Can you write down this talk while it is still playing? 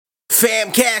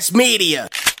Famcast Media.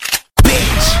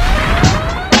 Bitch.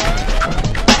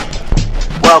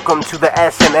 Welcome to the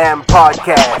S&M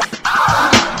podcast.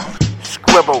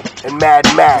 Scribble and Mad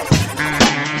Max.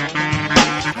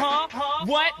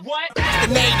 What?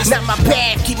 The name is not my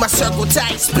path, keep my circle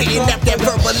tight. Spitting up that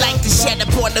verbal light to shed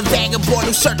upon the vagabond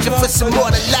who's searching for some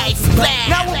more to life.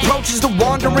 Now approaches the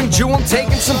wandering Jew. I'm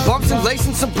taking some bumps and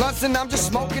lacing some blunts, and I'm just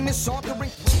smoking and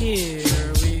sauntering. Here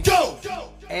we go.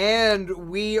 And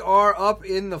we are up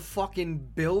in the fucking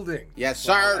building. Yes,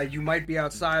 sir. You might be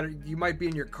outside, you might be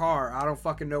in your car. I don't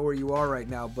fucking know where you are right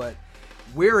now, but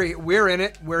we're in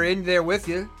it. We're in there with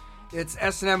you. It's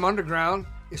S&M Underground.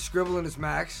 It's Scribble and it's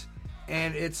Max.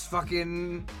 And it's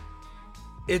fucking...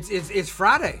 It's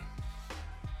Friday.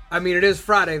 I mean, it is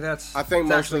Friday. I think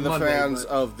most of the Monday, fans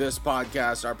of this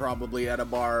podcast are probably at a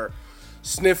bar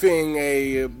sniffing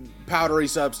a powdery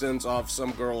substance off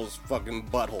some girl's fucking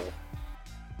butthole.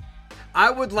 I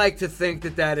would like to think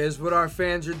that is what our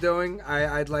fans are doing.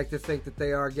 I'd like to think that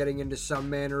they are getting into some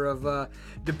manner of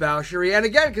debauchery. And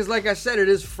again, because like I said, it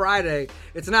is Friday.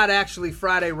 It's not actually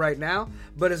Friday right now,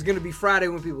 but it's going to be Friday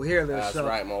when people hear this. That's so,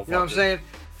 right, motherfucker. You know what I'm saying?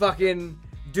 Fucking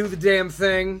do the damn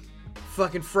thing.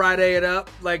 Fucking Friday it up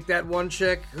like that one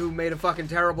chick who made a fucking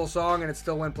terrible song and it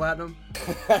still went platinum.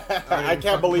 I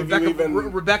can't believe Rebecca, you even...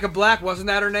 Rebecca Black, wasn't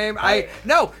that her name?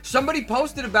 No, somebody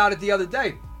posted about it the other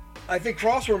day. I think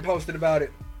Crossworm posted about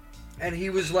it, and he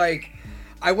was like,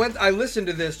 I listened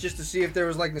to this just to see if there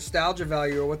was like nostalgia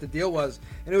value or what the deal was,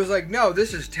 and it was like, no,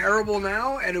 this is terrible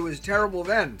now, and it was terrible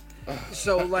then.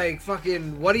 So like,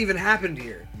 fucking, what even happened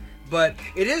here? But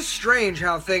it is strange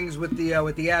how things with the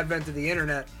advent of the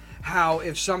internet, how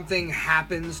if something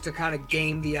happens to kind of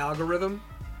game the algorithm,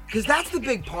 because that's the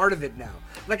big part of it now.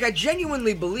 Like, I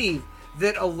genuinely believe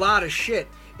that a lot of shit,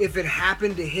 if it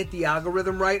happened to hit the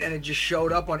algorithm right and it just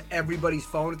showed up on everybody's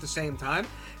phone at the same time,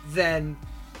 then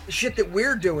shit that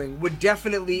we're doing would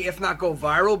definitely, if not go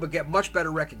viral, but get much better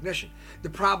recognition.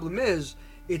 The problem is,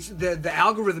 it's the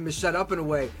algorithm is set up in a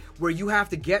way where you have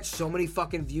to get so many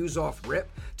fucking views off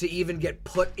rip to even get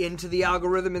put into the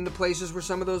algorithm in the places where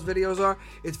some of those videos are.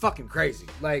 It's fucking crazy.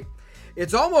 Like,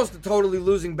 it's almost a totally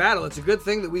losing battle. It's a good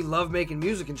thing that we love making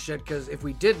music and shit, because if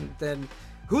we didn't, then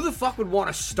who the fuck would want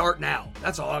to start now?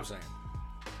 That's all I'm saying.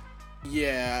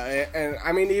 Yeah, and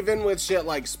I mean, even with shit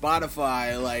like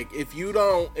Spotify, like, if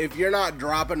you're not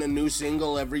dropping a new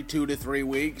single every 2 to 3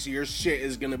 weeks, your shit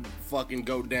is gonna fucking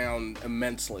go down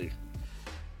immensely.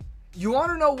 You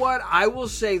want to know what? I will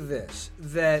say this,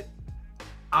 that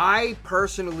I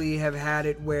personally have had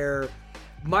it where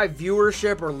my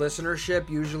viewership or listenership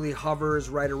usually hovers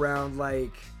right around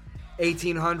like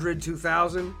 1,800,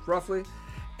 2,000, roughly.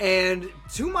 And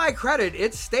to my credit,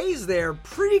 it stays there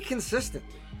pretty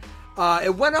consistently.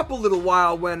 It went up a little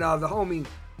while when the homie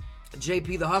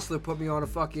JP the Hustler put me on a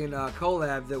fucking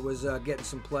collab that was getting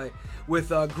some play with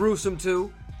Gruesome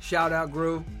 2. Shout out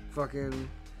Gru. Fucking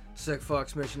sick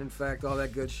fucks, mission in fact, all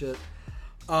that good shit.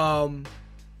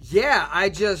 Yeah, I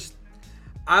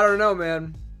don't know,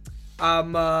 man.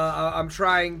 I'm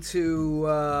trying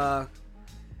to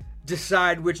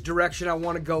decide which direction I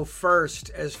want to go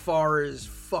first as far as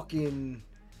fucking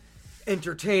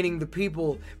entertaining the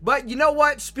people. But you know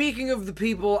what? Speaking of the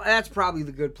people, that's probably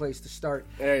the good place to start.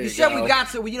 There you said go. we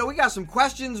got some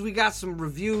questions, we got some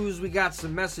reviews, we got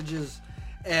some messages,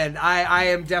 and I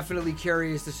am definitely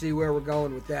curious to see where we're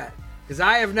going with that, because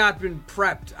I have not been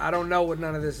prepped. I don't know what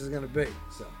none of this is going to be.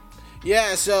 So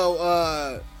Yeah,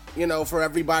 so for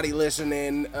everybody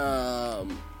listening,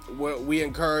 we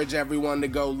encourage everyone to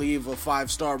go leave a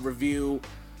 5-star review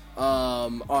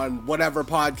on whatever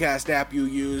podcast app you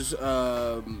use,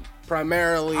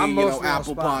 primarily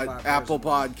Apple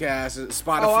Podcasts,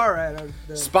 Spotify. Oh, all right.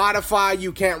 Spotify,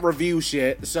 you can't review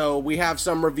shit, so we have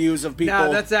some reviews of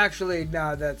people. That's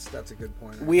a good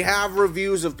point. We have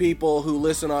reviews of people who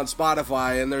listen on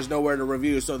Spotify, and there's nowhere to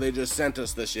review, so they just sent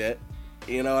us the shit.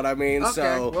 You know what I mean? Okay.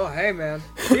 So, well, hey, man,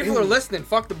 people are listening.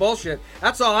 Fuck the bullshit.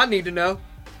 That's all I need to know.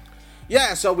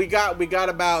 yeah, so we got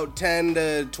about 10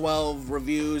 to 12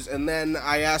 reviews, and then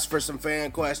I asked for some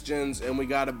fan questions, and we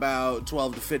got about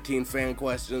 12 to 15 fan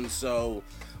questions, so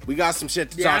we got some shit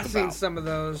to talk about. I've seen some of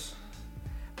those.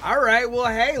 All right, well,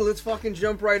 hey, let's fucking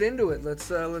jump right into it.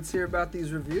 Let's hear about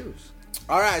these reviews.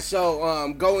 All right,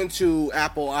 so going to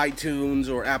Apple iTunes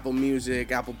or Apple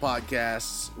Music, Apple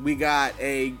Podcasts, we got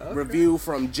a review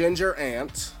from Ginger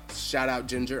Ant. Shout out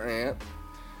Ginger Ant.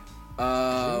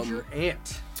 Ginger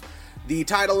Ant. The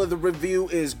title of the review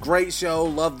is Great Show,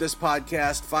 Love This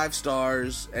Podcast, 5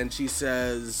 stars, and she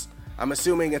says, I'm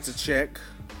assuming it's a chick,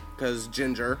 because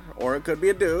Ginger, or it could be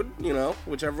a dude,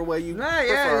 whichever way you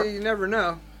prefer. Yeah, you never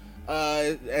know.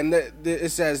 And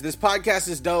it says, this podcast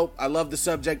is dope. I love the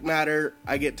subject matter.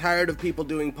 I get tired of people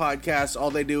doing podcasts.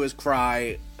 All they do is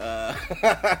cry.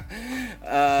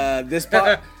 This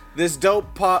dope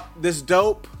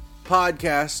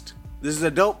podcast. This is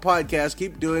a dope podcast.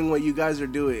 Keep doing what you guys are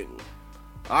doing.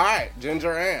 All right,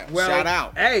 Ginger Ant. Well, shout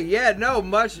out. Hey, yeah, no,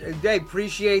 much. They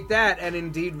appreciate that, and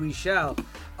indeed we shall.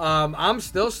 I'm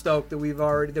still stoked that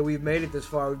we've made it this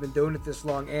far. We've been doing it this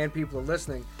long, and people are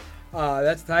listening.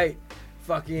 That's tight.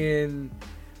 Fucking,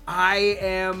 I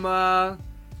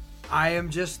am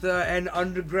just an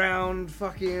underground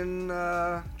fucking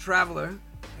traveler,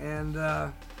 and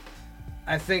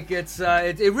I think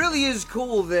it really is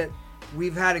cool that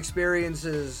we've had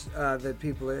experiences that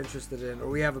people are interested in, or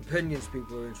we have opinions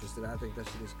people are interested in. I think that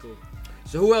shit is cool.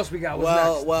 So who else we got?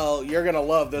 What's next? Well, you're gonna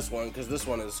love this one because this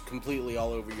one is completely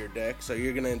all over your dick. So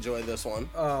you're gonna enjoy this one.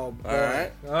 Oh boy! All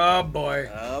right. Oh boy!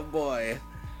 Oh boy!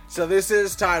 So this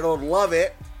is titled "Love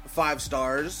It," 5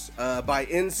 stars, by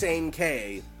Insane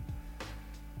K.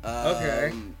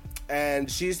 Okay. And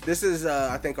this is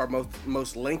I think our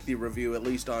most lengthy review, at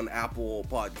least on Apple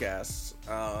Podcasts.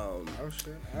 Oh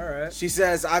shit! All right. She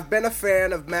says, "I've been a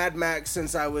fan of Mad Max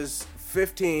since I was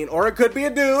 15, or it could be a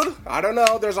dude. I don't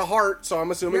know. There's a heart, so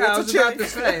I'm assuming it's a chick." I was about to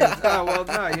say. Oh well,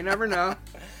 no, you never know.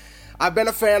 I've been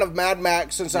a fan of Mad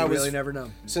Max since I was never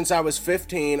know. Since I was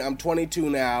 15. I'm 22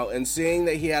 now, and seeing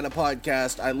that he had a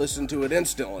podcast, I listened to it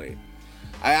instantly.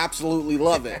 I absolutely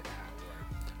love it.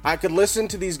 I could listen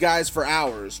to these guys for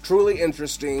hours. Truly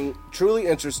interesting.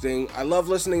 I love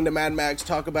listening to Mad Max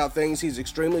talk about things he's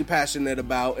extremely passionate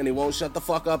about, and he won't shut the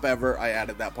fuck up ever. I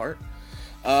added that part.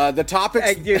 The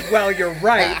topics... Well, you're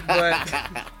right,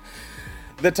 but...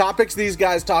 The topics these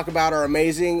guys talk about are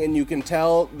amazing, and you can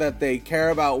tell that they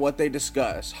care about what they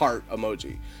discuss. Heart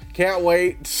emoji. Can't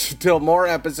wait till more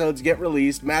episodes get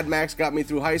released. Mad Max got me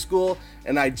through high school,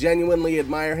 and I genuinely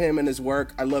admire him and his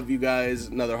work. I love you guys.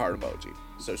 Another heart emoji.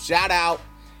 So shout out,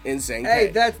 Insane K. Hey,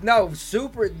 that's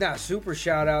super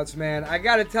shout outs, man. I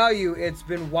gotta tell you, it's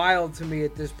been wild to me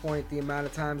at this point the amount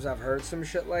of times I've heard some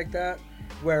shit like that,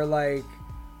 where like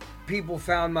people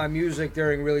found my music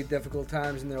during really difficult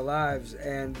times in their lives,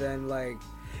 and then like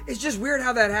it's just weird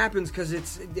how that happens, because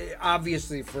it's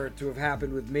obviously, for it to have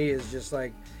happened with me is just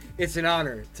like, it's an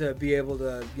honor to be able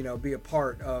to, be a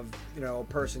part of, a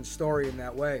person's story in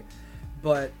that way.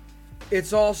 But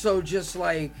it's also just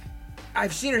like,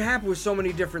 I've seen it happen with so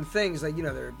many different things, like,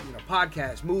 there are,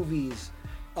 podcasts, movies,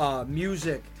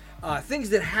 music, things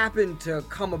that happen to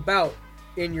come about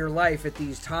in your life at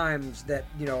these times that,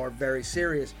 are very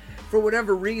serious. For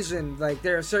whatever reason, like,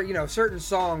 there are certain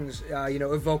songs,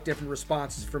 evoke different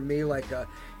responses from me, like,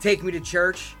 Take Me to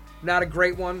Church, not a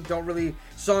great one.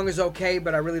 Song is okay,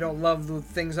 but I really don't love the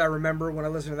things I remember when I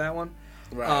listen to that one.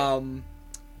 Right.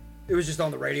 It was just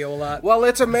on the radio a lot. Well,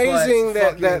 it's amazing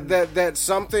that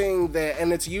something that,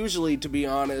 and it's usually, to be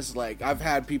honest, like, I've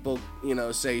had people,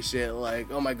 say shit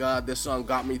like, "Oh my God, this song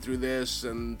got me through this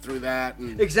and through that."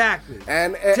 And, exactly.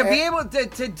 And to be able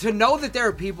to know that there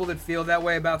are people that feel that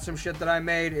way about some shit that I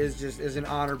made is an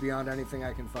honor beyond anything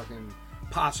I can fucking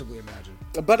possibly imagine.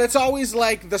 But it's always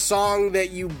like the song that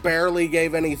you barely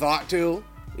gave any thought to.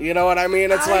 You know what I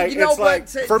mean?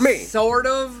 It's for me, sort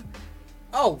of.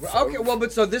 Oh, okay. Well,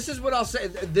 but so this is what I'll say.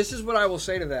 This is what I will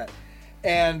say to that.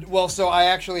 And, well, so I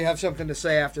actually have something to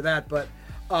say after that. But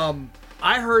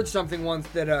I heard something once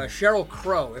that Sheryl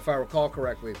Crow, if I recall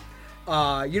correctly,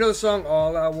 the song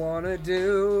 "All I Wanna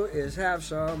Do Is Have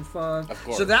Some Fun." Of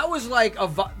course. So that was like a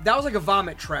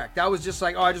vomit track. That was just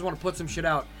like, I just want to put some shit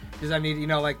out because I need,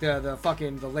 like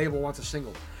the label wants a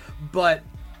single. But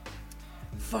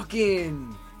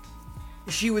fucking,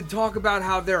 she would talk about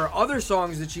how there are other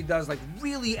songs that she does, like,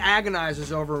 really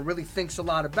agonizes over and really thinks a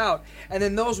lot about, and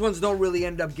then those ones don't really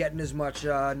end up getting as much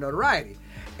notoriety.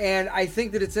 And I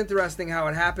think that it's interesting how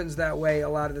it happens that way a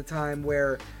lot of the time,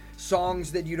 where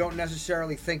songs that you don't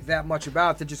necessarily think that much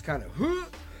about, that just kind of,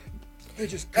 they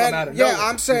just come out of nowhere. Yeah,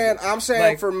 I'm saying,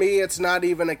 like, for me, it's not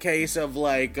even a case of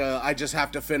like I just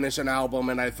have to finish an album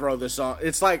and I throw the song.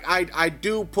 It's like I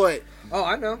do put. Oh,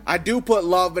 I know. I do put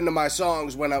love into my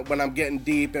songs when I'm getting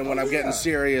deep and when I'm getting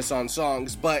serious on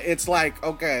songs. But it's like,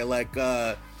 okay, like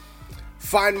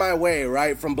 "Find My Way,"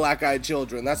 right, from Black Eyed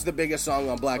Children. That's the biggest song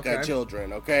on Black Eyed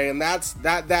Children, okay? And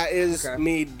that is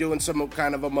me doing some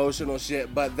kind of emotional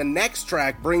shit. But the next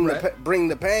track, Bring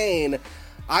the Pain,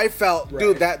 I felt,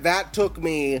 dude, that took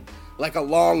me like a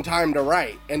long time to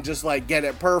write and just like get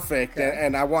it perfect.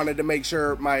 And I wanted to make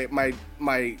sure my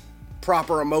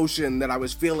proper emotion that I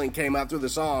was feeling came out through the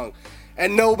song,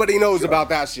 and nobody knows about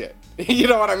that shit. You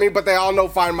know what I mean? But they all know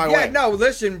 "Find My Way." Yeah, no,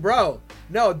 listen, bro.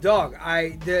 No, dog.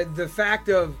 The fact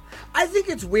of, I think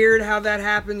it's weird how that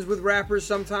happens with rappers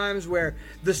sometimes, where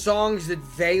the songs that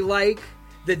they like,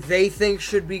 that they think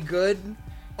should be good,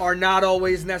 are not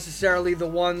always necessarily the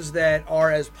ones that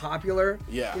are as popular.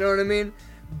 Yeah. You know what I mean?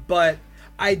 But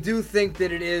I do think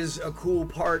that it is a cool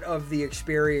part of the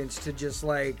experience to just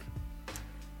like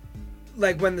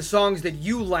when the songs that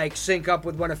you like sync up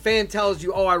with when a fan tells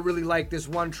you, oh, I really like this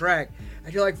one track,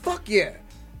 and you're like, fuck yeah.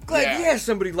 Glad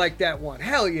somebody liked that one.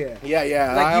 Hell yeah.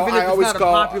 Yeah. Like, even if it's not a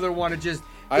call, popular one, it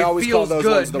always feels call those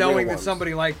good ones the knowing real that ones.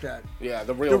 somebody liked that. Yeah,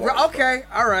 the real ones. Okay,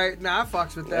 all right. Nah, I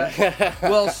fucks with that.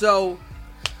 Well, so...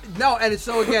 No, and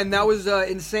so again, that was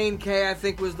Insane K, I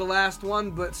think, was the last one.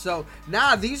 But so,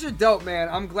 these are dope, man.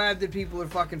 I'm glad that people are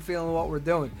fucking feeling what we're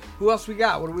doing. Who else we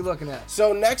got? What are we looking at?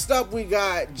 So next up, we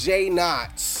got Jay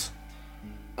Knox.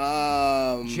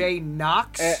 Jay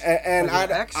Knox? And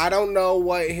I don't know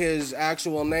what his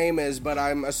actual name is, but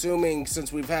I'm assuming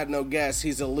since we've had no guests,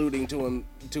 he's alluding to him.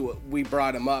 We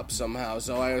brought him up somehow,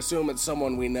 so I assume it's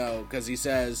someone we know because he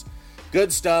says,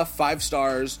 "Good stuff, 5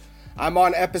 stars. I'm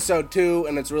on episode 2,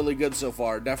 and it's really good so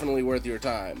far. Definitely worth your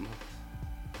time."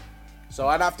 So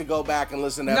I'd have to go back and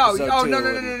listen to episode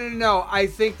 2. No. I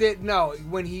think that,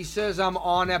 when he says I'm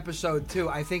on episode 2,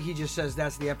 I think he just says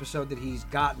that's the episode that he's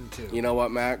gotten to. You know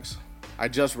what, Max? I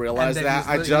just realized that.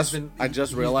 I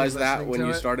just realized that when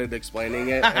you started explaining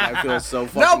it, and I feel so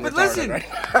fucking retarded right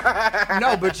now.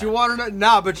 No, but you want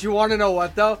to know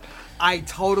what, though? I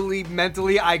totally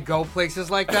mentally I go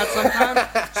places like that sometimes.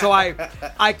 So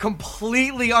I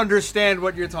completely understand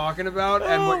what you're talking about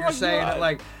and what you're saying. God.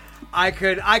 Like I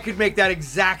could make that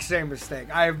exact same mistake.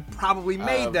 I've probably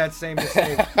made that same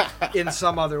mistake in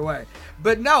some other way.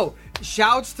 But no,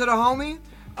 shouts to the homie.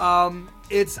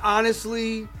 It's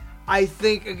honestly, I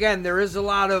think, again, there is a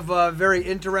lot of very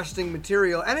interesting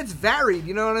material, and it's varied,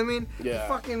 you know what I mean?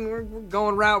 Yeah. We're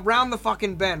going round the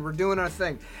fucking bend. We're doing our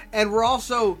thing. And we're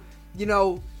also,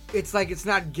 it's like it's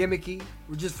not gimmicky.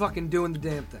 We're just fucking doing the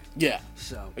damn thing. Yeah.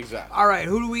 So exactly. All right,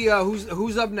 who do we?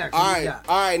 Who's up next? All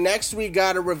right. Next we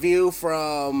got a review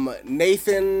from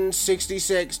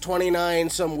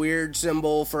Nathan6629, some weird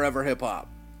symbol, Forever Hip Hop.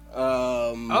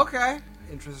 Okay.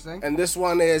 Interesting. And this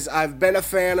one is, I've been a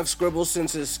fan of Scribble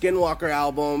since his Skinwalker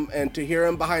album, and to hear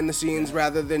him behind the scenes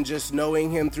rather than just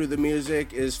knowing him through the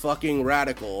music is fucking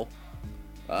radical.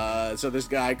 So this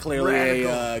guy totally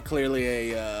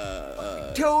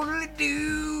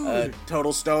dude, a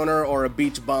total stoner or a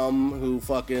beach bum who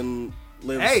fucking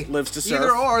lives to surf.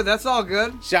 Either or, that's all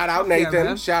good. Shout out Nathan.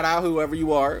 Yeah, shout out whoever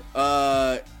you are.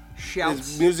 Shouts.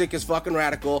 His music is fucking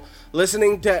radical.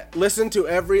 Listen to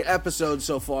every episode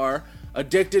so far.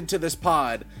 Addicted to this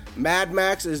pod. Mad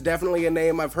Max is definitely a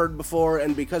name I've heard before,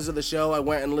 and because of the show, I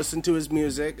went and listened to his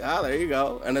music. Ah, there you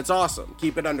go. And it's awesome.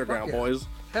 Keep it underground, boys.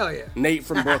 Hell yeah. Nate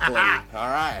from Brooklyn. All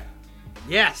right.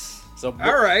 Yes. So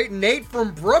all right, Nate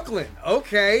from Brooklyn.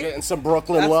 Okay. Getting some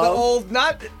Brooklyn that's love. The old,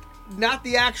 not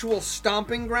the actual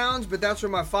stomping grounds, but that's where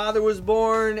my father was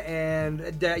born, and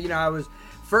I was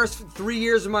first 3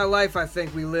 years of my life. I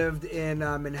think we lived in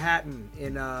Manhattan,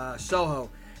 in Soho,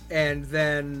 and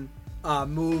then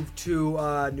moved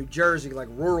to New Jersey, like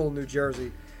rural New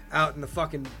Jersey, out in the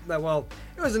fucking, well,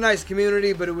 it was a nice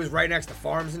community, but it was right next to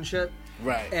farms and shit.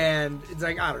 Right. And it's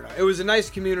like, I don't know. It was a nice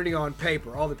community on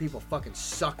paper. All the people fucking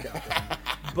sucked out there.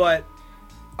 But.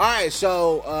 Alright,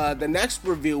 so the next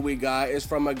review we got is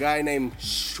from a guy named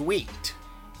Sweet.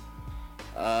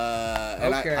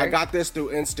 And okay. I got this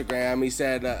through Instagram. He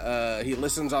said he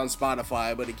listens on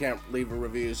Spotify, but he can't leave a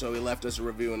review, so he left us a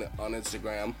review on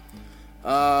Instagram.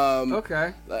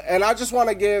 Okay. And I just want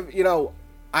to give,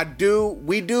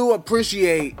 we do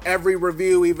appreciate every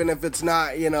review, even if it's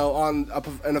not, on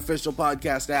an official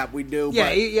podcast app. We do. Yeah,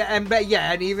 and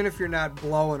even if you're not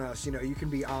blowing us, you can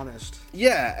be honest.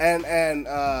 Yeah, and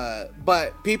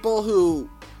but people who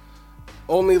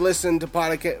only listen to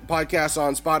podcasts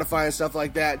on Spotify and stuff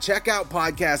like that, check out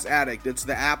Podcast Addict. It's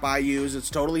the app I use. It's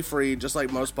totally free, just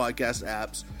like most podcast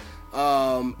apps.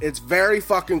 It's very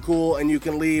fucking cool, and you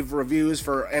can leave reviews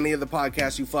for any of the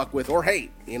podcasts you fuck with or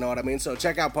hate. You know what I mean? So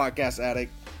check out Podcast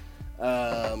Addict.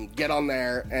 Get on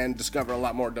there and discover a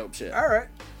lot more dope shit. All right.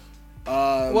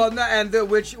 Well, no, and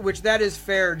which that is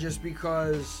fair, just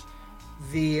because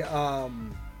the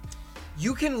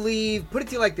you can leave. Put it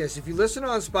to you like this: if you listen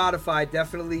on Spotify,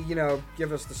 definitely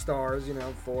give us the stars.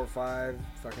 4, 5,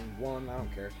 fucking 1. I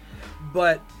don't care.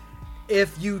 But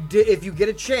if you get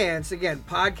a chance, again,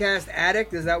 Podcast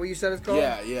Addict, is that what you said it's called?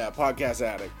 Yeah, Podcast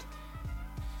Addict.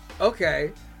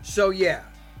 Okay, so yeah,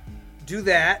 do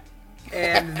that.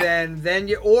 And then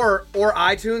you or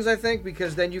iTunes, I think,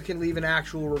 because then you can leave an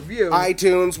actual review.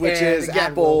 iTunes, which And is again,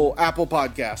 Apple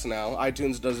Podcasts now.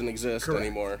 iTunes doesn't exist Correct.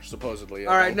 anymore, supposedly.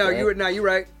 All right, you're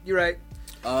right. You're right.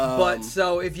 But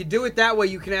so if you do it that way,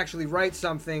 you can actually write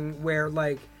something where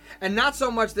like, and not so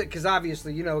much that, because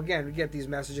obviously, you know, again, we get these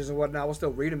messages and whatnot. We'll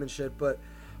still read them and shit. But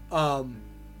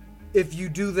if you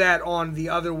do that on the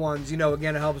other ones, you know,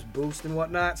 again, it helps boost and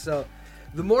whatnot. So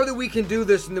the more that we can do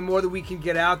this and the more that we can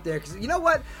get out there, because you know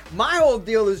what, my whole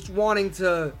deal is wanting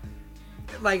to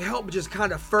like help just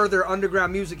kind of further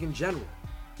underground music in general.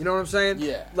 You know what I'm saying?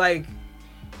 Yeah. Like,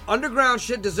 underground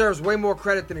shit deserves way more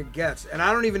credit than it gets, and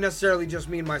I don't even necessarily just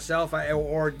mean myself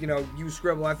or you know, you,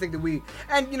 Scribble. I think that we,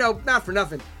 and you know, not for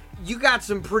nothing, you got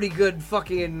some pretty good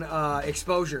fucking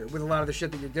exposure with a lot of the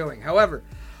shit that you're doing. However,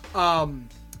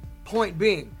 point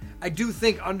being, I do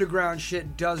think underground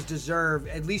shit does deserve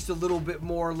at least a little bit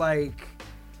more love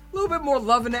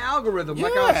in the algorithm,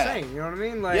 like I was saying. You know what I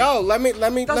mean? Like, yo, let me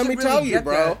really tell you, get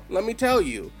bro. that. Let me tell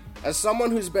you, as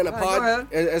someone who's been a go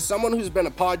ahead. as someone who's been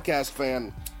a podcast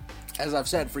fan, as I've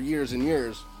said for years and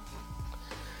years,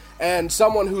 and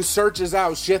someone who searches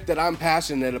out shit that I'm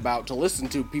passionate about to listen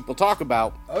to people talk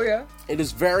about. oh yeah, It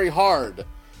is very hard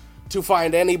to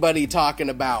find anybody talking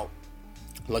about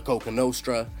La Coca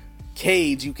Nostra.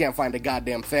 Cage, you can't find a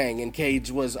goddamn thing, and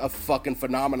Cage was a fucking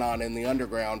phenomenon in the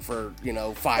underground for, you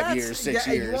know, 5 years, 6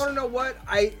 years. You want to know what?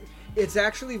 It's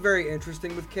actually very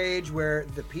interesting with Cage, where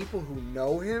the people who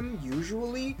know him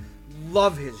usually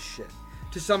love his shit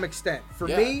to some extent. For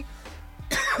me,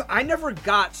 I never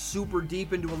got super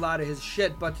deep into a lot of his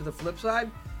shit, but to the flip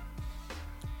side,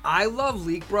 I love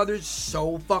Leak Brothers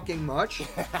so fucking much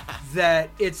that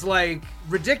it's like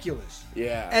ridiculous.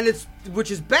 Yeah. And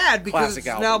which is bad because Classic it's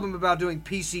an album. album about doing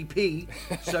PCP,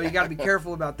 so you got to be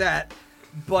careful about that.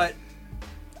 But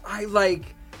I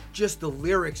like just the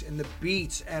lyrics and the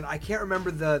beats, and I can't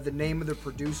remember the name of the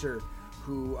producer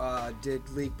who did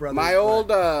Leak Brothers. My old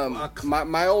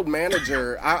my old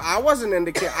manager, I wasn't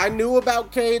into Cage. I knew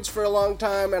about Cage for a long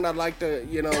time, and I'd like to,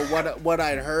 you know, what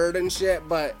I'd heard and shit,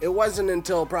 but it wasn't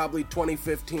until probably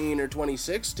 2015 or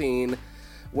 2016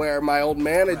 where my old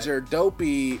manager,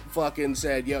 Dopey, fucking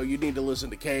said, yo, you need to listen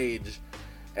to Cage.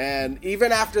 And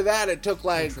even after that, it took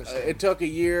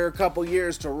a couple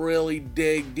years to really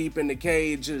dig deep into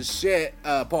Cage's shit.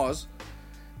 Pause.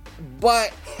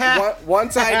 But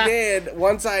once I did,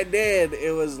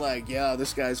 it was like, yeah,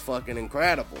 this guy's fucking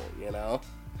incredible, you know?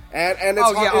 And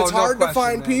it's hard to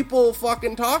find people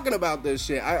fucking talking about this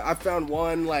shit. I found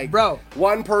one, like, bro,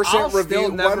 one person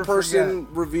forget.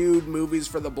 reviewed Movies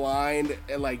for the Blind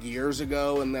like years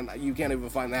ago, and then you can't even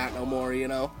find that no more, you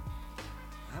know?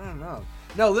 I don't know.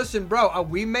 No, listen, bro,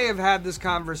 we may have had this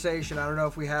conversation. I don't know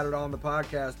if we had it on the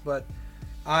podcast, but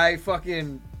I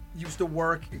fucking used to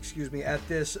work, at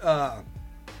this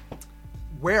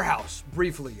warehouse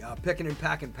briefly, picking and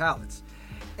packing pallets.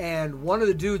 And one of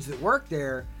the dudes that worked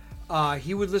there,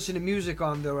 he would listen to music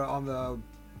on the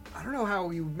I don't know how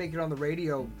he would make it on the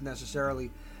radio necessarily,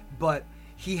 but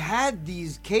he had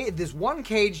this one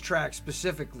Cage track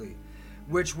specifically,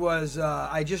 which was,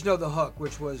 I just know the hook,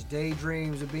 which was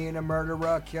daydreams of being a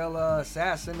murderer, killer,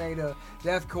 assassinator,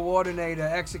 death coordinator,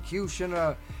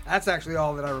 executioner. That's actually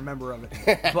all that I remember of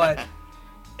it. But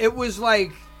it was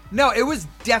like, no, it was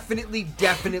definitely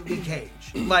Cage.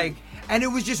 Like, and it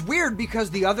was just weird because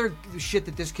the other shit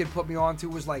that this kid put me on to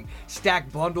was like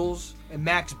Stack Bundles and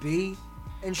Max B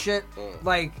and shit.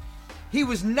 Like, he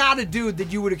was not a dude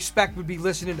that you would expect would be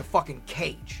listening to fucking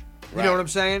Cage. You know what I'm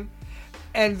saying?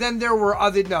 And then there were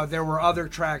other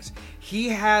tracks. He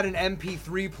had an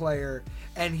MP3 player,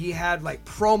 and he had like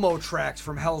promo tracks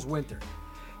from Hell's Winter.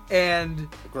 And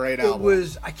great album. It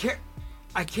was I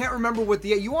can't remember what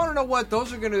you want to know what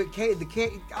those are gonna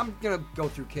I'm gonna go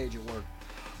through Cage at work.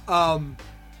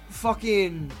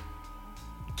 Fucking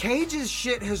Cage's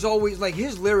shit has always, like,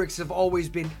 his lyrics have always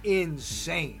been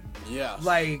insane. Yeah.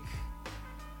 Like,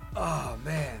 oh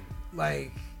man,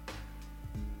 like.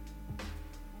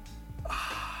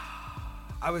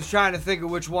 I was trying to think of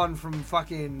which one from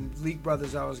fucking Leak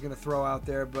Brothers I was going to throw out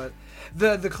there, but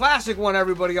the classic one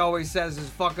everybody always says is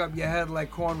fuck up your head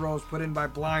like cornrows put in by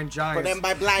blind giants. Put in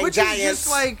by blind which giants. Is just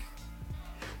like,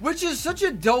 which is such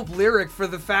a dope lyric for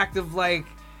the fact of, like,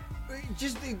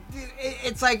 just,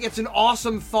 it's like, it's an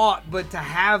awesome thought, but to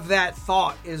have that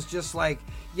thought is just like,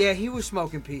 yeah, he was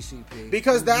smoking PCP.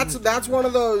 Because that's one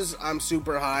of those I'm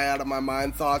super high out of my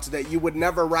mind thoughts that you would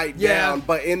never write down,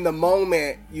 but in the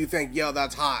moment you think, yo,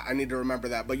 that's hot, I need to remember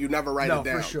that, but you never write it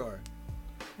down. No, for sure.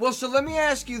 Well, so let me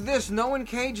ask you this: knowing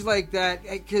Cage like that,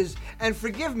 and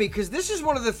forgive me, because this is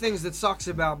one of the things that sucks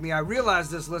about me. I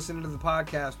realized this listening to the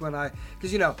podcast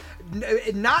because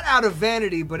not out of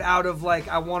vanity, but out of like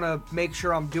I want to make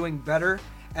sure I'm doing better,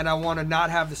 and I want to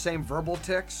not have the same verbal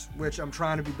tics, which I'm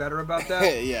trying to be better about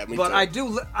that. Yeah, me but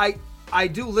too. I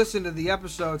do listen to the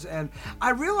episodes, and I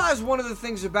realize one of the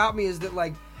things about me is that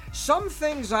like some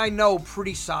things I know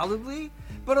pretty solidly.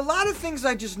 But a lot of things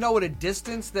I just know at a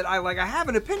distance that I have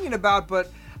an opinion about,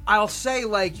 but I'll say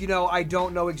I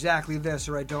don't know exactly this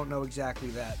or I don't know exactly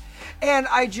that. And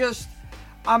I'm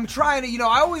trying to,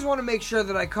 I always want to make sure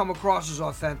that I come across as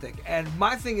authentic. And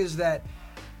my thing is that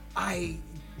I'm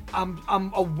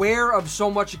aware of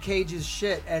so much of Cage's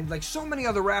shit and like so many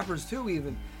other rappers too,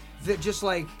 even that just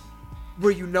like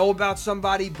where about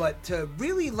somebody, but to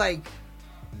really like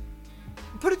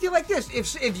put it to you like this: if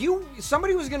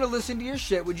somebody was going to listen to your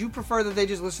shit, would you prefer that they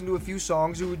just listen to a few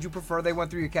songs, or would you prefer they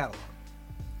went through your catalog?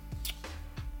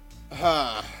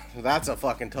 That's a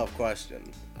fucking tough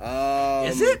question.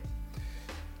 Is it?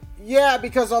 Yeah,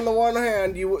 because on the one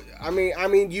hand, you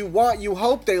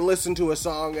hope they listen to a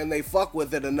song and they fuck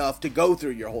with it enough to go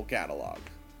through your whole catalog.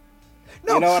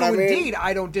 No, you know true what I mean? Indeed.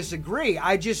 I don't disagree.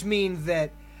 I just mean that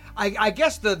I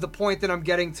guess the point that I'm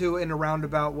getting to in a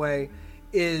roundabout way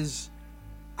is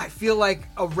I feel like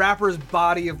a rapper's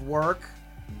body of work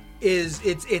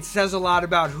it says a lot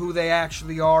about who they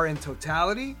actually are in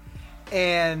totality,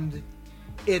 and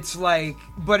it's like,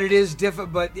 but it is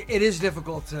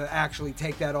difficult to actually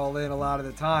take that all in a lot of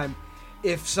the time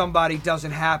if somebody doesn't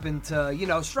happen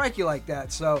to strike you like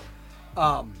that. So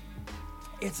I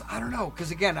don't know,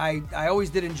 because again, I always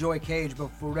did enjoy Cage,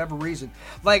 but for whatever reason,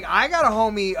 like I got a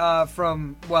homie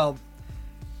from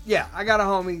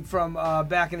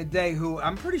back in the day who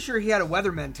I'm pretty sure he had a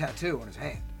Weatherman tattoo on his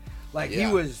hand. Like he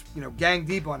was, gang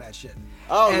deep on that shit.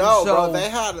 Oh, and no, so, bro. They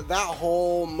had that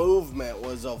whole movement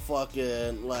was a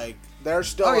fucking, like, they're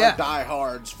still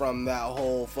diehards from that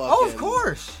whole fucking... Oh, of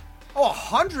course. Oh,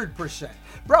 100%.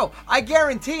 Bro, I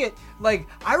guarantee it. Like,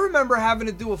 I remember having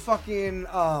to do a fucking,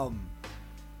 driver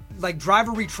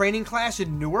retraining class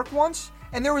in Newark once.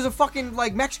 And there was a fucking,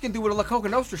 Mexican dude with a La Coca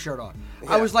Nostra shirt on.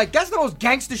 Yeah. I was like, that's the most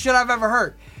gangster shit I've ever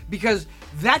heard. Because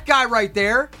that guy right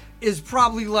there is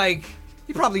probably,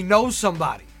 he probably knows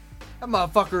somebody. That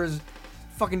motherfucker is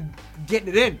fucking getting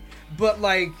it in. But,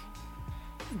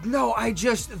 no,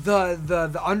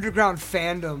 the underground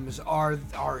fandoms are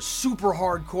super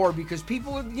hardcore because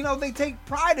people, they take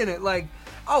pride in it.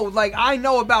 I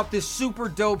know about this super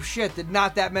dope shit that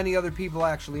not that many other people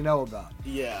actually know about.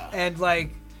 Yeah. And, a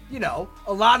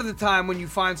lot of the time when you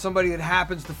find somebody that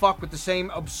happens to fuck with the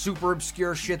same super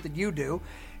obscure shit that you do,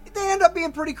 they end up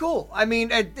being pretty cool. I mean,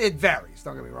 it varies,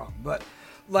 don't get me wrong. But,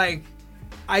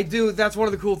 that's one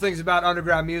of the cool things about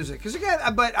underground music. Because again,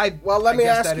 let me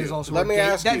ask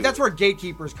you. That's where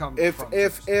gatekeepers come from.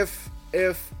 If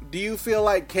do you feel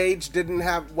like Cage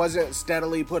wasn't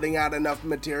steadily putting out enough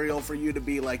material for you to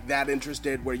be that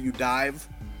interested where you dive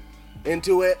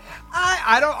into it?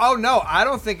 I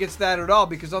don't think it's that at all,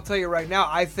 because I'll tell you right now,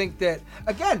 I think that,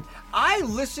 again, I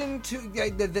listen to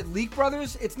the Leak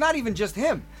Brothers. It's not even just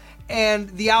him. And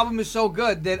the album is so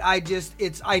good that I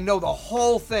know the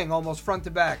whole thing almost front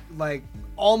to back,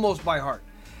 almost by heart.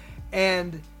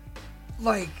 And,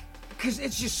 because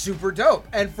it's just super dope.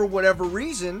 And for whatever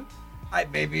reason,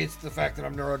 maybe it's the fact that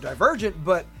I'm neurodivergent,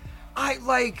 but I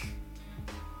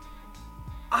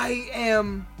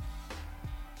am,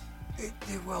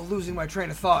 losing my train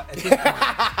of thought at this point.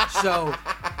 So.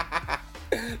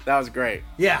 That was great.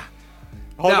 Yeah.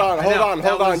 Hold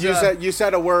on. You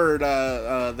said a word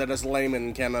that us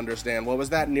laymen can understand. What was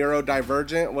that?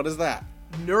 Neurodivergent? What is that?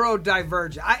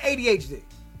 Neurodivergent. ADHD.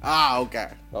 Ah,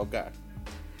 okay.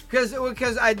 Because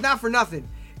not for nothing.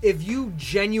 If you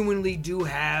genuinely do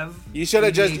have, you should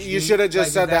have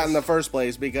just said that in the first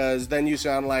place, because then you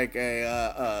sound like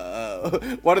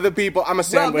a what are the people? I'm a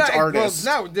sandwich artist.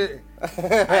 Look,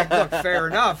 fair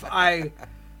enough.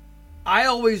 I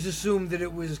always assumed that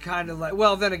it was kind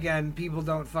of then again, people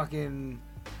don't fucking...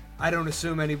 I don't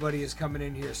assume anybody is coming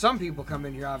in here. Some people come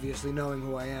in here, obviously, knowing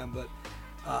who I am, but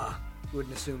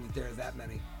wouldn't assume that there are that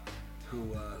many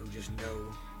who just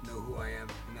know who I am,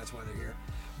 and that's why they're here.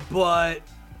 But,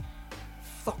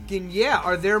 fucking yeah,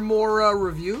 are there more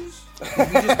reviews? Did we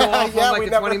just go off on a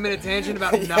 20-minute tangent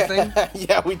about nothing?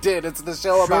 Yeah, we did. It's the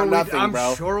show about nothing, bro.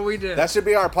 I'm sure we did. That should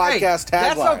be our podcast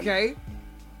tagline.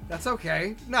 That's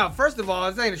okay. No, first of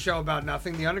all, this ain't a show about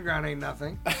nothing. The underground ain't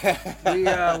nothing. We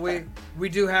have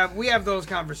those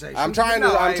conversations. I'm trying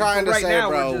to say,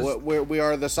 bro, we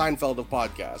are the Seinfeld of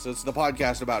podcasts. It's the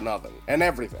podcast about nothing and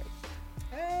everything.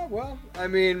 Well, I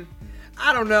mean,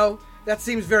 I don't know. That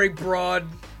seems very broad.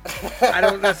 I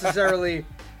don't necessarily.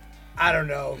 I don't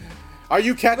know. Are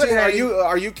you catching? But, hey,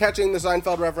 are you catching the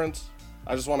Seinfeld reference?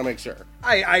 I just want to make sure.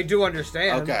 I do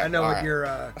understand. Okay, I know all what right.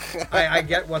 you're. I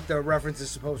get what the reference is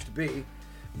supposed to be.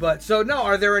 But so no,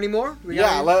 are there any more? We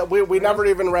got any? We never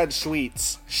even read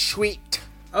Sweets. Sweet.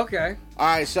 Okay. All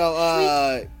right,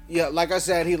 so yeah, like I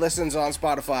said, he listens on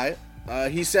Spotify.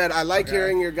 He said, "I like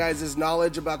hearing your guys'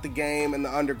 knowledge about the game and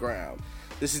the underground.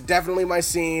 This is definitely my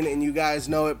scene, and you guys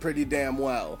know it pretty damn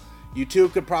well. You two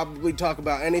could probably talk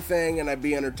about anything, and I'd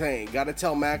be entertained. Gotta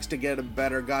tell Max to get a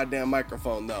better goddamn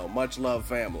microphone, though. Much love,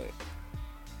 family."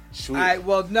 Sweet.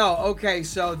 Well, no. Okay,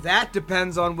 so that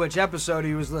depends on which episode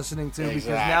he was listening to, because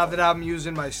now that I'm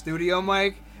using my studio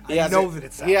mic, I know that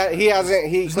it's that. He hasn't.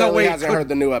 He There's no clearly way it hasn't could- heard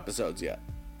the new episodes yet.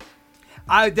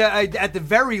 At the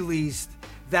very least,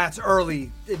 that's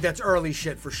early. That's early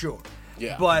shit for sure.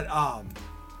 Yeah. But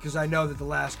because I know that the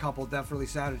last couple definitely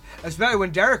sounded, especially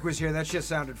when Derek was here, that shit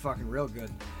sounded fucking real good.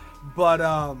 But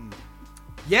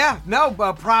yeah, no.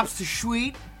 Props to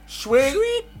Sweet.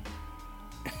 Sweet.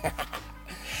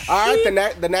 All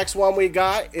right, the next one we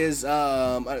got is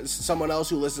someone else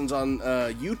who listens on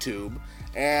YouTube.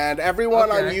 And everyone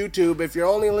on Okay. YouTube, if you're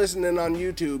only listening on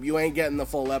YouTube, you ain't getting the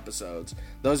full episodes.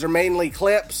 Those are mainly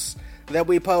clips that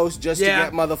we post just to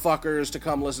get motherfuckers to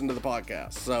come listen to the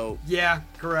podcast. So Yeah,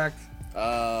 correct.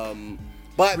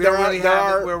 but We there don't really there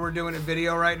have are it where we're doing a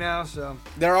video right now, so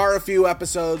there are a few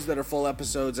episodes that are full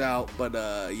episodes out, but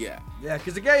yeah. yeah,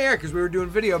 because we were doing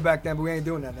video back then, but we ain't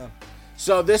doing that now.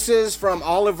 So this is from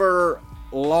Oliver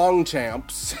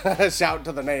Longchamps. Shout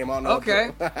to the name on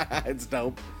Okay. it's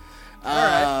dope.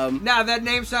 All right. Now that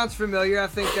name sounds familiar. I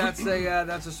think that's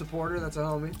a supporter. That's a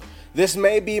homie. This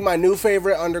may be my new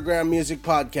favorite underground music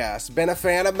podcast. Been a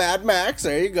fan of Mad Max.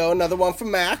 There you go, another one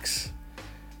from Max.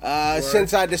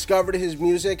 Since I discovered his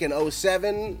music in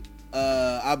 2007,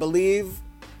 I believe,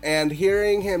 and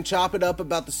hearing him chop it up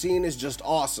about the scene is just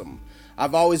awesome.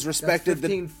 I've always That's respected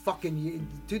 15 fucking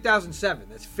 2007.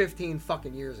 That's 15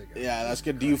 fucking years ago. Yeah, that's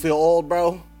good. Do you feel old,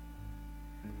 bro?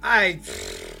 I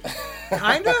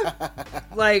kinda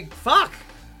like fuck.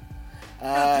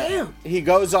 Damn. He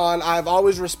goes on, I've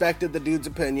always respected the dude's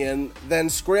opinion. Then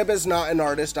Scribb is not an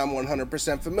artist I'm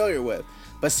 100% familiar with,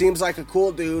 but seems like a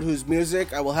cool dude whose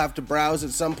music I will have to browse at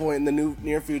some point in the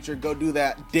near future. Go do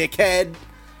that, dickhead.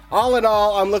 All in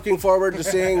all, I'm looking forward to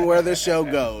seeing where this show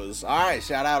goes. All right,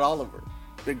 shout out Oliver.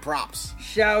 Big props.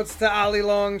 Shouts to Ollie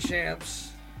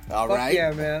Longchamps. All Fuck right.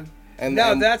 yeah, man. And no,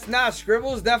 then- that's not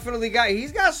Scribble's definitely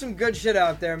he's got some good shit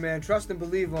out there, man. Trust and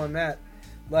believe on that.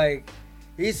 Like,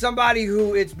 he's somebody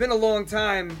who, it's been a long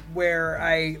time where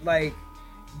I like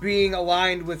being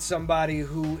aligned with somebody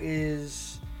who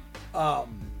is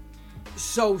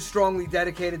so strongly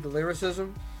dedicated to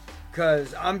lyricism,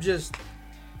 because I'm just,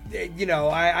 you know,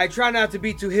 I try not to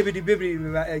be too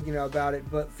hibbity-bibbity about it,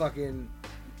 but fucking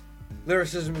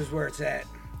lyricism is where it's at.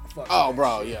 Fuck Oh, that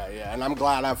bro, shit. yeah. And I'm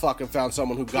glad I fucking found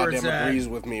someone who Where it's goddamn at. agrees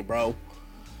with me, bro.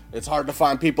 It's hard to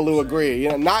find people who agree. You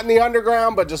know, not in the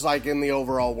underground, but just like in the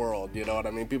overall world. You know what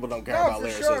I mean? People don't care No, about for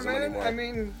lyricism sure, man. anymore. I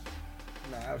mean,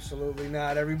 no, absolutely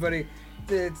not. Everybody,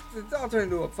 it's all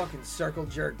turned into a fucking circle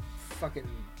jerk fucking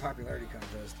popularity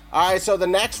contest. All right, so the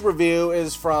next review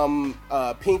is from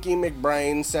Pinky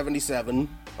McBrain 77,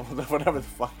 whatever the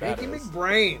fuck that Pinky is.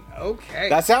 McBrain. Okay.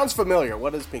 That sounds familiar.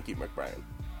 What is Pinky McBrain?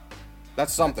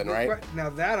 That's something, right? Now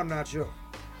that I'm not sure.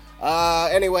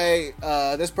 Anyway,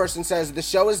 this person says, the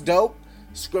show is dope.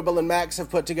 Scribble and Max have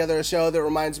put together a show that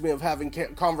reminds me of having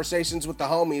conversations with the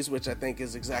homies, which I think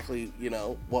is exactly, you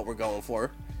know, what we're going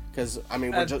for. Because, I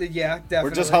mean, Yeah, definitely.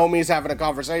 we're just homies having a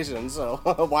conversation, so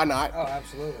why not? Oh,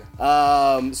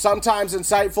 absolutely. Sometimes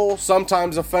insightful,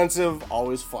 sometimes offensive,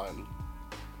 always fun.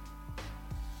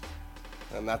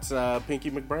 And that's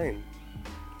Pinky McBrain.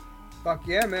 Fuck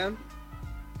yeah, man.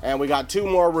 And we got 2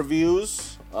 more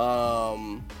reviews.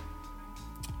 No,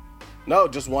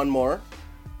 just 1 more.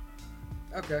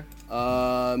 Okay.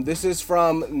 This is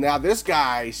from, now this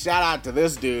guy, shout out to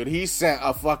this dude. He sent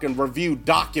a fucking review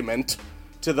document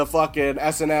to the fucking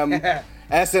S&M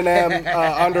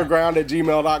underground at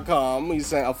gmail.com. He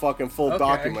sent a fucking full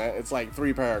document. It's like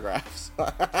 3 paragraphs.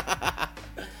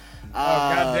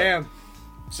 Goddamn.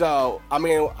 So I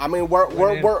mean,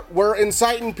 we're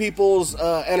inciting people's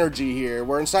energy here.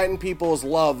 We're inciting people's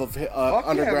love of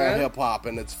underground hip hop,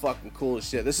 and it's fucking cool as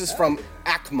shit. This is from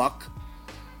Akmuk.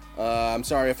 I'm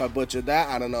sorry if I butchered that.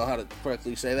 I don't know how to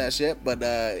correctly say that shit, but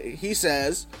he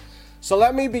says, so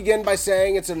let me begin by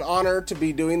saying it's an honor to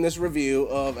be doing this review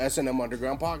of S&M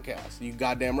Underground Podcast. You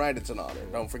goddamn right it's an honor.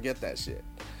 Don't forget that shit.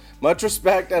 Much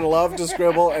respect and love to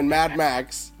Scribble and Mad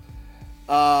Max.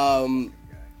 All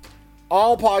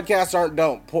podcasts aren't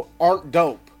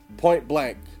dope. Point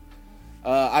blank.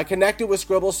 I connected with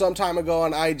Scribble some time ago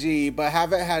on IG, but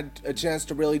haven't had a chance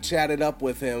to really chat it up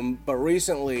with him. But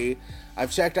recently,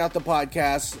 I've checked out the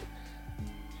podcast.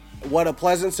 What a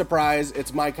pleasant surprise!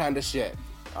 It's my kind of shit.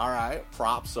 All right,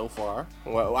 props so far.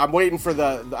 Well, I'm waiting for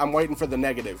the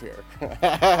negative here.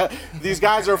 These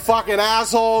guys are fucking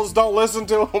assholes. Don't listen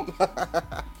to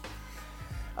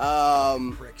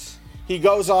them. Pricks. He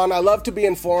goes on, I love to be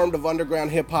informed of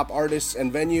underground hip-hop artists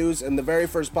and venues, and the very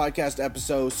first podcast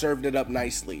episode served it up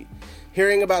nicely.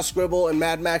 Hearing about Scribble and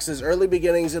Mad Max's early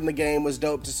beginnings in the game was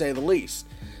dope to say the least.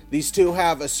 These two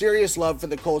have a serious love for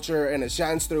the culture, and it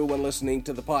shines through when listening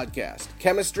to the podcast.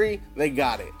 Chemistry, they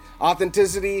got it.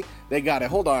 Authenticity, they got it.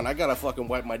 Hold on, I gotta fucking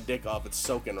wipe my dick off. It's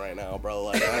soaking right now, bro.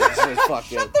 Like, I just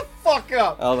fucking... Shut the fuck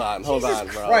up. Hold on,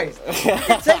 Jesus bro. Christ. You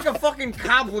can take a fucking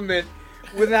compliment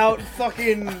without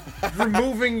fucking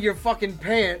removing your fucking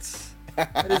pants.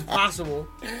 It is possible.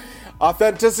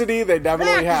 Authenticity, they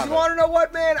definitely have You it. want to know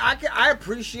what, man? I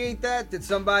appreciate that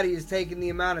somebody is taking the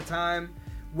amount of time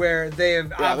where they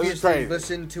have obviously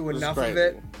listened to enough of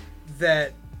it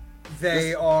that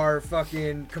they are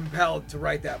fucking compelled to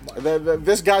write that much.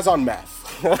 This guy's on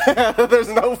meth. There's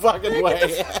no fucking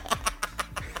way.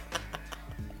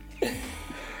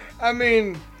 I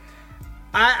mean,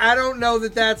 I don't know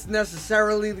that that's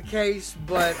necessarily the case,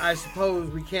 but I suppose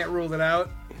we can't rule it out.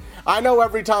 I know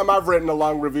every time I've written a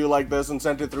long review like this and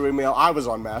sent it through email, I was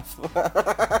on meth.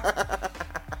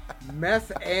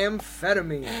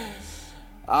 Methamphetamine.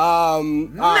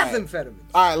 Methamphetamine.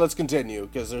 All right, let's continue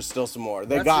because there's still some more.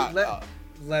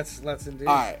 Let's indeed.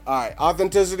 All right.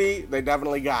 Authenticity, they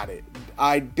definitely got it.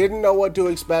 I didn't know what to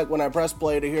expect when I pressed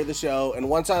play to hear the show, and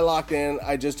once I locked in,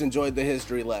 I just enjoyed the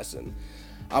history lesson.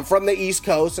 I'm from the East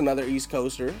Coast, another East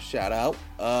Coaster, shout out.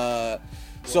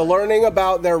 So learning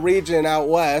about their region out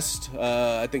west,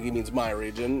 I think he means my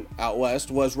region, out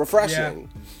west, was refreshing.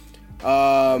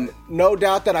 Yeah. No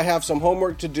doubt that I have some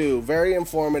homework to do. Very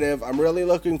informative. I'm really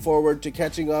looking forward to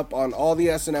catching up on all the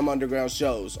S&M Underground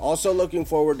shows. Also looking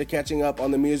forward to catching up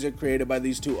on the music created by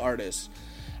these two artists.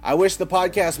 I wish the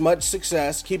podcast much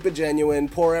success. Keep it genuine.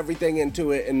 Pour everything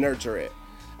into it and nurture it.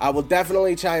 I will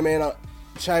definitely chime in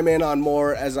on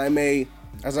more as I make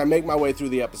my way through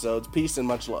the episodes. Peace and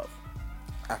much love.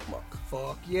 Akmok.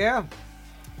 Fuck yeah.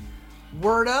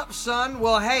 Word up, son.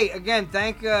 Well, hey, again,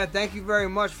 thank you very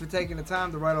much for taking the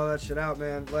time to write all that shit out,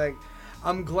 man. Like,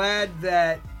 I'm glad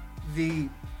that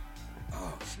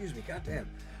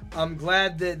I'm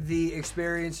glad that the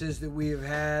experiences that we have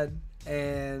had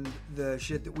and the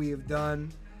shit that we have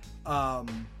done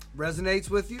resonates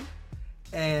with you.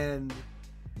 And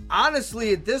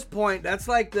honestly, at this point, that's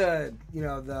like the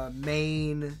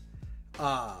main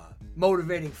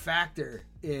motivating factor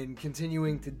in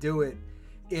continuing to do it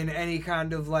in any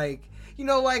kind of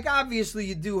obviously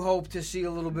you do hope to see a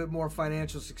little bit more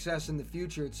financial success in the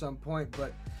future at some point,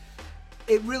 but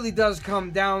it really does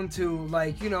come down to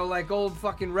like old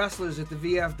fucking wrestlers at the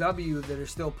VFW that are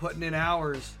still putting in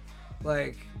hours,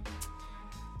 like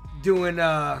doing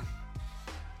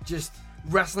just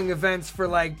wrestling events for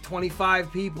like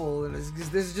 25 people, and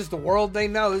this is just the world they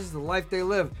know. This is the life they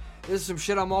live. This is some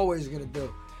shit I'm always gonna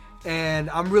do. And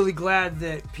I'm really glad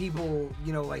that people,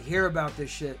 hear about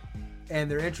this shit and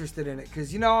they're interested in it.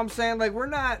 Because, I'm saying, we're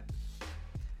not,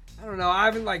 I don't know, I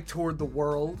haven't, toured the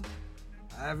world.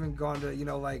 I haven't gone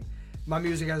to, my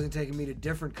music hasn't taken me to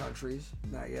different countries.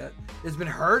 Not yet. It's been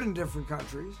heard in different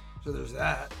countries. So there's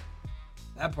that.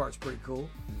 That part's pretty cool.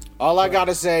 All I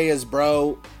gotta say is,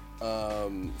 bro,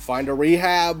 find a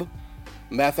rehab.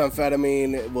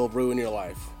 Methamphetamine will ruin your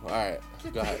life. All right,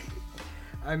 go ahead.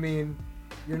 I mean...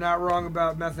 You're not wrong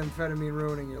about methamphetamine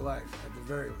ruining your life, at the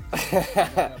very least.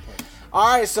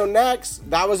 Alright, so next,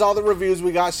 that was all the reviews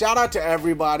we got. Shout out to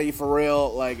everybody, for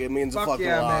real. It means a fucking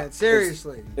lot. Man.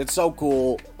 Seriously. It's so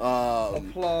cool.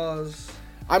 Applause.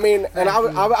 I mean, and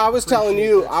I was telling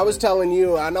you,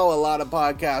 I know a lot of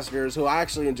podcasters who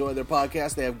actually enjoy their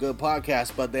podcast. They have good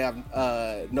podcasts, but they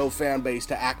have no fan base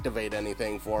to activate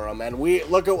anything for them. And we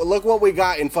look what we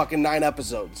got in fucking 9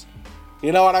 episodes.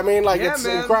 You know what I mean? It's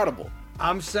incredible.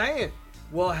 I'm saying,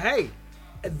 well, hey,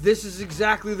 this is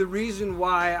exactly the reason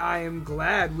why I am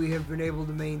glad we have been able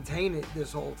to maintain it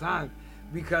this whole time.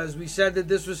 Because we said that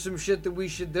this was some shit that we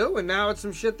should do, and now it's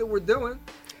some shit that we're doing.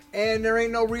 And there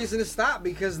ain't no reason to stop,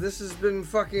 because this has been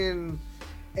fucking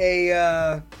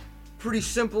a pretty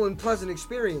simple and pleasant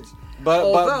experience. But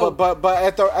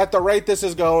at the rate this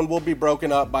is going, we'll be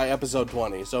broken up by episode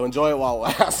 20. So enjoy it while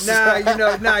it lasts. You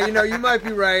might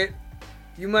be right.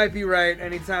 You might be right.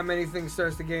 Anytime anything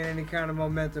starts to gain any kind of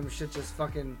momentum, shit just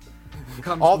fucking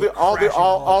comes all to a crashing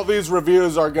halt. all these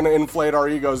reviews are gonna inflate our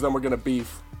egos. Then we're gonna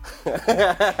beef.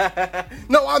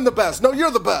 No, I'm the best. No,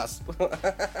 you're the best.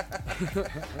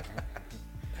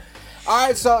 All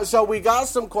right, so we got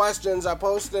some questions. I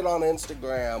posted on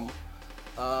Instagram.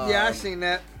 Yeah, I seen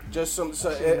that. Just some.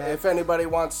 So if anybody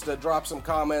wants to drop some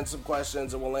comments, some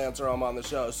questions, and we'll answer them on the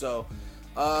show. So,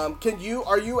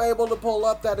 are you able to pull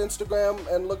up that Instagram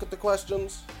and look at the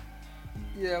questions?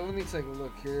 Yeah, let me take a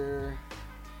look here.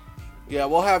 Yeah,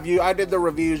 we'll have you. I did the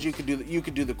reviews. You could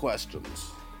do the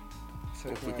questions.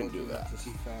 If we can do that. This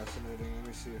is fascinating. Let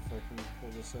me see if I can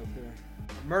pull this up here.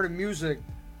 Murder Music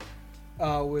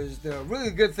was the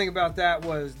really good thing about that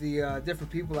was the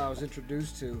different people I was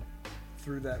introduced to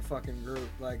through that fucking group.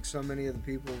 Like so many of the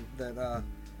people that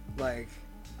like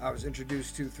I was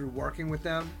introduced to through working with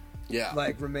them. Yeah.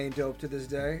 Like remain dope to this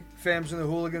day. Fams and the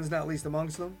Hooligans, not least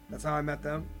amongst them. That's how I met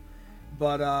them.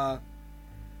 But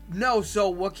no, so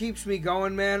what keeps me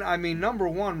going, man? I mean, number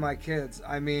one, my kids.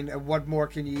 I mean, what more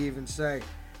can you even say?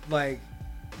 Like,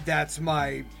 that's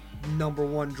my number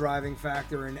one driving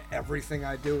factor in everything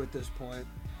I do at this point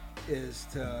is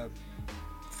to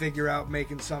figure out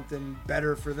making something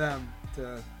better for them,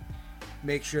 to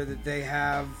make sure that they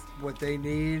have what they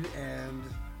need and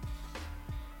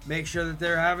make sure that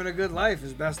they're having a good life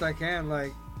as best I can.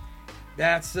 Like,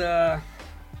 that's, in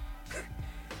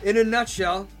a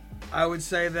nutshell, I would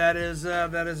say that is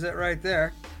it right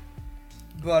there.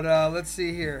 But let's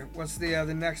see here. What's the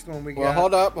next one we got? Well,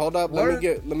 hold up.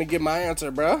 Let me get my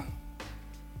answer, bro.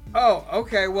 Oh,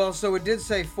 okay. Well, so it did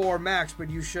say 4 max, but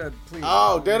you should please.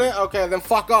 Oh, did it? Okay, then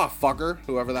fuck off, fucker.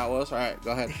 Whoever that was. All right,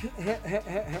 go ahead.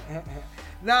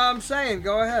 No, I'm saying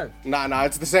go ahead. Nah,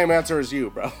 it's the same answer as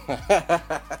you, bro.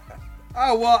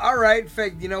 Oh well, all right.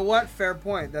 Fake. You know what? Fair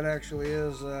point. That actually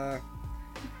is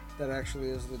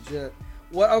legit.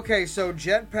 What? Okay, so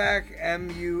Jetpack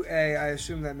MUA, I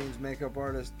assume that means makeup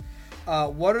artist.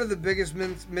 What are the biggest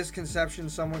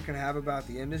misconceptions someone can have about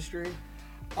the industry?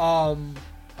 Probably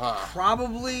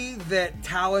that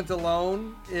talent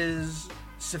alone is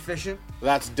sufficient.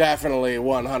 That's definitely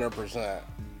 100%.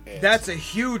 That's a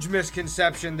huge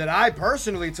misconception that I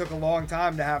personally took a long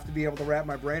time to have to be able to wrap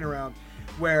my brain around,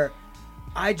 where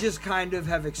I just kind of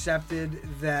have accepted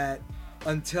that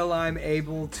until I'm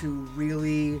able to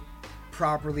really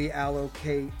properly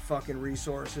allocate fucking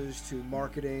resources to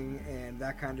marketing and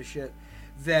that kind of shit,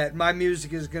 that my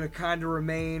music is going to kind of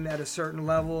remain at a certain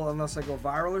level unless I go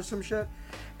viral or some shit.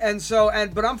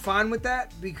 But I'm fine with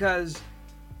that because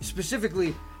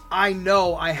specifically I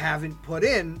know I haven't put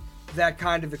in that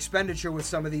kind of expenditure with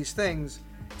some of these things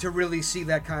to really see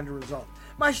that kind of result.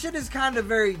 My shit is kind of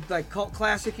very like cult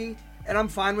classic-y, and I'm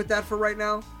fine with that for right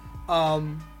now. I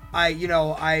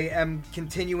am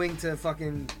continuing to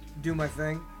fucking do my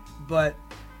thing, but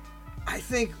I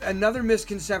think another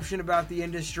misconception about the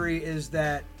industry is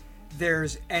that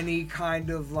there's any kind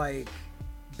of like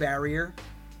barrier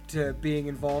to being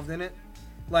involved in it.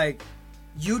 Like,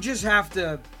 you just have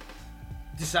to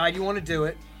decide you want to do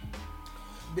it.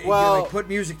 Well, you like put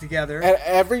music together, and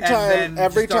every time,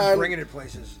 bringing it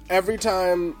places. Every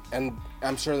time, and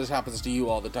I'm sure this happens to you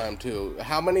all the time too.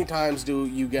 How many times do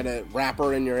you get a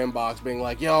rapper in your inbox being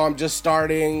like, "Yo, I'm just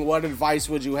starting. What advice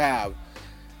would you have?"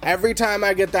 Every time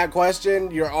I get that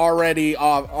question, you're already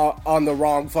on the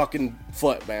wrong fucking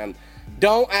foot, man.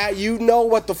 You know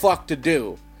what the fuck to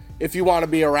do if you want to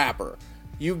be a rapper.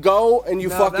 You go and you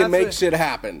fucking make shit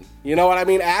happen. You know what I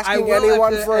mean? Asking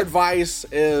anyone for advice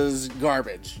is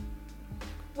garbage.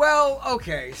 Well,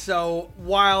 okay, so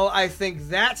while I think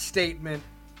that statement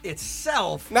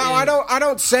itself is I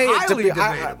don't say it to people.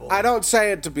 Debatable. I don't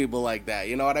say it to people like that.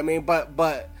 You know what I mean? But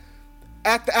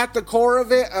at the core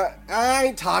of it, I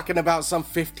ain't talking about some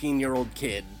 15-year-old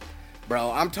kid, bro.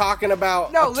 I'm talking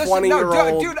about a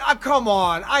 20-year-old. Dude, come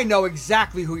on. I know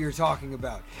exactly who you're talking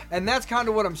about, and that's kind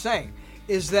of what I'm saying.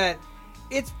 Is that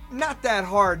it's not that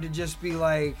hard to just be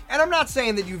like, and I'm not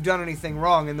saying that you've done anything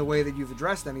wrong in the way that you've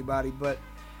addressed anybody, but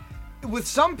with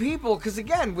some people, because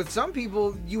again, with some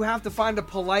people, you have to find a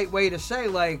polite way to say,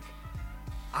 like,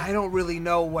 I don't really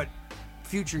know what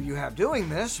future you have doing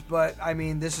this, but I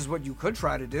mean, this is what you could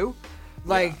try to do.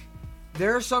 Like,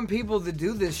 there are some people that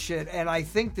do this shit, and I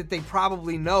think that they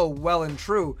probably know well and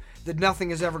true that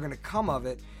nothing is ever going to come of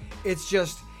it. It's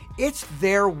just, it's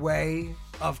their way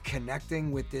of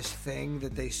connecting with this thing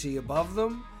that they see above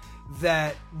them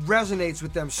that resonates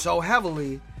with them so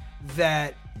heavily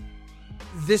that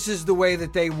this is the way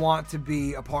that they want to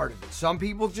be a part of it. Some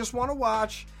people just want to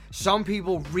watch. Some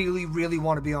people really, really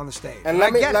want to be on the stage. And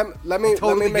let me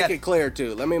make it clear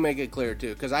too. Let me make it clear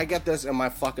too, because I get this in my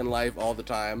fucking life all the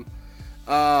time.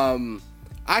 I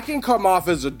I can come off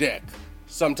as a dick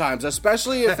sometimes,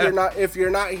 especially if you're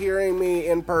not hearing me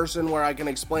in person where I can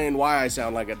explain why I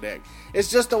sound like a dick. It's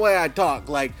just the way I talk.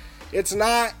 Like, it's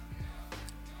not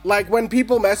like when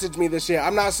people message me this shit,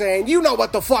 I'm not saying, you know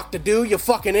what the fuck to do, you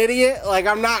fucking idiot. Like,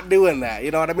 I'm not doing that.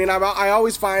 You know what I mean? I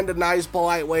always find a nice,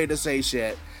 polite way to say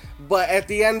shit. But at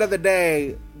the end of the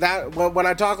day, that when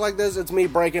I talk like this, it's me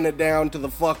breaking it down to the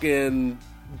fucking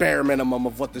bare minimum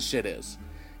of what the shit is.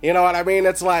 You know what I mean?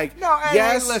 It's like, no,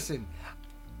 yes. Hey, listen.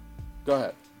 Go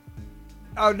ahead.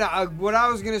 Oh, no, what I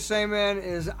was going to say, man,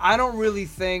 is I don't really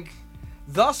think,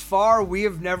 thus far, we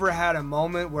have never had a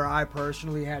moment where I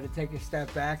personally had to take a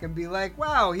step back and be like,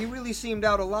 wow, he really seemed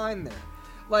out of line there.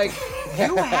 Like,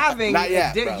 you having... Not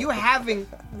yet, bro. You having...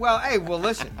 Well, hey, well,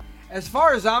 listen. As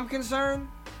far as I'm concerned,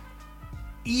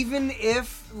 even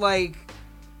if, like...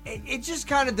 It just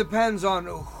kind of depends on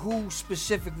who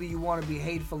specifically you want to be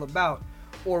hateful about.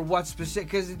 Or what specific,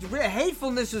 because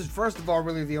hatefulness is, first of all,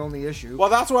 really the only issue. Well,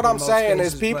 that's what I'm saying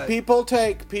cases, is people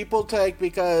take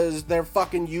because they're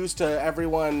fucking used to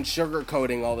everyone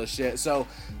sugarcoating all this shit. So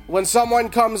when someone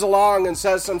comes along and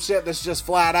says some shit that's just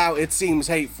flat out, it seems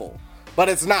hateful, but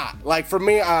it's not. Like, for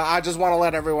me, I just want to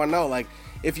let everyone know, like,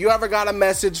 if you ever got a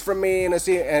message from me and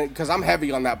because I'm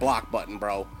heavy on that block button,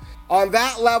 bro. On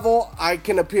that level, I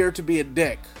can appear to be a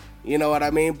dick. You know what I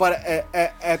mean? But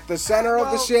at the center of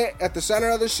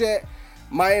the shit,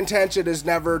 my intention is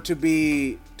never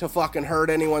to fucking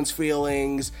hurt anyone's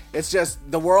feelings. It's just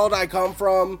the world I come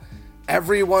from,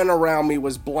 everyone around me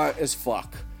was blunt as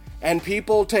fuck. And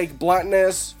people take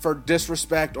bluntness for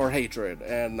disrespect or hatred.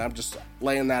 And I'm just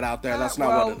laying that out there. That's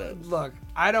not what it is. Look,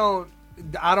 I don't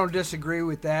disagree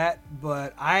with that,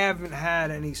 but I haven't had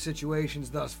any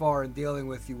situations thus far in dealing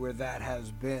with you where that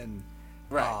has been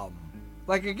right.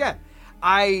 Like, again,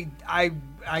 I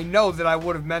know that I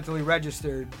would have mentally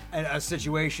registered a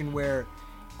situation where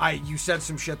you said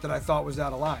some shit that I thought was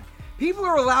out of line. People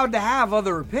are allowed to have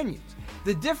other opinions.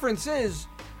 The difference is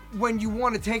when you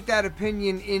want to take that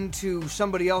opinion into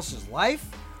somebody else's life,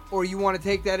 or you want to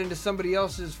take that into somebody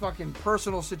else's fucking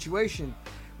personal situation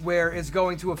where it's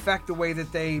going to affect the way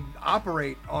that they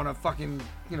operate on a fucking,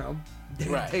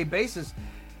 day-to-day basis.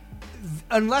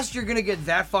 Unless you're going to get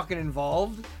that fucking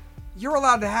involved, you're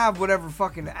allowed to have whatever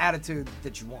fucking attitude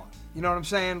that you want. You know what I'm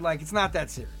saying? Like, it's not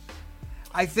that serious.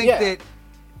 I think that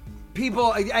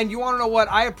people, and you want to know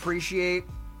what? I appreciate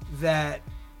that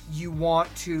you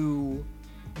want to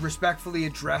respectfully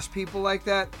address people like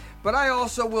that. But I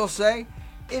also will say,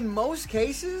 in most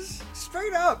cases,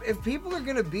 straight up, if people are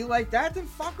going to be like that, then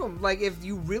fuck them. Like, if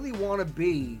you really want to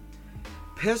be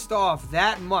pissed off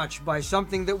that much by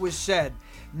something that was said,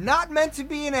 not meant to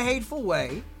be in a hateful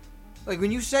way, like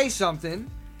when you say something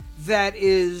that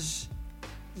is,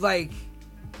 like,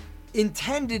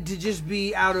 intended to just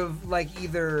be out of, like,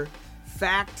 either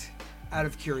fact, out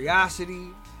of curiosity,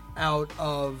 out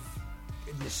of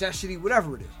necessity,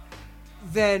 whatever it is,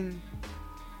 then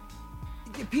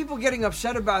people getting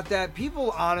upset about that,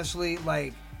 people honestly,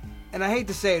 like, and I hate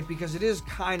to say it because it is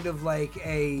kind of like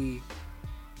it's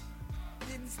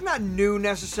not new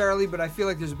necessarily, but I feel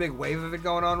like there's a big wave of it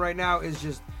going on right now, is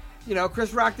just,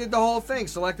 Chris Rock did the whole thing,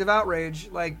 selective outrage.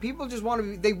 Like, people just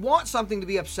they want something to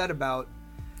be upset about,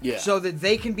 so that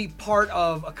they can be part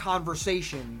of a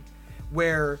conversation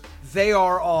where they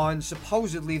are on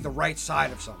supposedly the right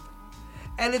side of something.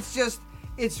 And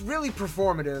it's really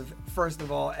performative, first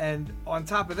of all, and on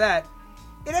top of that,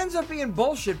 it ends up being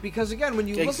bullshit because, again, when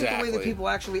you look at the way that people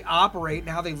actually operate and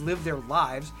how they live their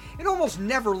lives, it almost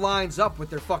never lines up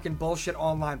with their fucking bullshit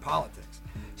online politics.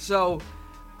 So,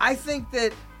 I think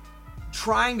that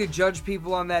trying to judge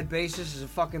people on that basis is a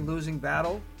fucking losing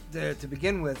battle to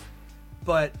begin with.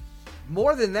 But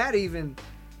more than that, even,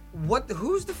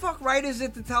 who's the fuck right is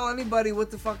it to tell anybody what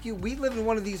the fuck we live in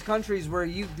one of these countries where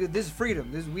this is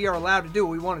freedom. We are allowed to do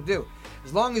what we want to do.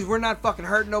 As long as we're not fucking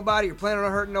hurting nobody or planning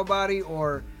on hurting nobody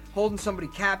or holding somebody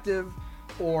captive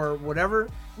or whatever,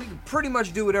 we can pretty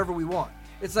much do whatever we want.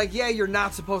 It's like, yeah, you're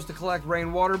not supposed to collect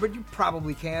rainwater, but you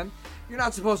probably can. You're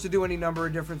not supposed to do any number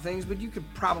of different things, but you could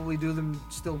probably do them,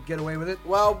 still get away with it.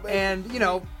 Well, and,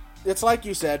 it's like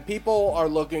you said, people are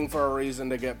looking for a reason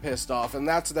to get pissed off, and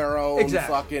that's their own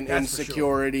fucking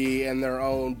insecurity and their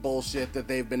own bullshit that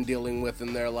they've been dealing with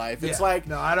in their life. It's like,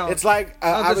 no, I don't. It's like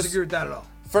I don't disagree with that at all.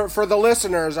 For the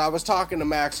listeners, I was talking to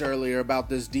Max earlier about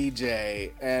this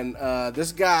DJ, and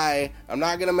this guy, I'm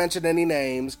not going to mention any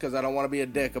names because I don't want to be a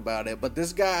dick about it, but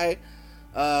this guy,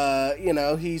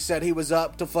 he said he was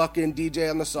up to fucking DJ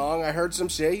on the song. I heard some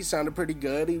shit. He sounded pretty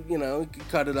good. He could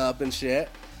cut it up and shit.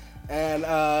 And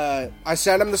I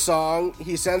sent him the song.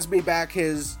 He sends me back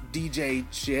his DJ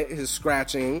shit, his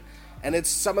scratching. and it's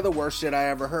some of the worst shit I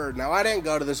ever heard. Now, I didn't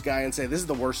go to this guy and say, this is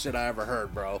the worst shit I ever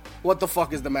heard, bro. What the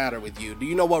fuck is the matter with you? Do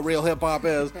you know what real hip-hop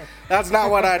is? That's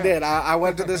not what I did. I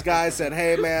went to this guy and said,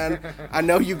 hey, man, I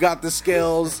know you got the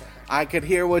skills. I could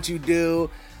hear what you do.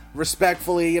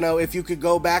 Respectfully, if you could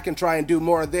go back and try and do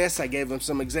more of this. I gave him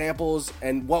some examples,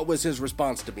 and what was his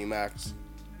response to me, Max?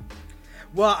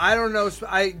 Well, I don't know.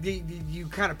 You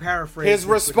kind of paraphrased. His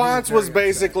response was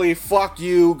basically, "Fuck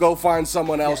you, go find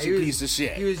someone else, you piece of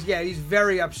shit." He's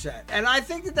very upset, and I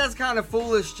think that's kind of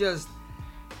foolish. Just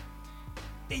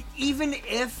even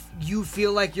if you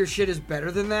feel like your shit is better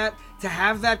than that, to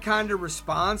have that kind of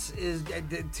response is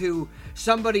to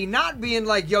somebody not being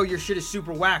like, "Yo, your shit is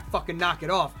super whack, fucking knock it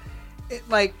off."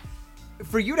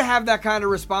 For you to have that kind of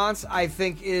response, I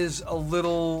think is a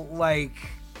little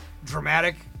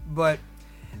dramatic, but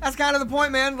that's kind of the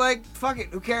point, man. Fuck it,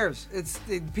 who cares?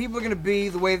 People are gonna be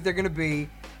the way that they're gonna be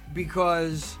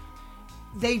because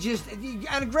they just.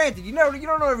 And granted, you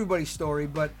don't know everybody's story,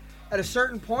 but at a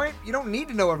certain point, you don't need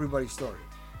to know everybody's story.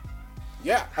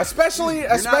 Yeah, especially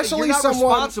you're not someone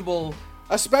responsible.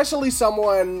 Especially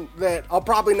someone that I'll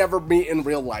probably never meet in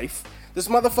real life. This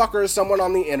motherfucker is someone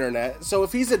on the internet, so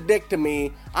if he's a dick to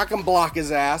me, I can block his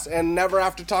ass and never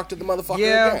have to talk to the motherfucker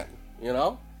again. You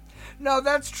know? No,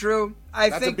 that's true.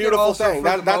 That's think a beautiful also thing.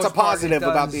 That's a positive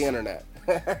part, about the internet.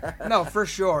 No, for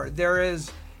sure. There is,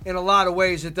 in a lot of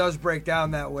ways, it does break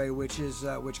down that way, which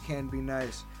can be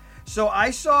nice. So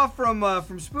I saw from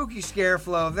Spooky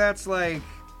Scareflow, that's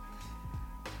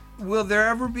will there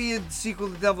ever be a sequel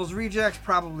to Devil's Rejects?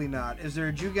 Probably not. Is there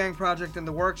a Jew Gang project in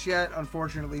the works yet?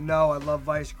 Unfortunately, no. I love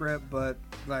Vice Grip, but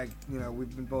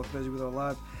we've been both busy with our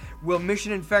lives. Will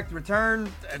Mission Infect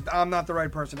return? I'm not the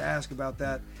right person to ask about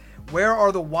that. Where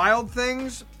are the Wild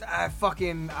Things? I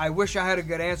wish I had a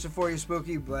good answer for you,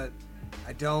 Spooky, but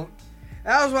I don't.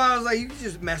 That was why I was like, you can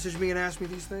just message me and ask me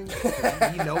these things.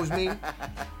 He knows me.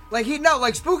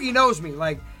 Spooky knows me.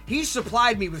 He's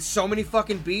supplied me with so many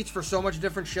fucking beats for so much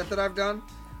different shit that I've done.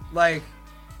 A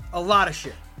lot of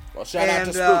shit. Well, shout out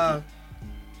to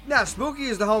Spooky. Spooky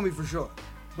is the homie for sure.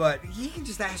 But he can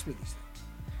just ask me these things.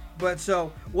 But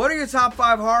so, what are your top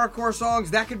 5 horrorcore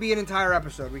songs? That could be an entire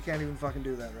episode. We can't even fucking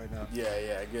do that right now.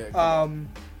 Yeah, good.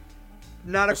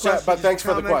 Not a question. But thanks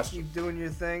for the question. Keep doing your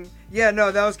thing. Yeah,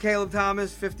 no, that was Caleb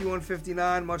Thomas,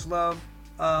 5159. Much love,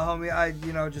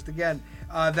 homie. Just again,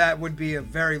 that would be a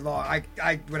very long.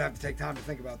 I would have to take time to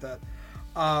think about that.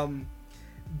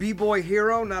 B-Boy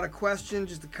Hero, not a question,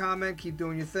 just a comment. Keep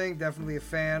doing your thing. Definitely a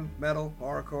fan. Metal,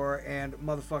 horrorcore, and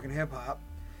motherfucking hip hop.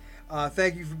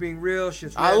 Thank you for being real.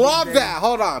 Shit's I love that.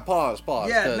 Hold on. Pause.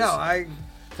 Yeah,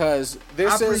 because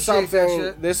this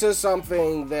is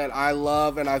something that I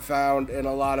love and I found in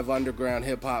a lot of underground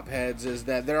hip-hop heads is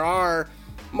that there are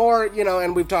more,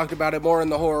 and we've talked about it, more in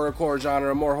the horrorcore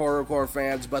genre, more horrorcore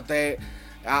fans, but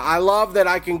I love that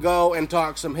I can go and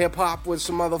talk some hip-hop with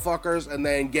some motherfuckers and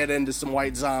then get into some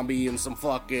White Zombie and some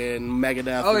fucking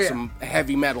Megadeth some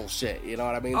heavy metal shit, you know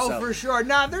what I mean? Oh, for sure.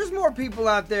 Nah, there's more people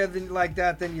out there like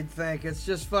that than you'd think. It's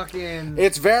just fucking...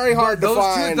 It's very hard to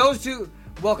find... Those two...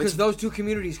 Well, because those two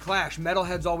communities clash.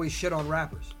 Metalheads always shit on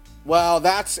rappers. Well,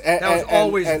 that was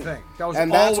always a thing.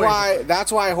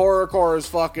 That's why horrorcore is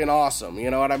fucking awesome. You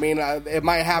know what I mean? It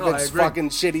might have its fucking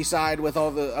shitty side with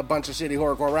a bunch of shitty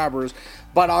horrorcore rappers,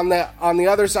 but on the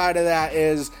other side of that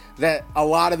is that a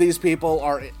lot of these people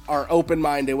are open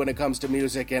minded when it comes to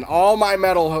music, and all my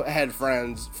metalhead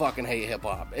friends fucking hate hip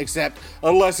hop, except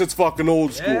unless it's fucking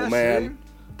old school, man.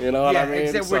 See? You know what I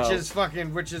mean?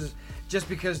 Which is. Just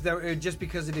because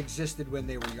it existed when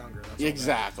they were younger. That's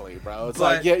exactly, bro. It's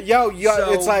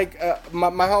it's like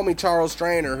my homie Charles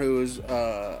Trainer, who's he's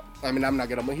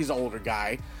an older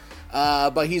guy,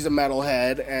 but he's a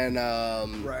metalhead, and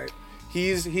right.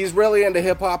 He's really into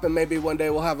hip hop, and maybe one day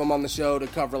we'll have him on the show to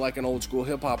cover like an old school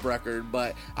hip hop record.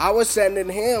 But I was sending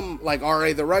him like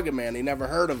R.A. the Rugged Man. He never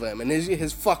heard of him, and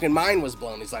his fucking mind was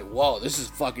blown. He's like, "Whoa, this is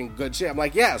fucking good shit." I'm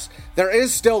like, "Yes, there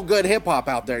is still good hip hop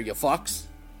out there, you fucks."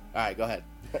 All right, go ahead.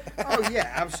 Oh,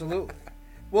 yeah, absolutely.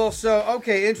 Well,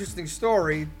 interesting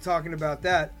story talking about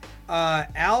that.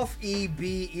 Alf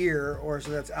E.B. Ear,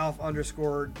 so that's Alf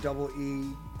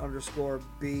 _E_B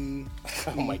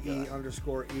oh my God.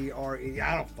 E_E_R-E.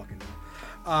 I don't fucking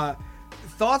know.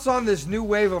 Thoughts on this new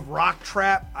wave of rock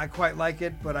trap? I quite like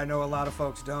it, but I know a lot of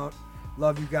folks don't.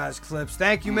 Love you guys' clips.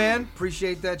 Thank you, man.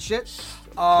 Appreciate that shit.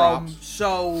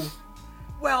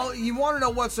 Well, you want to know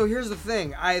what? So here's the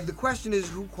thing. The question is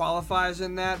who qualifies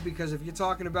in that, because if you're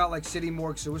talking about like City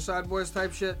Morgue Suicide Boys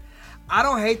type shit, I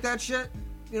don't hate that shit.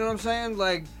 You know what I'm saying?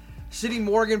 City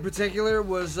Morgue in particular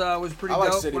was pretty I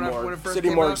like dope City when Morgue. it first City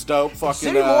came Morgue's out. dope. Fucking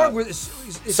City Morgue was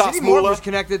Sauce City Morgue Moolah. was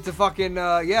connected to fucking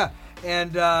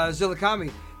and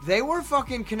Zillakami. They were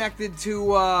fucking connected to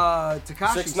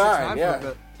Tekashi 6ix9ine, for a yeah.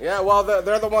 bit. Yeah, well,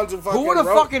 they're the ones who fucking Who would have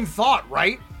wrote... fucking thought,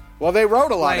 right? Well, they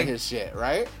wrote a lot Like- of his shit,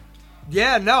 right?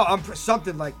 Yeah, no,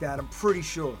 something like that. I'm pretty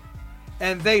sure.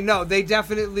 And they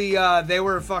definitely they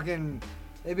were fucking.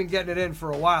 They've been getting it in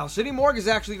for a while. City Morgue is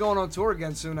actually going on tour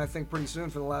again soon. I think pretty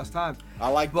soon for the last time. I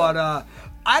like But that.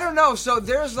 I don't know. So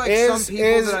there's like some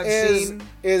people that I've seen.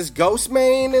 Is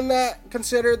Ghostmane in that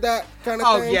considered that kind of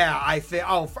Oh thing? yeah, I think.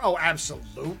 Oh,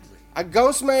 absolutely.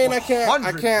 Ghostmane, I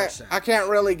 100%. can't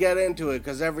really get into it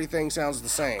because everything sounds the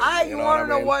same. You know want to what I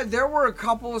know mean? what? There were a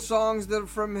couple of songs that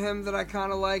from him that I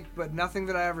kind of liked, but nothing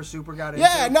that I ever super got into.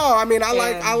 Yeah, no, I mean, I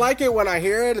And like it when I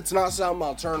hear it. It's not something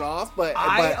I'll turn off, but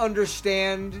I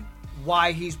understand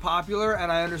why he's popular, and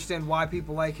I understand why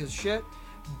people like his shit,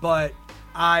 but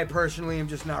I personally am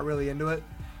just not really into it.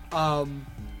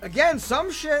 Again,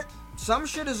 some shit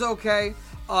is okay.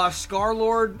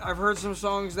 Scarlord, I've heard some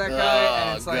songs that guy,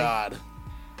 and it's like God,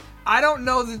 I don't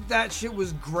know that shit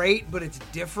was great, but it's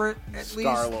different at least.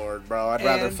 Scarlord, bro. I'd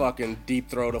rather And- fucking deep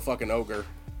throat a fucking ogre.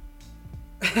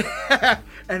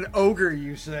 An ogre,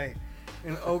 you say?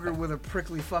 An ogre with a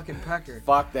prickly fucking pecker.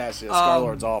 Fuck that shit.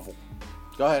 Scarlord's awful.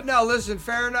 Go ahead. No, listen,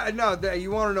 fair enough. No,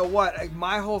 you want to know what?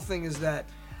 My whole thing is that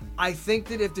I think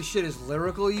that if the shit is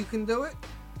lyrical, you can do it.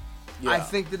 Yeah. I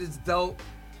think that it's dope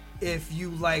if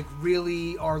you like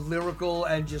really are lyrical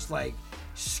and just like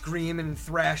screaming and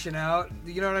thrashing out.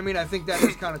 You know what I mean? I think that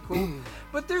is kind of cool.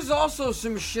 But there's also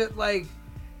some shit like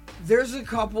there's a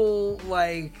couple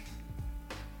like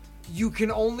you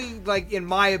can only like in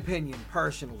my opinion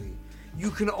personally,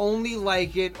 you can only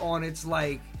like it on its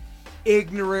like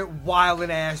ignorant, wildin'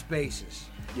 ass basis.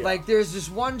 Yeah. Like there's this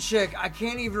one chick, I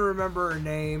can't even remember her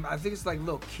name. I think it's like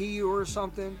Lil Key or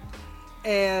something.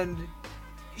 And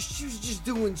she was just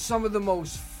doing some of the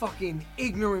most fucking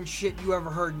ignorant shit you ever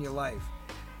heard in your life.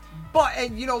 But,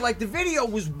 and you know, like the video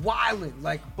was wildin',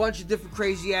 like a bunch of different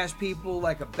crazy ass people,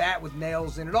 like a bat with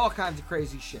nails in it, all kinds of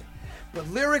crazy shit. But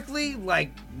lyrically,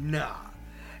 like, nah.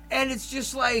 And it's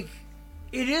just like,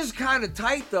 it is kind of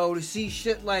tight though to see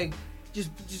shit like,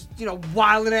 just you know,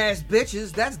 wildin' ass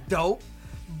bitches. That's dope.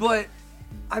 But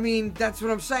I mean, that's what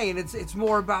I'm saying. It's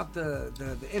more about the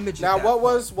image. Now, at that point.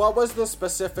 what was the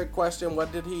specific question?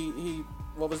 What did he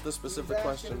what was the specific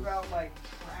question? About like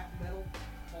trap metal.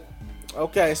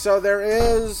 Okay, so there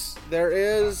is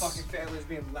Fucking family's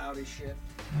being loud as shit.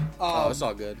 oh, it's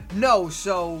all good. No,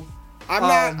 so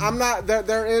I'm not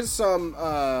there is some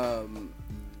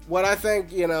what I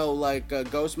think, you know, like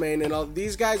Ghostmane and all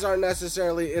these guys aren't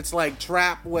necessarily, it's like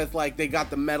trap with like they got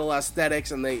the metal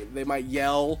aesthetics and they might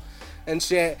yell and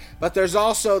shit, but there's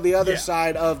also the other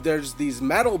side of there's these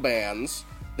metal bands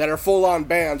that are full on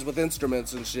bands with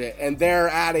instruments and shit, and they're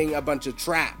adding a bunch of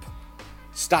trap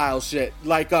style shit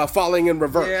like Falling in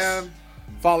Reverse. Yeah.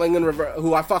 Falling in Reverse,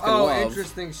 who I fucking Oh, love.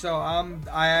 interesting. So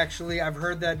I've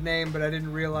heard that name, but I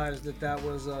didn't realize that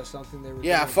was something they were.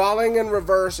 Yeah, doing. Falling in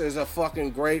Reverse is a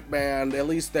fucking great band. At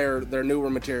least their newer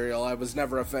material. I was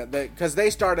never a fan because they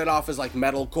started off as like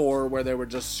metalcore where they were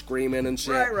just screaming and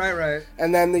shit. Right.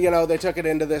 And then you know they took it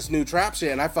into this new trap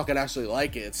shit, and I fucking actually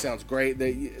like it. It sounds great.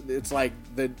 It's like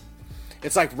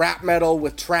rap metal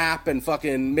with trap and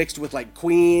fucking mixed with like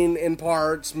Queen in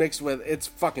parts, mixed with it's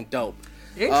fucking dope.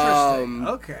 Interesting.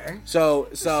 Okay. So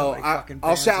many fucking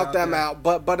I'll bands shout out them there. out.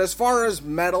 But as far as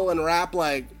metal and rap,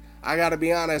 like I gotta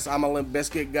be honest, I'm a Limp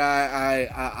Bizkit guy.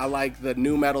 I like the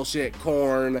new metal shit,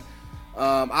 Korn.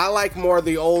 I like more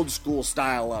the old school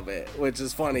style of it, which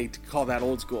is funny to call that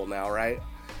old school now, right?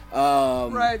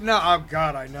 Right. No. Oh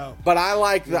God, I know. But I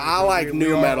like we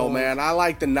new are metal, old. man. I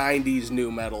like the '90s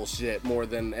new metal shit more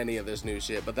than any of this new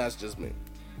shit. But that's just me.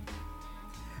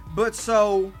 But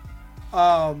so,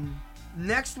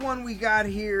 next one we got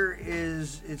here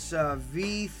is it's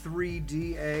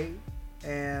V3DA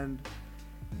and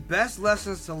best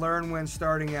lessons to learn when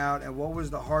starting out, and what was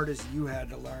the hardest you had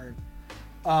to learn?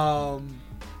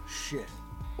 Shit.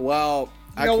 Well,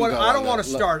 You know what? I don't want to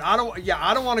start. I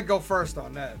don't want to go first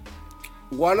on that.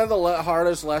 One of the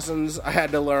hardest lessons I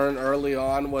had to learn early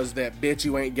on was that, bitch,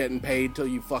 you ain't getting paid till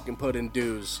you fucking put in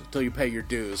dues, till you pay your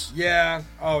dues. Yeah.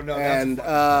 Oh no. And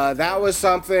that was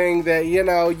something that, you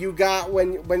know, you got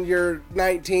when you're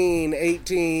 19,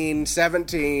 18,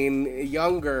 17,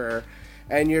 younger,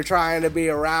 and you're trying to be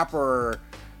a rapper.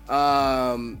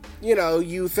 You know,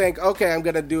 you think, okay, I'm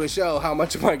gonna do a show. How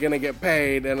much am I gonna get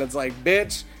paid? And it's like,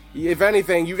 bitch, if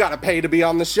anything, you gotta pay to be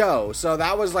on the show. So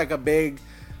that was like a big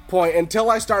point, until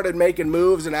I started making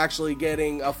moves and actually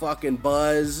getting a fucking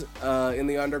buzz in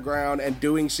the underground and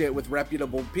doing shit with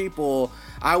reputable people,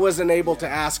 I wasn't able to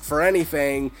ask for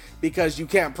anything because you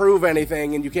can't prove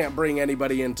anything and you can't bring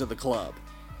anybody into the club.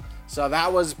 So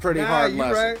that was a pretty hard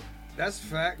lesson. Right. That's a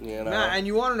fact. You know? And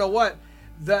you want to know what?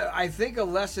 I think a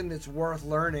lesson that's worth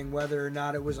learning, whether or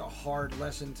not it was a hard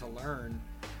lesson to learn,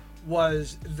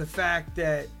 was the fact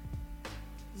that,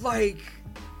 like,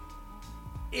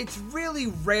 it's really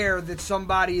rare that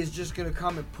somebody is just going to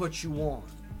come and put you on.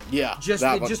 Yeah. Just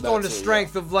on the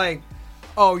strength of, like,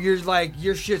 oh, you're like,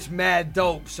 your shit's mad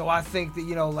dope, so I think that,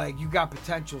 you know, like, you got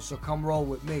potential, so come roll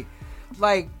with me.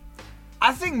 Like,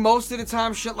 I think most of the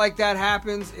time shit like that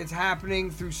happens, it's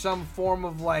happening through some form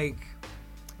of, like,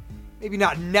 maybe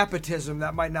not nepotism,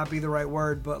 that might not be the right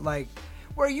word, but, like,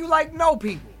 where you, like, know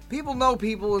people. People know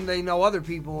people and they know other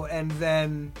people, and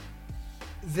then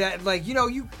that, like, you know,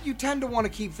 you tend to want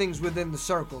to keep things within the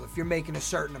circle if you're making a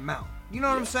certain amount. You know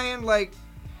what I'm saying? Like,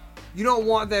 you don't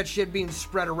want that shit being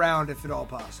spread around if at all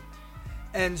possible.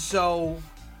 And so,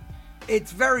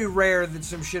 it's very rare that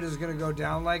some shit is going to go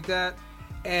down like that.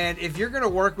 And if you're going to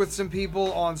work with some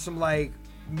people on some, like,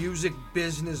 music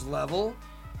business level,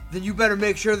 then you better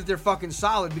make sure that they're fucking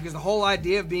solid, because the whole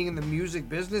idea of being in the music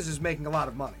business is making a lot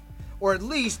of money. Or at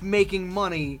least making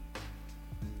money,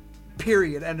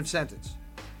 period, end of sentence.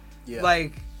 Yeah.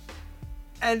 Like,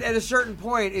 and at a certain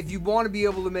point, if you want to be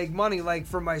able to make money, like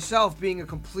for myself, being a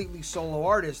completely solo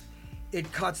artist,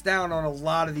 it cuts down on a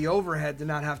lot of the overhead to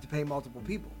not have to pay multiple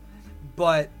people.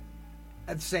 But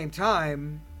at the same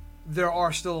time, there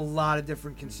are still a lot of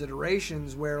different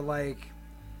considerations where, like,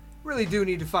 really do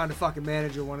need to find a fucking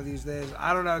manager one of these days.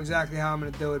 I don't know exactly how I'm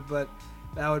going to do it, but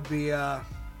that would be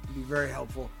very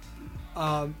helpful.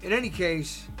 In any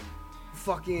case,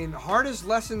 fucking hardest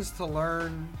lessons to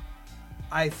learn,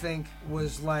 I think,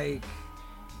 was, like,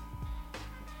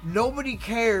 nobody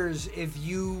cares if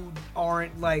you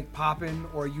aren't, like, popping,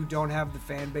 or you don't have the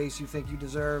fan base you think you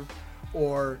deserve,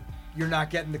 or you're not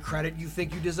getting the credit you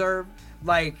think you deserve.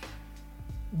 Like,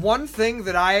 one thing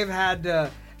that I have had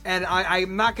to, and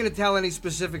I'm not going to tell any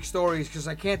specific stories because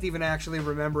I can't even actually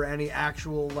remember any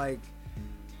actual, like,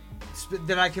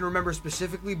 that I can remember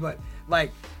specifically, but,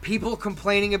 like, people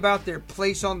complaining about their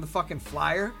place on the fucking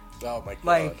flyer. Oh my god.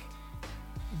 Like,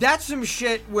 that's some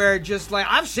shit where just, like,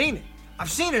 I've seen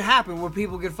it happen where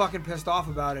people get fucking pissed off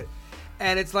about it.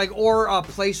 And it's like, or a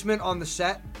placement on the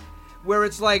set where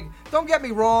it's like, don't get me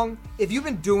wrong, if you've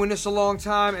been doing this a long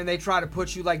time and they try to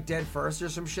put you, like, dead first or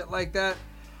some shit like that,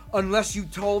 unless you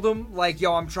told them, like,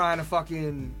 yo, I'm trying to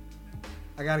fucking,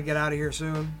 I gotta get out of here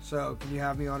soon, so can you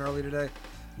have me on early today?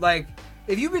 Like,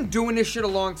 if you've been doing this shit a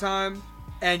long time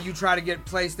and you try to get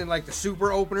placed in, like, the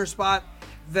super opener spot,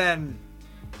 then,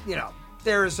 you know,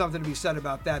 there is something to be said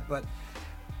about that. But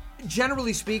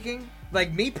generally speaking,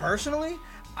 like, me personally,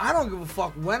 I don't give a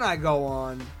fuck when I go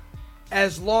on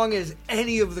as long as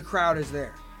any of the crowd is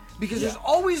there. Because there's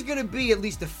always going to be at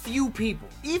least a few people.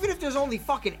 Even if there's only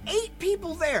fucking 8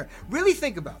 people there. Really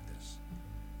think about this.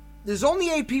 There's only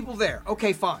 8 people there.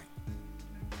 Okay, fine.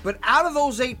 But out of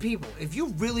those 8 people, if you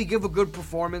really give a good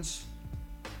performance,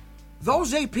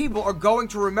 those 8 people are going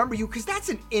to remember you, because that's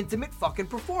an intimate fucking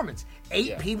performance.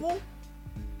 8 people?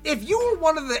 If you were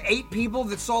one of the 8 people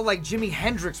that saw, like, Jimi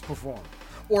Hendrix perform,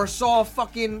 or saw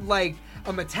fucking, like,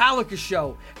 a Metallica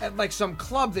show at, like, some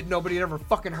club that nobody had ever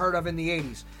fucking heard of in the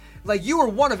 80s, like, you were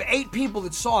one of 8 people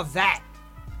that saw that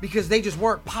because they just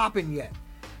weren't popping yet.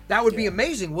 That would be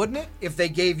amazing, wouldn't it? If they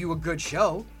gave you a good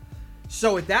show.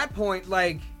 So at that point,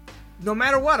 like, no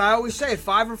matter what, I always say,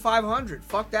 5 or 500.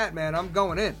 Fuck that, man. I'm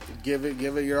going in. Give it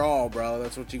your all, bro.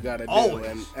 That's what you got to do. Always.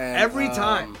 And every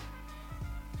time.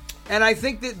 And I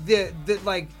think that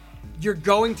like, you're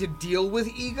going to deal with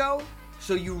ego,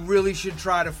 so you really should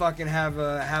try to fucking have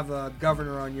a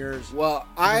governor on yours. Well,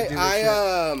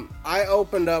 I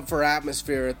opened up for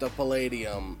Atmosphere at the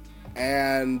Palladium,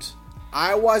 and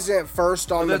I wasn't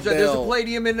first on the bill. There's a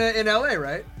Palladium in LA,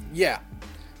 right? Yeah.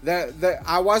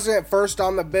 I wasn't first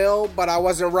on the bill, but I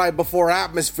wasn't right before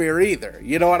Atmosphere either.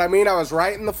 You know what I mean? I was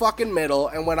right in the fucking middle,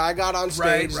 and when I got on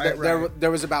stage,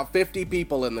 there was about 50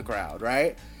 people in the crowd,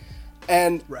 right?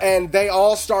 And they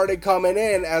all started coming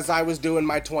in as I was doing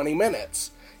my 20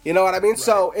 minutes. You know what I mean? Right.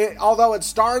 So, although it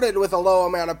started with a low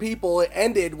amount of people, it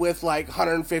ended with like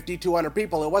 150, 200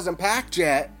 people. It wasn't packed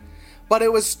yet, but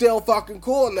it was still fucking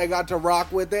cool, and they got to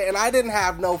rock with it, and I didn't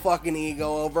have no fucking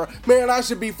ego over, man, I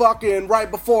should be fucking right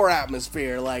before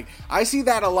Atmosphere. Like, I see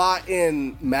that a lot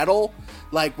in metal.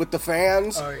 like with the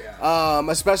fans. Oh, yeah.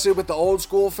 Especially with the old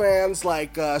school fans.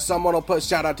 Like someone will put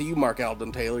shout out to you, Mark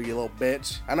Alden Taylor, you little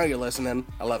bitch. I know you're listening.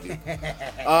 I love you.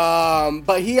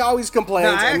 But he always complains.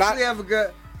 No, I and actually have a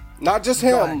good. not just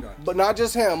Go him, ahead. but not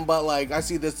just him, but like I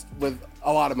see this with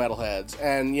a lot of metalheads.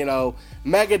 And you know,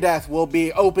 Megadeth will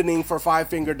be opening for Five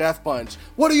Finger Death Punch.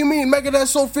 What do you mean? Megadeth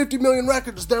sold 50 million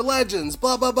records. They're legends.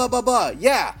 Blah blah blah blah blah.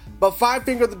 Yeah, but Five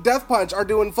Finger Death Punch are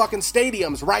doing fucking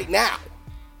stadiums right now.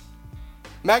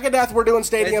 Megadeth were doing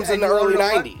stadiums And in the you wanna early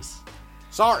know what? 90s.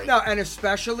 Sorry. No, and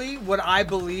especially what I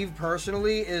believe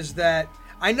personally is that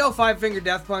I know Five Finger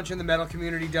Death Punch in the metal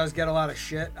community does get a lot of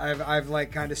shit. I've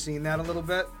like kind of seen that a little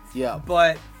bit. Yeah.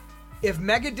 But if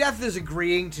Megadeth is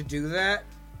agreeing to do that,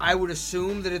 I would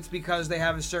assume that it's because they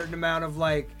have a certain amount of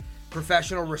like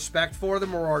professional respect for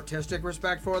them or artistic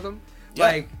respect for them. Yeah.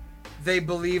 Like they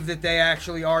believe that they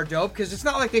actually are dope because it's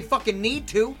not like they fucking need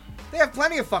to. They have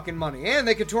plenty of fucking money and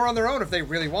they could tour on their own if they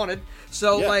really wanted.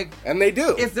 So Yeah, like, and they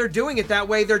do. If they're doing it that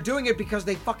way, they're doing it because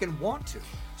they fucking want to.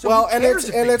 So Well, who and cares it's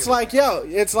if and they it's do like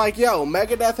it? yo,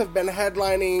 Megadeth have been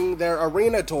headlining their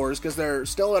arena tours because they're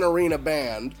still an arena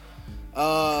band.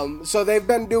 So they've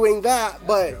been doing that,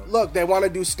 but look, they want to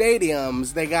do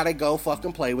stadiums. They got to go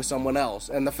fucking play with someone else.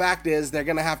 And the fact is, they're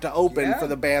gonna have to open Yeah. for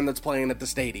the band that's playing at the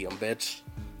stadium, bitch.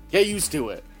 Get used to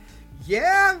it.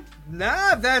 Yeah,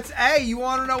 nah, hey, you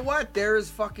want to know what? There is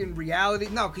fucking reality.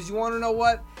 No, because you want to know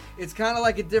what? It's kind of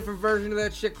like a different version of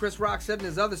that shit Chris Rock said in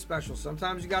his other special.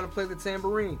 Sometimes you got to play the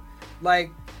tambourine. Like,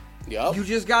 Yup. you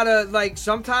just got to, like,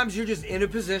 sometimes you're just in a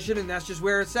position and that's just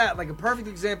where it's at. Like, a perfect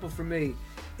example for me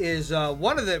is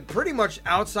one of the, pretty much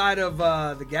outside of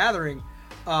The Gathering,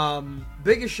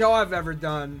 biggest show I've ever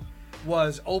done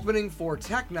was opening for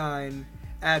Tech Nine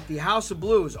at the House of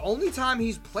Blues. Only time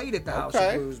he's played at the House of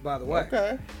Okay. Blues, by the way.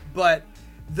 Okay. But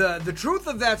the truth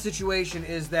of that situation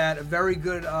is that a very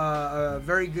good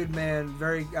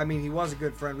man, he was a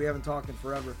good friend. We haven't talked in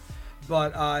forever.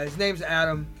 But his name's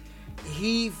Adam.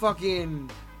 He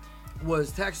fucking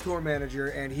was Tech's tour manager,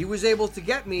 and he was able to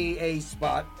get me a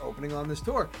spot opening on this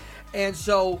tour. And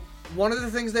so one of the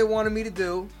things they wanted me to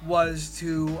do was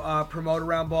to promote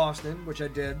around Boston, which I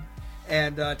did,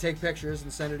 and take pictures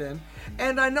and send it in.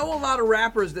 And I know a lot of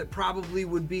rappers that probably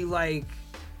would be like,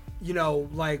 you know,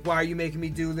 like, why are you making me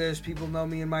do this? People know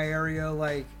me in my area.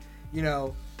 Like, you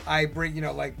know, I bring, you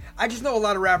know, like, I just know a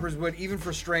lot of rappers would, even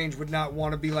for Strange, would not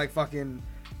want to be like fucking,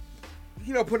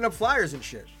 you know, putting up flyers and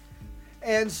shit.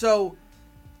 And so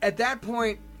at that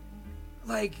point,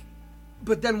 like,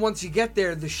 but then once you get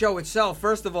there, the show itself,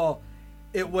 first of all,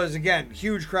 it was, again,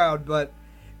 huge crowd, but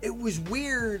it was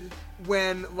weird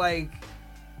when, like,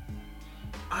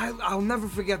 I'll never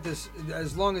forget this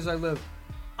as long as I live.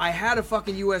 I had a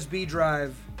fucking USB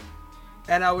drive,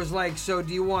 and I was like, so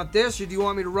do you want this, or do you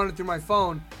want me to run it through my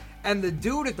phone? And the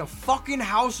dude at the fucking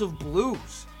House of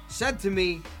Blues said to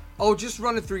me, oh, just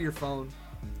run it through your phone.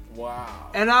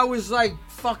 Wow. And I was like,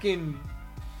 fucking,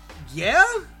 yeah?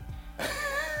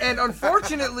 And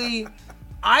unfortunately,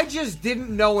 I just didn't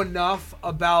know enough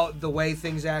about the way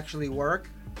things actually work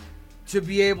to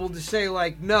be able to say,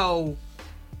 like, no,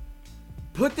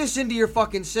 put this into your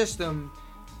fucking system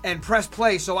and press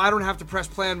play so I don't have to press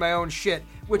play on my own shit,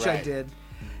 which I Right. did.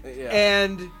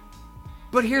 Yeah.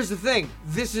 But here's the thing.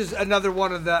 This is another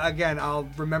one of the, again, I'll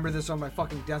remember this on my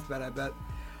fucking deathbed, I bet,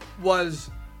 was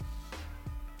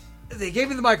they gave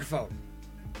me the microphone.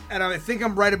 And I think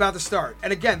I'm right about to start.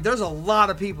 And again, there's a lot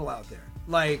of people out there.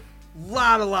 Like,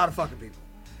 lot of fucking people.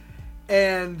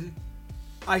 And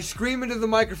I scream into the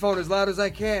microphone as loud as I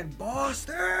can,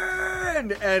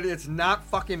 Boston! And it's not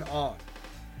fucking on.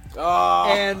 Oh.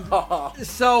 And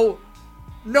so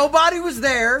nobody was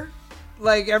there.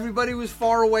 Like, everybody was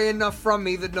far away enough from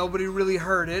me that nobody really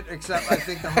heard it, except I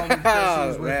think the homie Chris who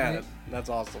was with Man, me. that's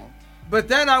awesome. But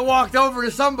then I walked over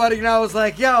to somebody and I was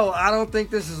like, yo, I don't think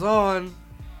this is on.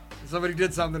 Somebody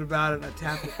did something about it and I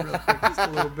tapped it real quick, just a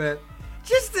little bit.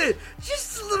 Just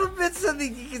a little bit so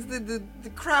the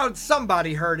crowd,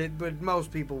 somebody heard it, but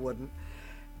most people wouldn't.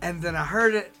 And then I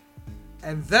heard it,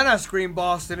 and then I screamed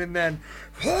Boston, and then,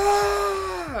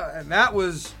 and that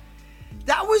was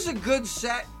a good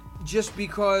set just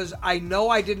because I know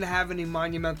I didn't have any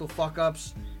monumental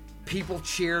fuck-ups. People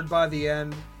cheered by the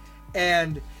end.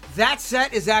 And that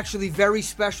set is actually very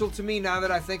special to me now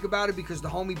that I think about it because the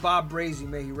homie Bob Brazy,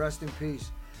 may he rest in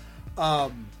peace,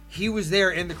 he was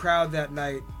there in the crowd that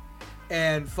night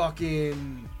and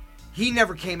fucking, he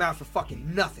never came out for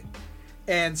fucking nothing.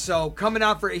 And so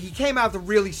he came out to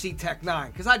really see Tech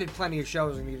Nine because I did plenty of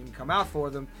shows and he didn't come out for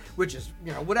them, which is,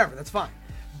 you know, whatever, that's fine.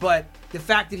 But the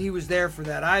fact that he was there for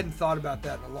that, I hadn't thought about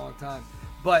that in a long time.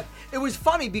 But it was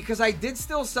funny because I did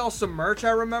still sell some merch, I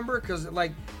remember, because,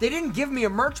 like, they didn't give me a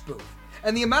merch booth.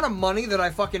 And the amount of money that I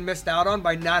fucking missed out on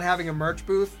by not having a merch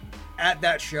booth at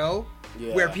that show,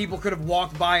 where people could have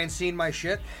walked by and seen my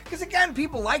shit. Because, again,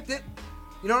 people liked it.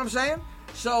 You know what I'm saying?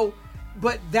 So,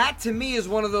 but that to me is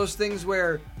one of those things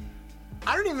where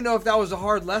I don't even know if that was a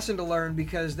hard lesson to learn,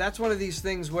 because that's one of these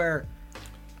things where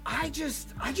I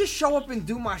just show up and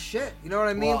do my shit. You know what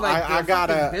I mean? Well, like I got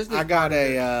a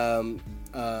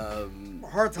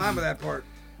hard time with that part.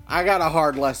 I got a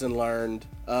hard lesson learned.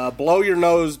 Blow your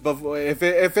nose before if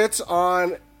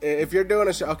you're doing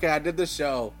a show. Okay, I did this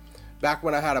show back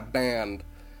when I had a band,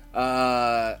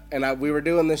 and we were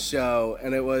doing this show,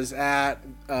 and it was at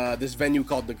this venue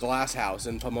called the Glass House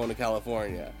in Pomona,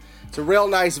 California. It's a real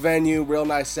nice venue, real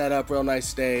nice setup, real nice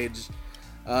stage.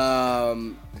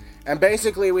 And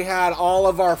basically, we had all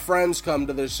of our friends come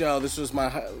to the show. This was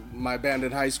my band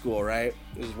in high school, right?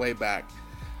 It was way back.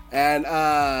 And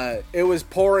it was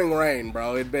pouring rain,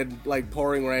 bro. It'd been, like,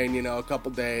 pouring rain, you know, a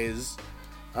couple days.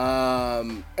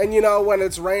 And, you know, when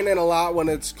it's raining a lot, when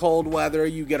it's cold weather,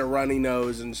 you get a runny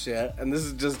nose and shit. And this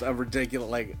is just a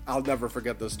ridiculous, like, I'll never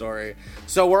forget this story.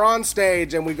 So we're on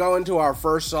stage, and we go into our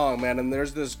first song, man. And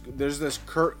there's this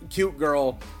cute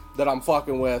girl that I'm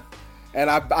fucking with. And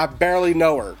I barely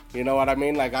know her, you know what I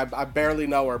mean? Like, I barely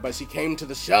know her, but she came to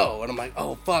the show, and I'm like,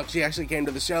 oh, fuck, she actually came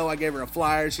to the show. I gave her a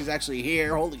flyer. She's actually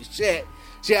here. Holy shit.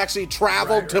 She actually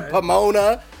traveled to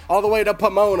Pomona, all the way to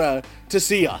Pomona, to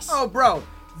see us. Oh, bro,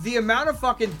 the amount of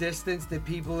fucking distance that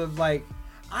people have, like,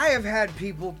 I have had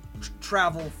people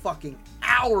travel fucking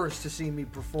hours to see me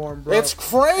perform, bro. It's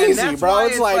crazy, bro.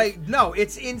 It's like, no,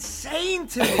 it's insane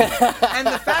to me. And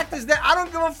the fact is that I don't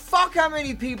give a fuck how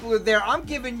many people are there. I'm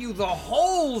giving you the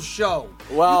whole show.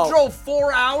 Well, you drove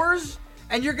 4 hours,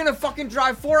 and you're gonna fucking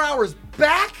drive 4 hours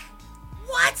back?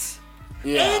 What?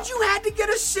 Yeah. And you had to get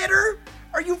a sitter?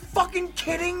 Are you fucking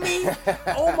kidding me?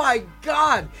 Oh my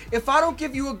God. If I don't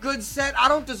give you a good set, I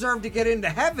don't deserve to get into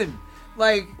heaven.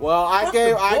 Like, well, I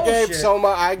gave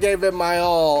it my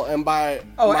all, and by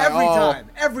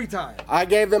every time. I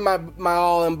gave it my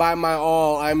all, and by my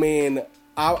all, I mean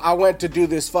I went to do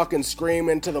this fucking scream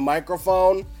into the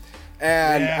microphone,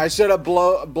 and I should have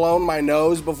blown my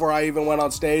nose before I even went on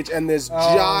stage, and this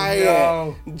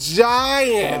giant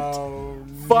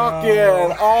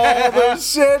fucking all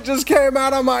this shit just came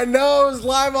out of my nose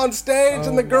live on stage,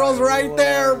 and the girl's right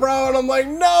there, bro, and I'm like,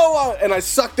 no, and I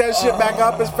sucked that shit back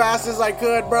up as fast as I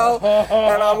could, bro,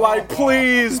 and I'm like,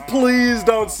 please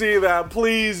don't see that,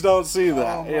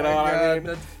 you know what I mean?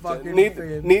 That's fucking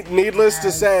needless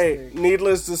to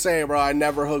say, bro, I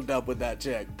never hooked up with that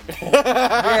chick.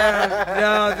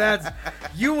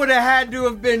 You would have had to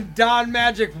have been Don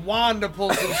Magic Wand to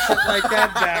pull some shit like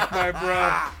that back, my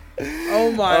bro.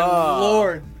 Oh my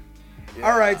Lord. Yeah.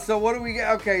 All right, so what do we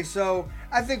get? Okay, so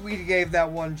I think we gave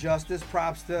that one justice.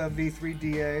 Props to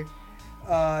V3DA.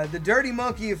 The Dirty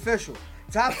Monkey Official.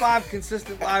 Top 5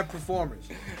 consistent live performers.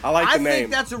 I like the name.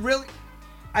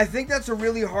 I think that's a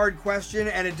really hard question,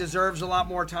 and it deserves a lot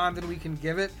more time than we can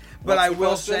give it. But I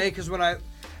will say, because when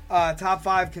top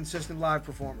 5 consistent live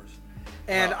performers.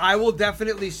 And I will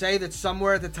definitely say that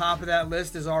somewhere at the top of that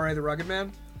list is R.A. the Rugged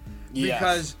Man. Yes.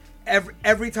 Because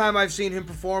every time I've seen him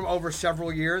perform over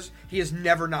several years, he has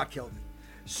never not killed me.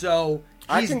 So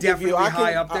he's definitely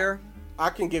high up there.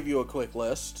 I can give you a quick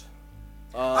list.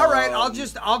 All right, I'll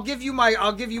give you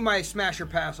my smash or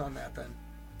pass on that then.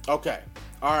 Okay.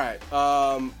 All right.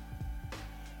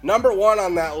 Number 1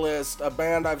 on that list, a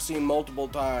band I've seen multiple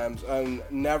times and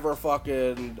never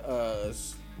fucking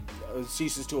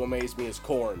ceases to amaze me, is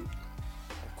Korn.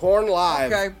 Korn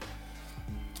live. Okay.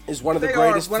 Is one of the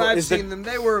greatest. When I've seen them,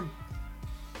 they were.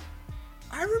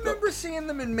 I remember seeing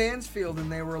them in Mansfield,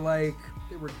 and they were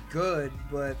good,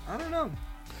 but I don't know.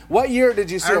 What year did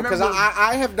you see them? Because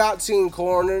I have not seen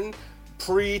Korn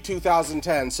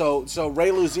pre-2010. So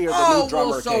Ray Luzier, the new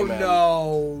drummer, came in.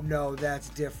 No, that's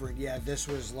different. Yeah, this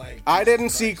was like. I didn't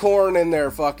see Korn in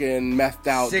their fucking methed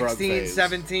out drug 16, phase.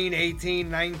 17, 18,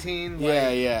 19.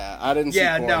 Yeah. I didn't see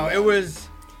Korn. Yeah, no, it was.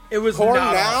 It was Korn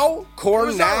not now.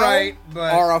 Korn now right,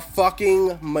 but... are a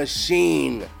fucking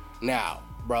machine now,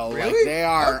 bro. Really? Like, they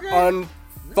are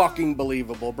unfucking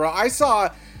believable, bro. I saw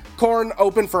Korn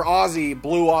open for Ozzy,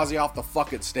 blew Ozzy off the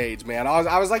fucking stage, man.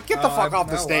 I was like, get the fuck off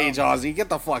the stage, Ozzy. Get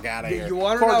the fuck out of here. You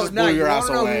want to know? Just blew your ass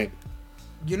away.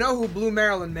 You know who blew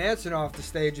Marilyn Manson off the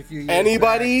stage a few years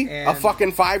Anybody? back? A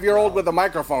fucking 5-year-old with a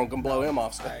microphone can blow him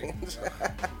off stage.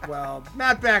 Well,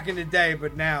 not back in the day,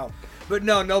 but now. But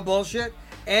no bullshit.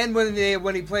 And when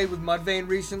he played with Mudvayne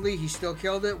recently, he still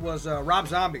killed it, was Rob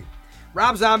Zombie.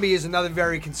 Rob Zombie is another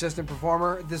very consistent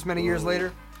performer this many years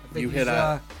later. You hit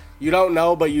you don't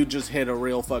know, but you just hit a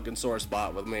real fucking sore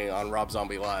spot with me on Rob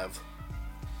Zombie Live.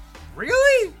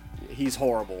 Really? He's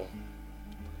horrible.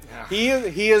 Yeah.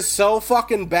 He is so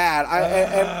fucking bad.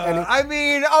 I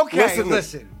mean, okay,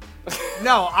 listen.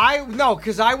 No,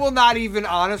 because I will not even,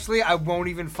 honestly, I won't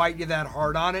even fight you that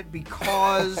hard on it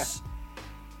because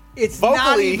it's vocally,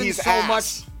 not even he's so ass.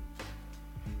 much.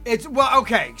 It's, well,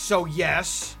 okay, so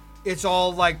yes, it's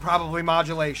all like probably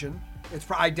modulation.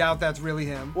 I doubt that's really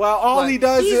him. Well, all he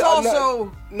does he's is...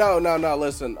 also... No,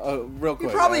 listen, real quick.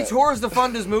 He probably tours the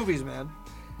Fundas movies, man.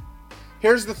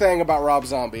 Here's the thing about Rob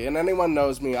Zombie, and anyone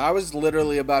knows me, I was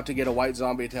literally about to get a White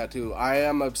Zombie tattoo. I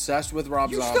am obsessed with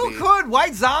Rob Zombie. You still could.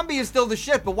 White Zombie is still the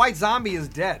shit, but White Zombie is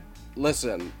dead.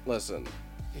 Listen.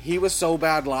 He was so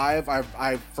bad live,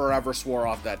 I forever swore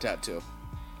off that tattoo.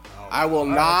 Oh, I will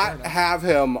not have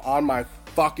him on my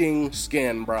fucking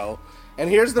skin, bro. And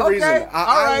here's the reason.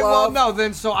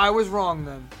 So I was wrong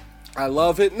then. I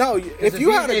love it. No, if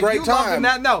you had a great time.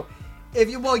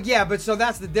 So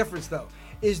that's the difference, though.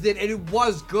 Is that it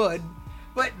was good,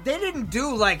 but they didn't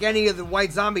do like any of the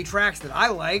White Zombie tracks that I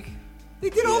like.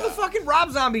 They did all the fucking Rob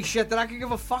Zombie shit that I could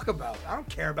give a fuck about. I don't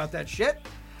care about that shit.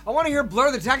 I want to hear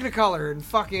Blur the Technicolor and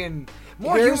fucking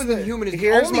More Human Than Human is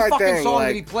the only fucking song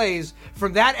that he plays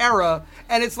from that era,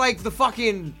 and it's like the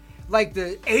fucking, like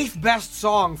the 8th best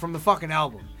song from the fucking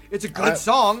album. It's a good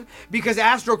song because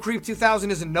Astro Creep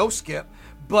 2000 is a no skip,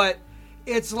 but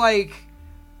it's like...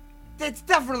 It's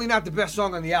definitely not the best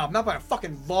song on the album. Not by a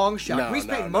fucking long shot. Grease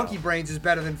Paint Monkey Brains is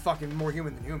better than fucking More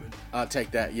Human Than Human. I'll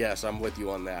take that. Yes, I'm with you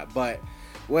on that. But,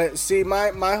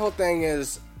 my whole thing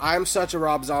is, I'm such a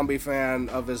Rob Zombie fan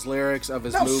of his lyrics, of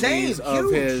his movies,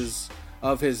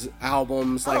 of his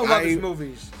albums. I love his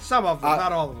movies. Some of them,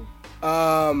 not all of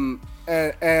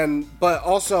them. But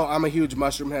also, I'm a huge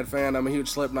Mushroomhead fan. I'm a huge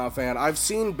Slipknot fan. I've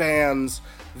seen bands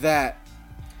that...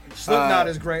 Slipknot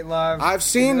is great live. I've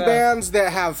seen bands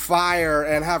that have fire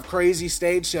and have crazy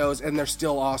stage shows, and they're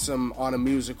still awesome on a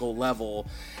musical level.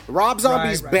 Rob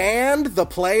Zombie's band, the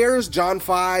players, John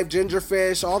Five,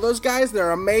 Gingerfish, all those guys,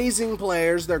 they're amazing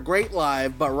players. They're great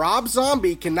live, but Rob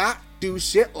Zombie cannot do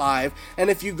shit live. And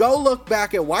if you go look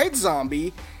back at White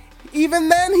Zombie, even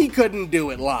then he couldn't do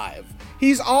it live.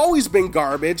 He's always been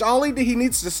garbage. He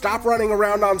needs to stop running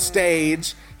around on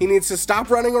stage. He needs to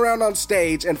stop running around on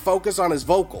stage and focus on his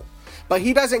vocal. But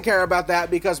he doesn't care about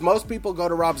that because most people go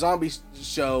to Rob Zombie's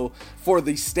show for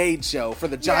the stage show, for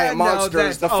the giant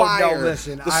monsters, the fire,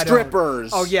 the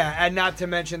strippers. Oh yeah, and not to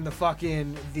mention the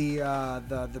fucking the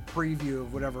preview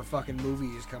of whatever fucking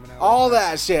movie is coming out. All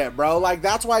that shit, bro. Like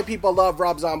that's why people love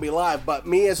Rob Zombie live. But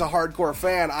me as a hardcore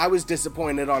fan, I was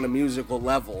disappointed on a musical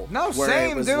level. No,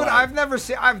 same, dude. Like, I've never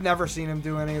seen him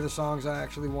do any of the songs I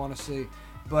actually want to see.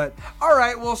 But all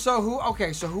right, well, so who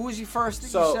was he first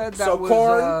that you said? That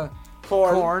was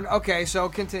Korn. Okay, so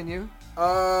continue.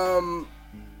 POD.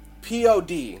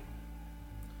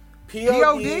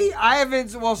 POD?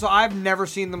 I've never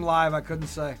seen them live. I couldn't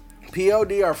say.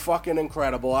 POD are fucking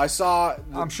incredible. I'm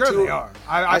sure they are.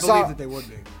 I believe that they would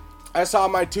be. I saw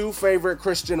my two favorite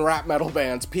Christian rap metal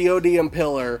bands, POD and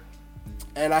Pillar.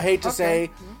 And I hate to say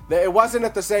that it wasn't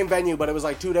at the same venue, but it was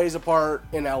like 2 days apart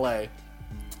in LA.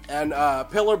 And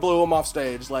Pillar blew them off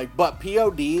stage. But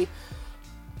POD,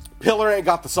 Pillar ain't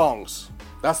got the songs.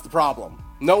 That's the problem.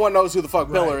 No one knows who the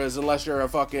fuck Pillar is unless you're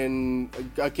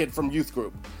a kid from youth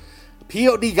group.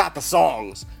 POD got the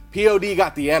songs. POD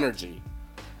got the energy.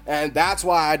 And that's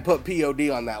why I'd put POD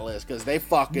on that list, because they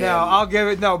fucking... No, I'll give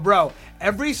it... No, bro.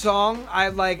 Every song,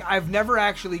 I've never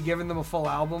actually given them a full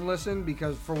album listen,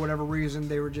 because for whatever reason,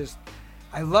 they were just...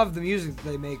 I love the music that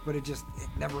they make, but it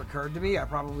never occurred to me. I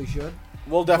probably should.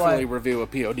 We'll definitely review a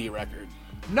POD record.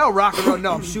 No, rock and roll.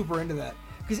 No, I'm super into that.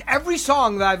 Because every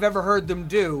song that I've ever heard them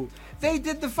do, they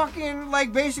did the fucking,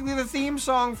 basically the theme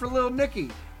song for Lil Nicky.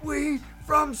 We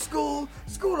from school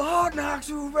of hard knocks,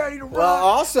 who ready to rock. Well,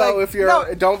 also, if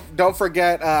you're, don't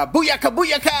forget, Booyaka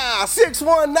Booyaka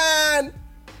 619.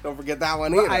 Don't forget that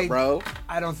one either, bro.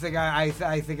 I don't think I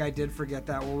think I did forget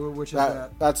that one. Which is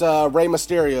that? That's Rey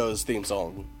Mysterio's theme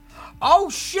song. Oh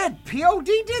shit! POD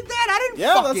did that? I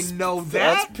didn't fucking know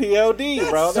that. That's POD,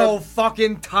 bro. That's so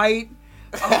fucking tight.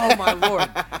 Oh my lord!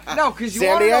 No, because you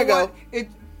want to know what it.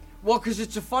 Well, because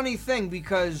it's a funny thing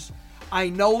because I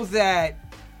know that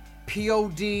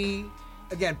POD,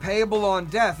 again, Payable on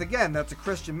Death, again, that's a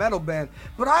Christian metal band,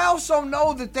 but I also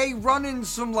know that they run in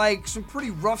some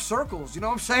pretty rough circles. You know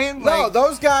what I'm saying? No,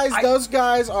 those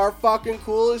guys are fucking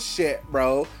cool as shit,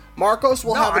 bro. Marcos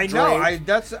will have a drink.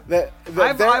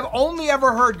 I've only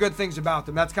ever heard good things about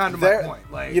them. That's kind of my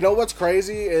point. You know what's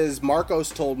crazy is Marcos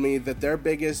told me that their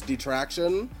biggest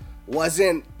detraction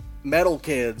wasn't metal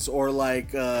kids or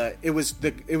like it was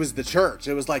the church.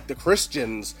 It was like the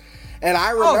Christians. And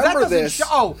I remember this.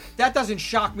 That doesn't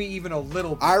shock me even a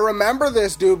little bit. I remember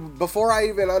this, dude, before I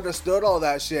even understood all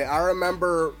that shit. I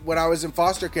remember when I was in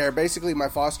foster care, basically my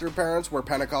foster parents were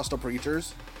Pentecostal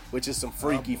preachers, which is some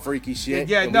freaky shit.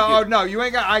 Yeah, no, you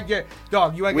ain't got.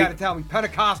 You ain't got to tell me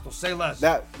Pentecostal. Say less.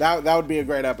 That would be a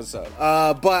great episode.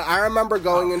 But I remember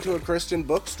going into a Christian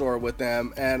bookstore with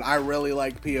them, and I really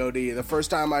liked POD. The first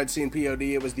time I'd seen POD,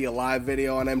 it was the Alive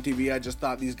video on MTV. I just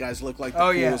thought these guys looked like the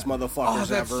coolest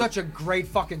motherfuckers ever. Oh, that's such a great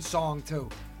fucking song too.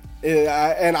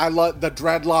 And I love the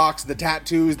dreadlocks, the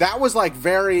tattoos. That was like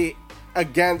very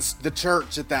against the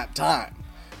church at that time.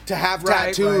 To have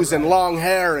tattoos and long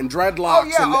hair and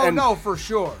dreadlocks no, for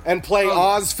sure. And play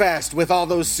Ozfest with all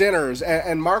those sinners.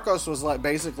 And Marcos was like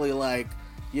basically like,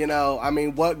 you know, I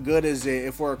mean, what good is it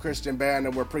if we're a Christian band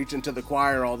and we're preaching to the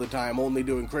choir all the time, only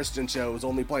doing Christian shows,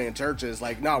 only playing churches?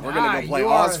 Like, no, we're going to go play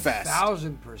Ozfest.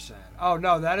 1,000%. Oh,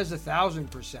 no, that is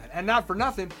 1,000%. And not for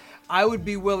nothing, I would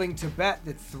be willing to bet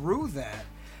that through that,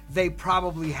 they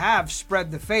probably have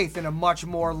spread the faith in a much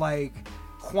more, like,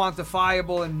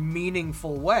 quantifiable and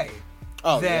meaningful way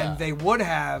than they would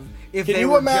have if they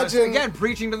were just, again,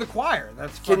 preaching to the choir.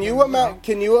 That's Can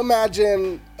you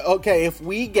imagine, okay, if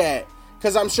we get,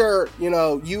 because I'm sure, you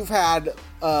know, you've had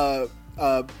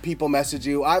people message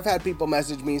you. I've had people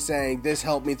message me saying, this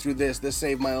helped me through this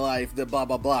saved my life, the blah,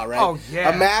 blah, blah, right? Oh,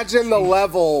 yeah. Imagine the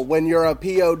level when you're a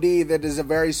POD that is a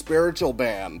very spiritual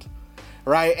band.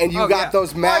 Right, and you got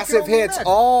those massive hits,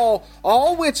 all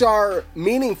which are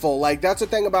meaningful. Like, that's the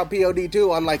thing about POD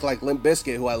too. Unlike like Limp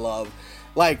Bizkit, who I love,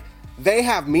 like they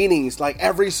have meanings. Like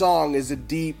every song is a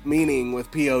deep meaning with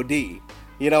POD.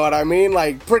 You know what I mean?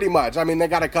 Like pretty much. I mean, they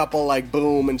got a couple like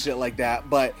Boom and shit like that,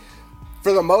 but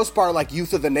for the most part, like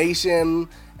Youth of the Nation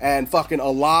and fucking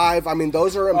Alive. I mean,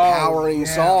 those are empowering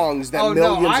songs that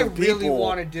millions of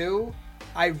people.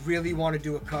 I really want to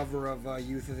do a cover of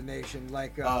Youth of the Nation,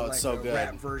 like so a good.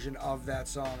 rap version of that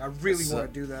song. I really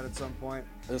want to do that at some point.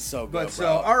 It's so good,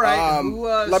 bro. All right,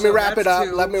 let me wrap it up.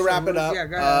 Yeah,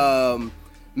 go ahead.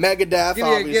 Megadeth,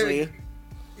 obviously.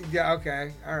 Yeah,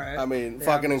 okay, all right. I mean,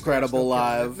 fucking incredible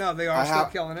live. No, they are still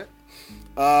killing it.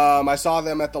 I saw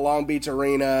them at the Long Beach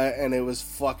Arena, and it was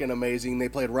fucking amazing. They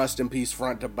played Rust in Peace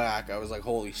front to back. I was like,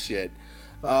 holy shit.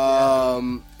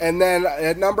 And then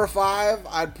at number 5,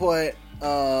 I'd put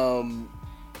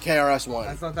KRS-One.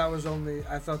 I thought that was only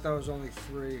 3,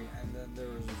 and then there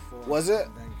was a 4. Was it?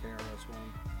 And then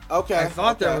KRS-One. Okay. I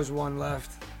thought there was one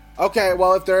left. Okay,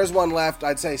 well, if there is one left,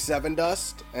 I'd say Seven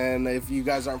Dust. And if you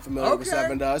guys aren't familiar with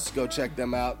Seven Dust, go check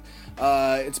them out.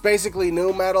 It's basically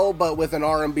nu metal, but with an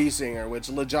R&B singer, which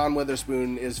LaJohn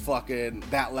Witherspoon is fucking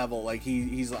that level. Like,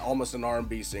 he's almost an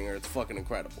R&B singer. It's fucking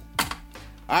incredible. All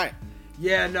right.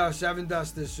 Yeah, no, Seven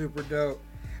Dust is super dope.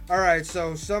 All right,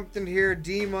 so something here.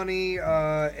 D-Money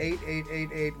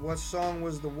 8888. What song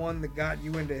was the one that got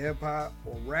you into hip-hop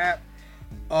or rap?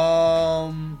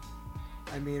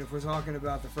 I mean, if we're talking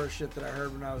about the first shit that I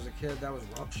heard when I was a kid, that was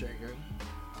Rump Shaker.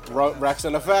 Rex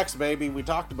and Effects, baby. We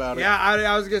talked about it. Yeah,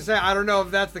 I was going to say, I don't know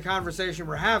if that's the conversation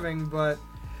we're having, but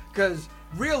because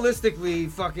realistically,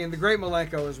 fucking The Great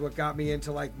Milenko is what got me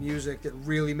into, like, music that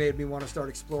really made me want to start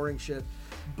exploring shit.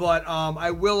 But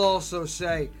I will also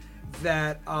say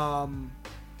that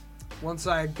once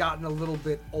I had gotten a little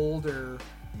bit older,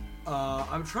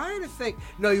 I'm trying to think.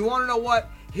 No, you want to know what?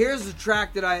 Here's the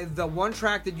track the one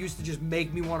track that used to just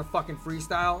make me want to fucking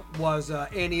freestyle was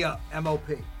Annie Up,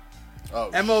 M.O.P. Oh,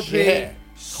 M.O.P. shit.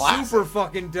 Super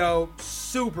fucking dope.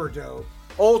 Super dope.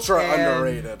 Ultra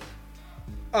underrated.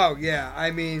 Oh, yeah.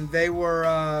 I mean, they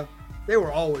were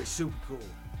always super cool.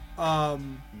 I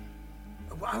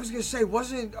was going to say,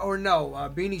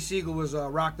 Beanie Siegel was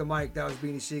Rock the Mic. That was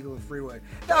Beanie Siegel and Freeway.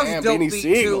 That was a dope Beanie beat,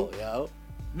 Siegel, too. yo.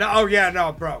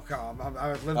 No, bro, come on.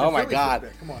 I lived in Oh my Philly god! For a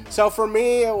bit. Come on now. So for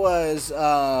me, it was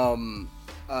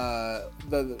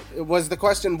the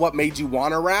question: what made you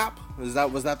want to rap? Was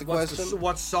that the question?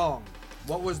 What song?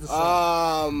 What was the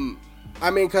song? I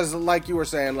mean, because like you were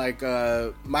saying, like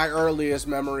my earliest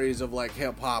memories of like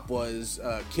hip hop was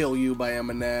 "Kill You" by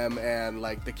Eminem and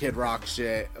like the Kid Rock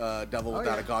shit, "Devil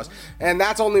Without a Cause," and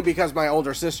that's only because my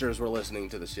older sisters were listening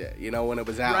to the shit. You know, when it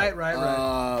was out.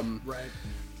 Right.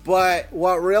 But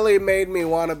what really made me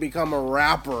want to become a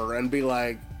rapper and be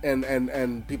like,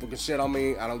 and people can shit on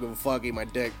me, I don't give a fuck, eat my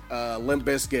dick. Limp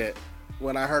Bizkit.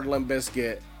 When I heard Limp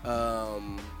Bizkit,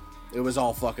 it was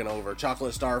all fucking over.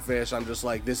 Chocolate Starfish, I'm just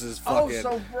like, this is fucking...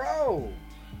 Oh, so bro,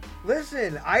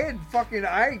 listen, I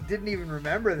didn't even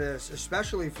remember this,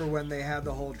 especially for when they had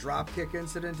the whole Dropkick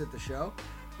incident at the show.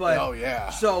 But oh yeah.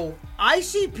 So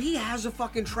ICP has a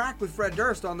fucking track with Fred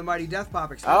Durst on the Mighty Death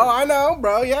Pop Extended. Oh, I know,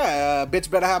 bro. Yeah, bitch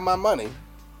better have my money.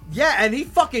 Yeah, and he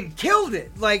fucking killed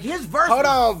it. Like, his verse Hold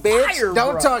was on, bitch. fire,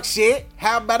 Don't bro. talk shit.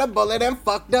 How about a bullet and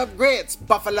fucked up grits?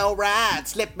 Buffalo ride,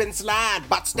 slip and slide,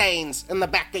 butt stains in the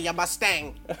back of your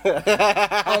Mustang.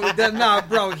 Oh, nah,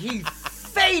 bro, he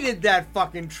faded that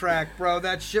fucking track, bro.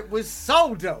 That shit was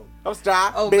so dope. I'm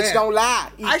sorry. Oh, bitch, man. don't lie.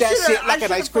 Eat I that shoulda- shit I like an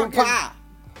shoulda ice cream fucking- pie.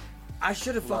 I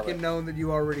should have fucking it. known that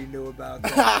you already knew about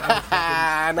that.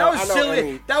 I know, That was I know silly.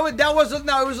 any- That was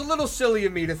no. It was a little silly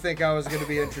of me to think I was going to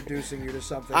be introducing you to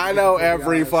something. I to be know completely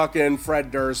every honest. fucking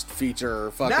Fred Durst feature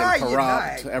fucking Nah, you're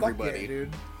corrupt not. everybody. Fuck yeah,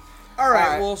 dude. All right, All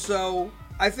right. well, so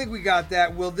I think we got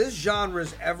that. Will this genre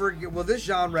ever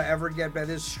get back?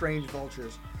 This strange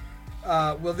vultures.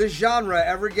 Will this genre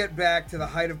ever get back to the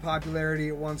height of popularity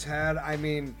it once had? I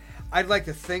mean, I'd like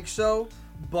to think so,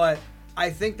 but I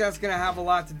think that's going to have a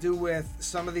lot to do with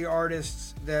some of the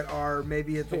artists that are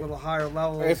maybe at the little higher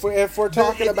level. If we're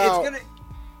talking about,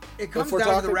 it comes we're down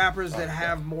to the talking- rappers that okay.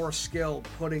 have more skill,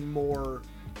 putting more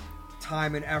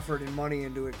time and effort and money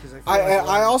into it. Because I feel like a lot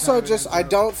I of the also time it just ends I up-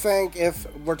 don't think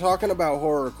if we're talking about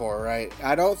horrorcore, right?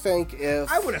 I don't think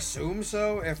if I would assume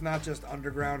so, if not just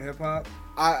underground hip hop.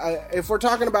 if we're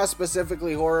talking about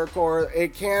specifically horrorcore,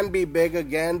 it can be big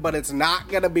again, but it's not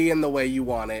gonna be in the way you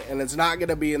want it, and it's not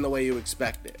gonna be in the way you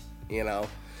expect it. You know,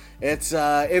 it's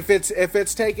if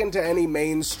it's taken to any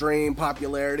mainstream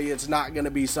popularity, it's not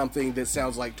gonna be something that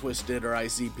sounds like Twisted or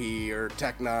ICP or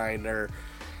Tech Nine, or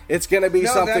it's gonna be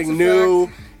No, that's a something new.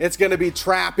 fact. It's gonna be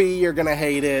trappy. You're gonna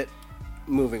hate it.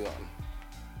 Moving on.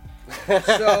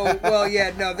 So, well,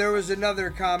 yeah, no, there was another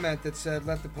comment that said,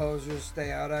 let the posers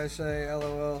stay out, I say,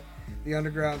 LOL. The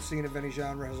underground scene of any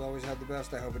genre has always had the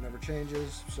best. I hope it never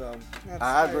changes. So, that's,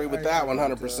 I agree with that agree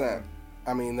 100%.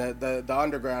 I mean, the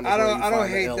underground is I where don't you I don't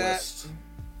find the hate illest.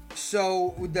 that.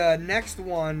 So, the next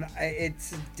one,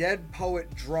 it's Dead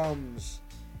Poet Drums.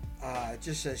 It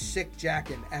just says Sick Jack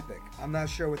and Epic. I'm not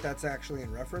sure what that's actually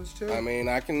in reference to. I mean,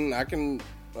 I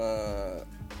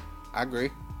agree.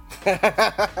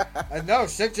 No,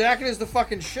 Sick Jacket is the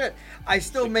fucking shit. I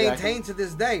still Sick maintain Jacket. to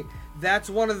this day that's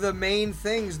one of the main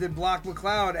things that Block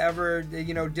McCloud ever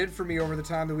did for me over the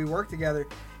time that we worked together.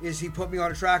 Is he put me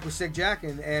on a track with Sick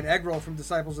Jacket and Egg Roll from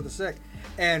Disciples of the Sick,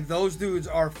 and those dudes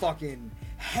are fucking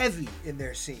heavy in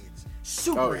their scenes,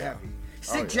 super Oh, yeah. heavy.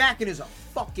 Sick yeah. Jacket is a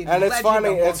fucking And it's legend funny,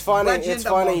 amongst it's funny, legend it's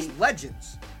funny. amongst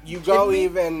legends. You go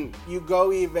Kidding me?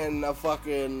 even a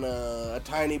fucking a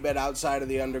tiny bit outside of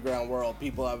the underground world.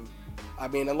 People have, I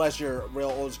mean, unless you're a real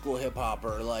old school hip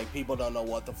hopper, like people don't know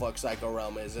what the fuck Psycho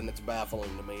Realm is, and it's baffling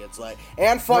to me. It's like,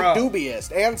 and fuck Bro.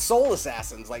 Dubious and Soul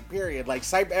Assassins, like period. Like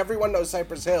everyone knows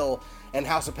Cypress Hill and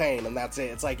House of Pain, and that's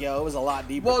it. It's like, yo, it was a lot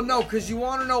deeper. Well, than no, that. because you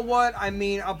want to know what? I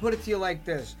mean, I'll put it to you like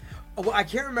this. Well, I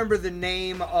can't remember the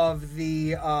name of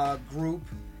the group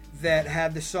that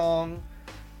had the song,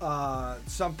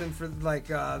 something for like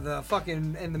the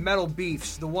fucking and the Metal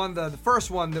Beefs. The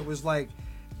first one that was like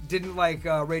didn't like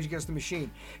Rage Against the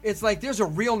Machine. It's like there's a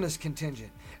realness contingent,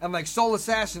 and like Soul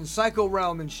Assassin, Psycho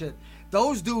Realm, and shit.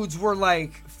 Those dudes were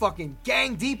like fucking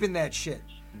gang deep in that shit,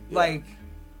 like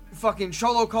fucking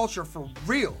cholo culture for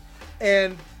real.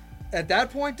 And at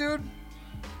that point, dude,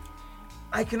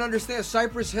 I can understand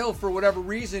Cypress Hill for whatever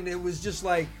reason. It was just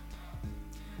like,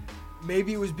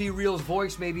 maybe it was B Real's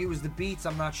voice, maybe it was the beats,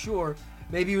 I'm not sure.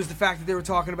 Maybe it was the fact that they were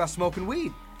talking about smoking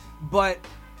weed. But,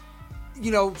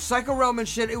 Psycho Realm and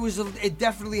shit, it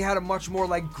definitely had a much more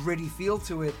like gritty feel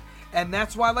to it. And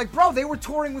that's why, like, bro, they were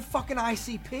touring with fucking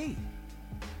ICP.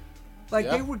 Like,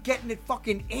 Yeah. they were getting it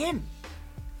fucking in.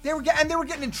 They were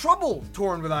getting in trouble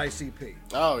touring with ICP.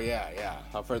 Oh yeah,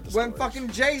 I've heard the When stories. fucking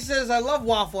Jay says, I love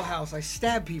Waffle House, I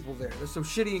stab people there. They're so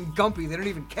shitty and gumpy, they don't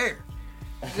even care.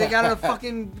 They got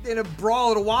in a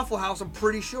brawl at a Waffle House, I'm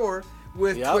pretty sure,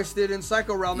 with Yep. Twisted and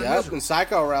Psycho Realm and Yep, Misery. in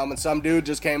Psycho Realm, and some dude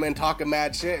just came in talking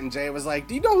mad shit, and Jay was like,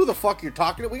 do you know who the fuck you're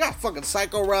talking to? We got fucking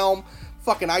Psycho Realm,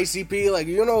 fucking ICP, like,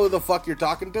 you know who the fuck you're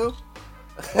talking to?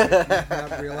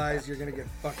 Not realize you're gonna get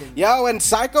fucking... Yo, in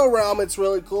Psycho Realm, it's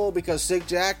really cool because Sick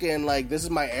Jack, and like, this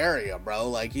is my area, bro.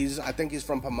 Like, I think he's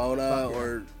from Pomona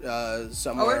or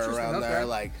somewhere interesting, around okay. there.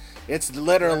 Like, it's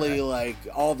literally like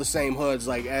all the same hoods.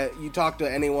 Like, you talk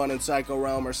to anyone in Psycho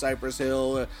Realm or Cypress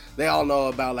Hill, they all know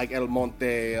about like El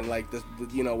Monte and like the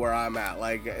where I'm at.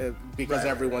 Like, because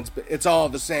everyone's, it's all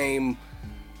the same,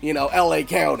 LA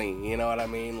County. You know what I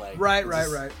mean? Like, Right.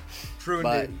 it's- True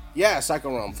But indeed. yeah,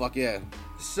 Psycho Realm, fuck yeah.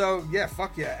 So, yeah,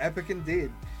 fuck yeah, epic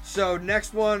indeed. So,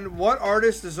 next one, what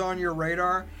artist is on your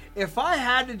radar? If I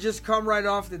had to just come right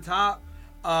off the top,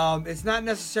 It's not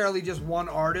necessarily just one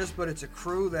artist, but it's a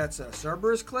crew. That's a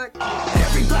Cerberus Click.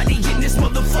 Everybody in this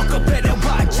motherfucker better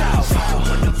watch out.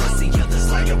 One of us, the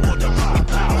others like a water pop.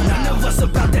 None of us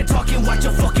about that talking, watch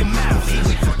your fucking mouth.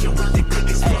 We fucking with the click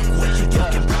as fuck, what you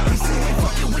talking about? We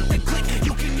fucking with the click,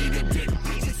 you can eat a dick,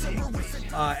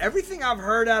 bitch. Everything I've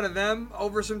heard out of them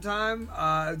over some time,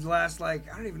 last,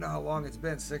 like, I don't even know how long it's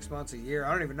been, 6 months, a year.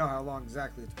 I don't even know how long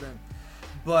exactly it's been.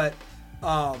 But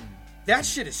that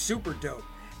shit is super dope.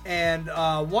 And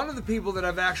one of the people that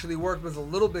I've actually worked with a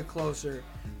little bit closer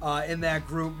in that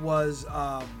group was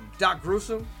Doc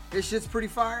Gruesome. His shit's pretty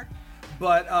fire.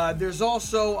 But there's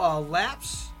also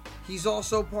Laps. He's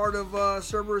also part of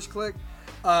Cerberus Click.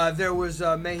 There was,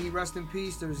 may he rest in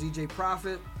peace, there was EJ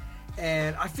Prophet.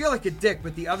 And I feel like a dick,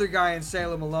 but the other guy in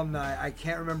Salem Alumni, I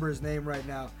can't remember his name right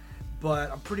now, but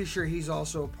I'm pretty sure he's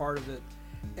also a part of it.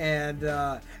 And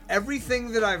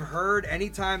everything that I've heard,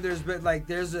 anytime there's been, like,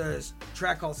 there's a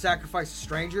track called Sacrifice a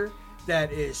Stranger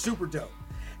that is super dope.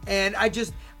 And I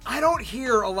don't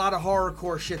hear a lot of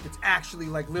horrorcore shit that's actually,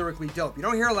 like, lyrically dope. You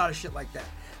don't hear a lot of shit like that.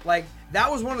 Like,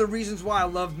 that was one of the reasons why I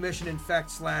loved Mission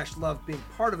Infect / loved being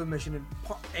part of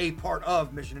a part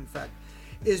of Mission Infect,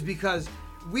 is because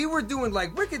we were doing,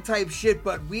 like, Wicked type shit,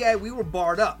 but we were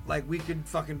barred up. Like, we could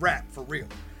fucking rap for real.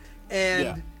 And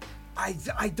Yeah.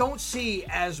 I don't see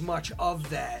as much of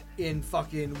that in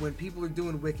fucking, when people are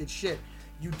doing wicked shit.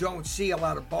 You don't see a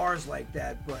lot of bars like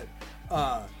that, but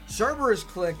Cerberus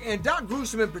Click, and Doc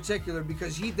Gruesome in particular,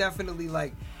 because he definitely,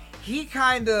 like, he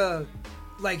kind of,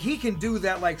 like, he can do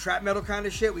that, like, trap metal kind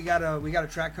of shit. We got a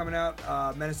track coming out,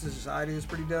 Menace to Society, is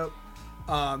pretty dope.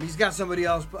 He's got somebody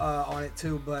else on it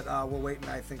too, but we're waiting,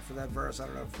 I think, for that verse. I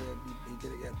don't know if he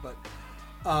did it yet, but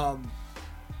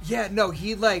yeah, no,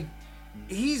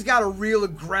 he's got a real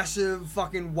aggressive,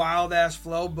 fucking wild ass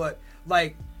flow, but,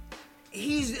 like,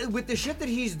 he's with the shit that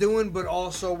he's doing, but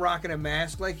also rocking a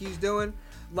mask like he's doing.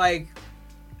 Like,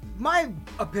 my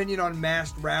opinion on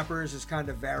masked rappers is kind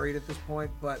of varied at this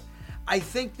point, but I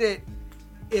think that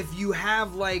if you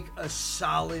have, like, a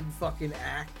solid fucking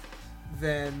act,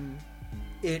 then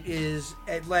it is,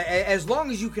 as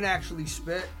long as you can actually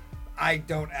spit. I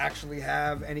don't actually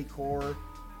have any core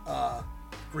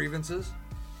grievances,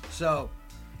 so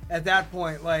at that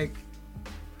point, like,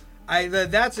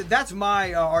 that's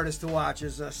my artist to watch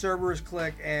is Cerberus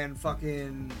Click and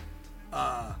fucking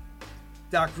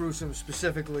Doc Gruesome,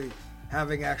 specifically,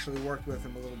 having actually worked with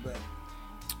him a little bit.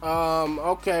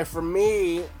 Okay, for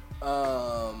me,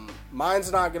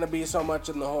 mine's not gonna be so much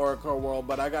in the horrorcore world,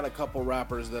 but I got a couple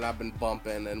rappers that I've been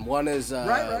bumping, and one is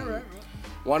Right.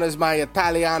 One is my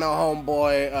Italiano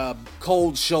homeboy,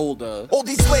 Cold Shoulder. All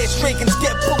these last dragons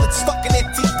get bullets stuck in their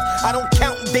teeth. I don't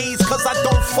count days cause I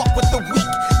don't fuck with the weak.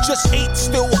 Just ate,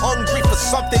 still hungry for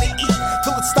something to eat.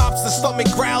 Till it stops, the stomach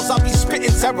growls. I'll be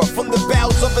spitting terror from the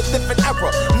bowels of a different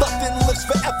era. Nothing lives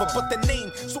forever but the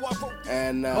name, so I wrote.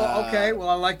 And Okay, well,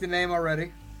 I like the name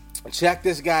already. check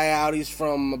this guy out. He's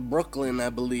from Brooklyn, I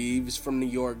believe. He's from New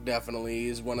York, definitely.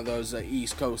 He's one of those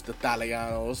East Coast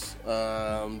Italianos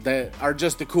that are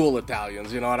just the cool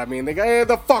Italians, you know what I mean? They go, hey,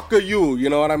 the fuck are you? You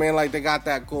know what I mean? Like, they got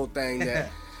that cool thing that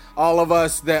all of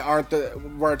us that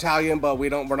we're Italian, but we're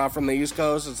not from the East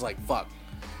Coast. It's like, fuck.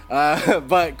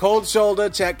 But Cold Shoulder,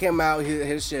 check him out.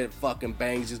 His shit fucking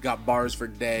bangs. He's got bars for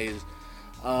days.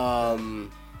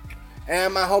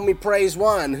 And my homie Praise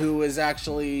One, who is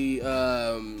actually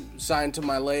signed to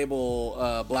my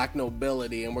label, Black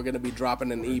Nobility, and we're going to be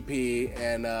dropping an EP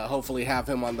and hopefully have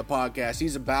him on the podcast.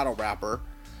 He's a battle rapper.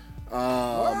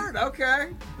 Word,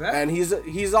 okay. Bet. And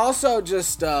he's also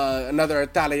just another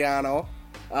Italiano.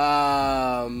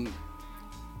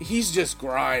 He's just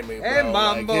grimy, bro. Hey,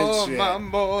 mambo, like his shit.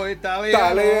 mambo,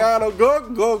 Italiano. Italiano,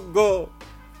 go.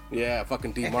 Yeah,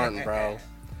 fucking D. Martin, bro.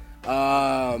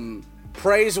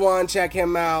 Praise One, check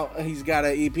him out. He's got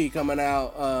an EP coming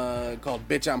out called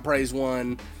Bitch I'm Praise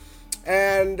One.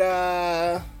 And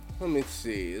let me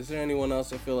see. Is there anyone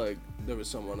else? I feel like there was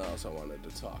someone else I wanted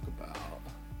to talk about.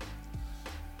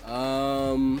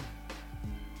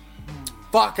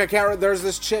 Fuck, I can't. There's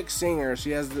this chick singer.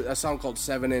 She has a song called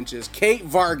 7 Inches. Kate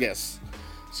Vargas.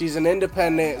 She's an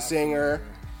independent singer.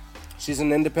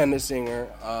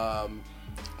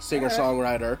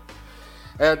 Singer-songwriter.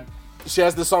 And she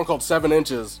has this song called 7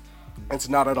 Inches. It's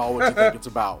not at all what you think it's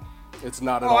about. It's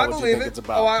not at all what you think it's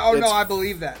about. I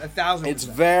believe that 1,000%. It's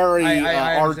very I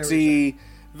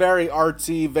very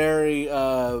artsy, very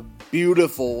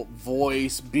beautiful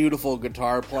voice, beautiful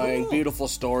guitar playing, Cool. beautiful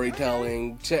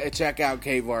storytelling. Check out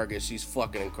Kate Vargas. She's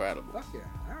fucking incredible. Fuck yeah.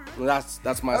 All right.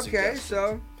 That's my Okay, suggestion.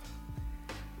 so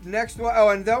next one. Oh,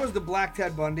 and that was the Black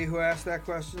Ted Bundy who asked that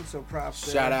question. So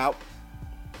props. Shout out.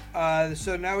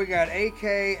 So now we got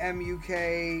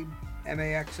AKMUKMAXIN.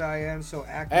 So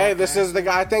Akmok. Hey, this is the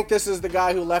guy. I think this is the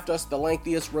guy who left us the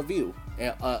lengthiest review.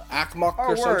 Akmok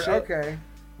or some word. shit. Okay.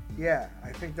 Yeah,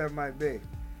 I think that might be.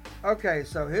 Okay,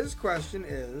 so his question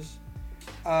is,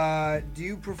 do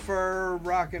you prefer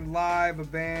rocking live, a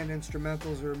band,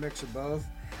 instrumentals, or a mix of both?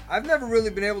 I've never really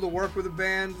been able to work with a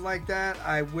band like that.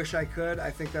 I wish I could. I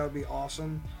think that would be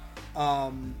awesome.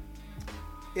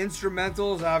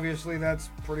 Instrumentals, obviously, that's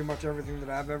pretty much everything that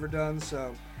I've ever done.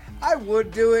 So I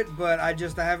would do it, but I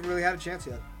haven't really had a chance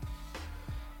yet.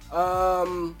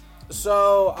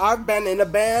 So I've been in a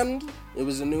band. It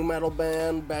was a new metal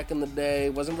band back in the day.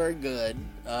 It wasn't very good.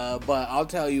 But I'll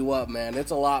tell you what, man,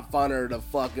 it's a lot funner to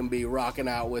fucking be rocking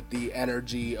out with the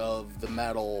energy of the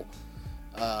metal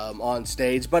on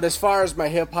stage. But as far as my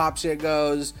hip hop shit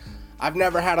goes, I've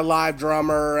never had a live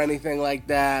drummer or anything like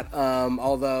that.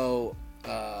 Although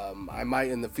I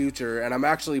might in the future. And I'm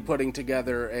actually putting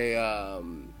together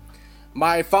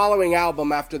my following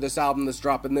album after this album that's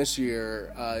dropping this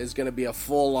year is going to be a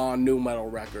full-on new metal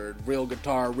record. Real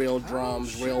guitar, real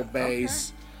drums, real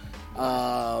bass.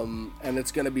 And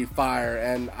it's going to be fire.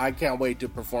 And I can't wait to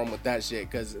perform with that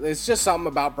shit because it's just something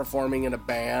about performing in a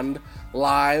band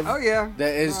live. Oh, yeah.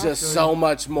 That is just so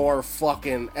much more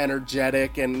fucking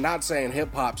energetic. And not saying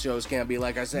hip-hop shows can't be,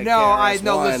 like I said,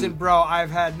 listen, bro. I've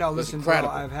had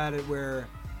it where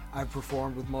I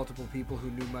performed with multiple people who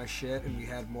knew my shit, and we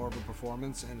had more of a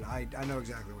performance, and I know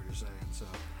exactly what you're saying. So,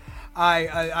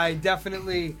 I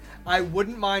definitely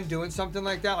wouldn't mind doing something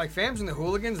like that. Like Fams and the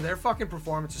Hooligans, their fucking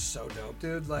performance is so dope,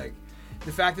 dude. Like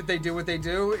the fact that they do what they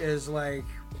do is like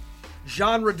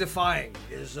genre defying.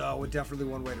 Is definitely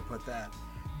one way to put that.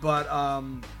 But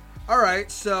all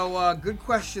right, so good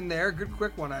question there, good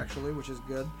quick one actually, which is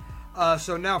good.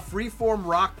 So now Freeform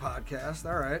Rock Podcast.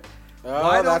 All right.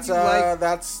 Oh,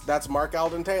 that's Mark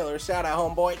Alden Taylor. Shout out,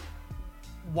 homeboy.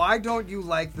 Why don't you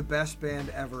like the best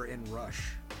band ever in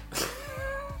Rush?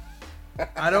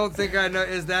 I don't think I know.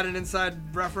 Is that an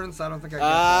inside reference? I don't think I get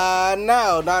that.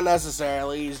 No, not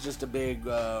necessarily. He's just a big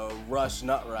Rush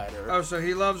nut rider. Oh, so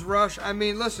he loves Rush? I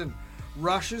mean, listen,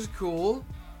 Rush is cool.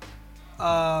 They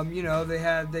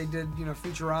did,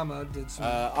 Futurama did some.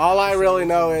 All I really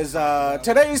know is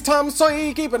today's Tom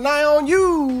Sawyer, keep an eye on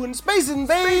you, and Space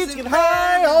Invades get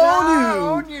high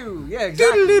on you. Yeah,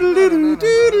 exactly.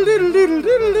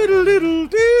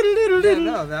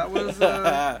 That was.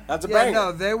 That's a banger.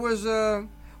 No, there was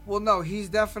well, no, he's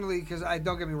definitely, because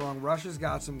don't get me wrong, Rush has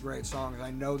got some great songs. I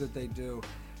know that they do.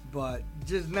 But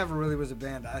just never really was a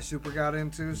band I super got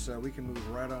into, so we can move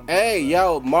right on. Hey,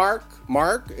 yo, Mark,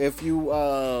 if you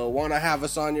want to have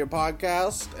us on your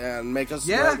podcast and make us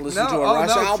listen to a Rush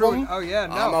album,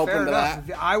 I'm open to that.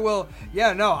 I will.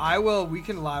 Yeah, no, I will. We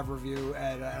can live review,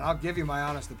 and I'll give you my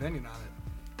honest opinion on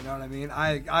it. You know what I mean?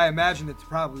 I imagine it to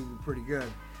probably be pretty good.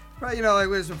 But like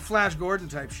with some Flash Gordon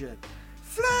type shit.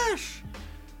 Flash.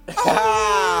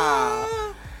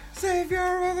 Oh,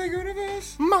 Savior of the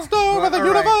universe, Master of the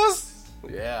universe.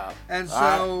 Right. Yeah. And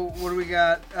so, what do we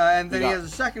got? And then he has a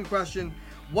second question.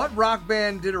 What rock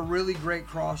band did a really great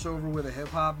crossover with a hip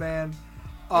hop band?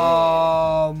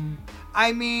 I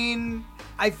mean,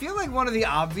 I feel like one of the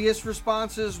obvious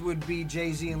responses would be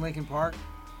Jay-Z and Linkin Park,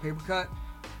 Paper Cut.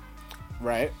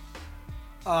 Right.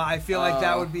 I feel like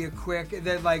that would be a quick,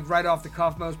 that like right off the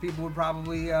cuff, most people would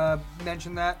probably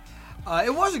mention that.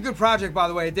 It was a good project, by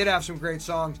the way. It did have some great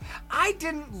songs. I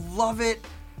didn't love it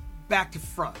back to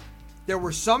front. There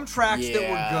were some tracks that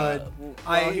were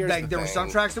good. There were some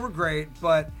tracks that were great,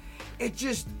 but it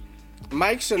just...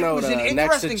 Mike Shinoda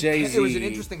next to Jay-Z. It was an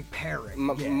interesting pairing.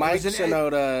 Mike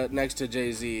Shinoda next to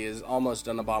Jay-Z is almost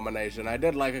an abomination. I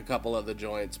did like a couple of the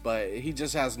joints, but he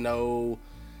just has no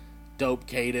dope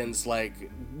cadence. Like,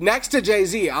 next to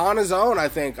Jay-Z, on his own, I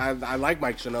think, I like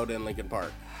Mike Shinoda in Linkin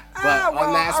Park. But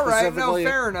on that specifically, all right, no,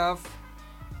 fair enough.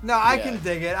 No, I can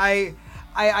dig it. I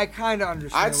kind of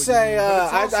understand. I'd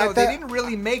say they didn't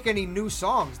really make any new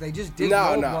songs. They just did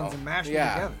old ones and mashed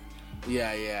them together.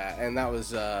 Yeah, and that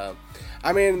was. I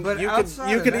mean, but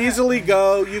you could easily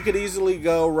go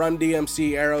Run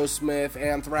DMC, Aerosmith,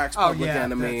 Anthrax, Public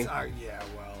Enemy. I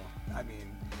mean,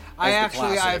 I had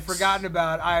forgotten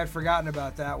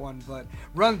about that one, but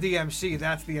Run DMC,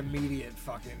 that's the immediate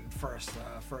fucking first.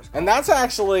 And that's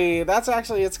actually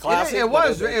its classic. It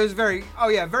was very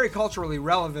very culturally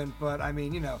relevant, but I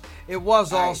mean, it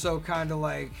was also kind of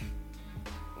like,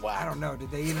 I don't know, did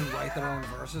they even write their own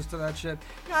verses to that shit?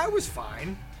 No, it was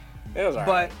fine. It was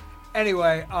alright. But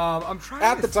Anyway, I'm trying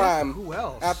At to the think time, who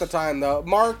else. At the time, though,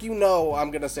 Mark, you know,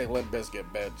 I'm gonna say Limp Bizkit,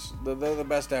 bitch. They're the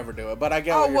best to ever do it. But I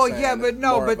get what you're saying. Yeah, but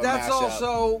no, More but of a that's mashup.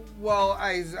 also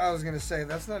I was gonna say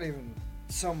that's not even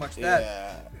so much that.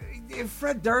 Yeah. If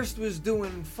Fred Durst was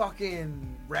doing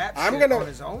fucking rap I'm shit gonna- on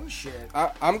his own shit,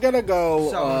 I'm gonna go.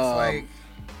 so it's like.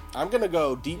 I'm gonna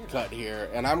go deep cut here,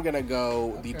 and I'm gonna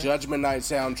go the Judgment Night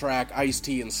soundtrack,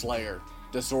 Ice-T and Slayer,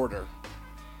 Disorder.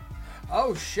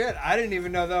 Oh shit, I didn't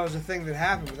even know that was a thing that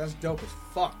happened, but that's dope as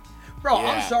fuck. Bro,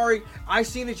 Yeah. I'm sorry, I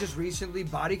seen it just recently,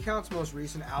 Body Count's most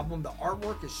recent album, the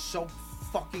artwork is so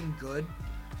fucking good.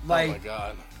 Like, Oh my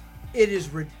god. it is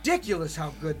ridiculous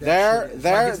how good that shit is.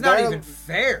 They're- Like, it's not they're- even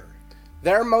fair.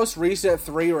 Their most recent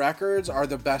 3 records are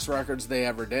the best records they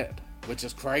ever did, which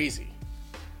is crazy.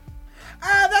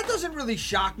 That doesn't really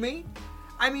shock me.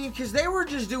 I mean, because they were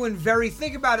just doing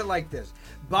think about it like this.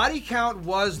 Body Count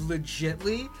was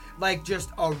legitly, like, just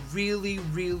a really,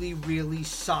 really, really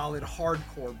solid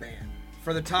hardcore band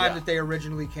for the time that they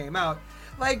originally came out.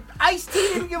 Like, Ice-T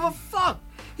didn't give a fuck.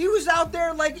 He was out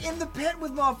there, like, in the pit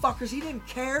with motherfuckers. He didn't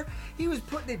care. He was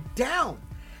putting it down.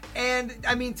 And,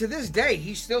 I mean, to this day,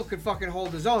 he still could fucking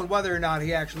hold his own, whether or not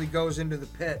he actually goes into the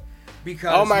pit.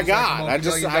 Because Oh my he's, like, a god! I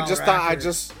just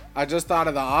multi-million-dollar thought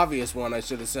of the obvious one. I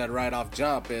should have said right off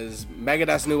jump is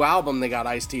Megadeth's new album. They got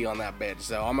Ice-T on that bitch,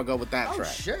 so I'm gonna go with that Oh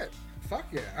track. shit! Fuck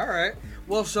yeah! All right.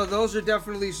 Well, so those are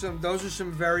definitely some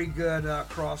very good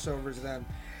crossovers then.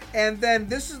 And then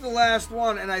this is the last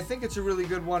one, and I think it's a really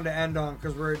good one to end on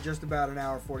because we're at just about an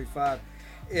hour 45.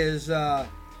 Is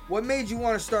what made you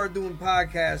want to start doing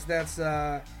podcasts? That's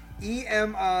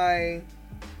EMICARNAHAN,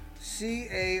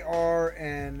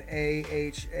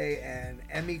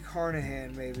 Emmy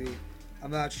Carnahan, maybe.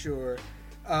 I'm not sure.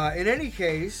 In any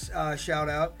case, shout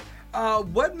out.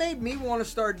 What made me want to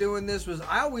start doing this was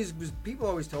people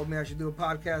always told me I should do a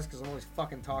podcast because I'm always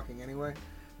fucking talking anyway.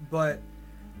 But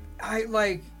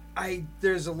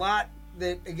there's a lot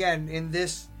that, again, in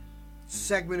this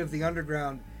segment of the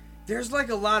underground, there's like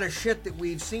a lot of shit that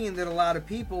we've seen that a lot of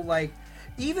people, like,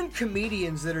 even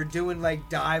comedians that are doing like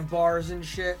dive bars and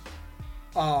shit,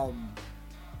 all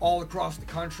across the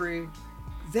country,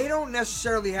 they don't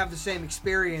necessarily have the same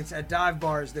experience at dive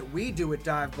bars that we do at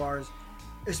dive bars,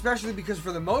 especially because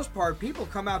for the most part, people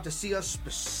come out to see us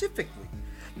specifically.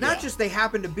 Not just they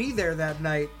happen to be there that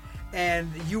night and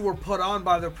you were put on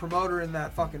by the promoter in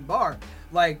that fucking bar.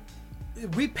 Like,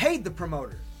 we paid the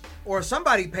promoter, or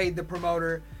somebody paid the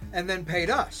promoter and then paid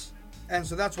us. And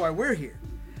so that's why we're here.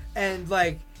 And,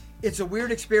 like, it's a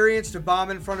weird experience to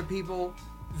bomb in front of people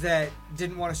that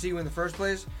didn't want to see you in the first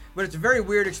place, but it's a very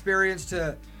weird experience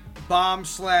to bomb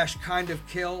 / kind of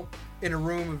kill in a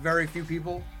room of very few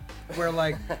people, where,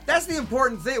 like, that's the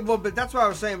important thing. Well, but that's what I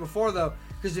was saying before, though,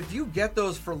 because if you get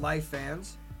those for life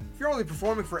fans, if you're only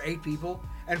performing for 8 people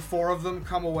and 4 of them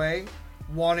come away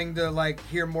wanting to, like,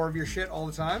 hear more of your shit all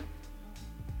the time,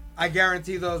 I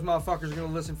guarantee those motherfuckers are going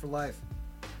to listen for life.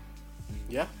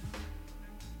 Yeah.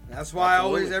 That's why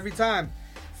Absolutely. I always, every time,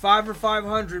 5 or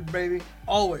 500, baby.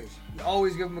 Always. You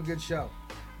always give them a good show.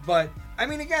 But, I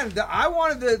mean, again,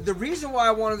 the reason why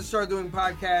I wanted to start doing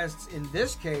podcasts in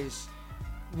this case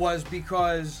was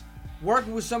because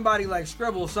working with somebody like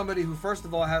Scribble, somebody who, first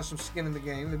of all, has some skin in the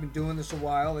game. They've been doing this a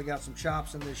while. They got some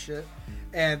chops in this shit.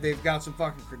 And they've got some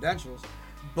fucking credentials.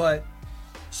 But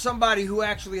somebody who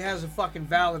actually has a fucking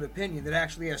valid opinion, that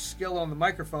actually has skill on the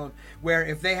microphone, where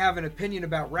if they have an opinion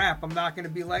about rap, I'm not going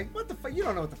to be like, what the fuck, you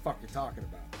don't know what the fuck you're talking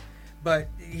about. But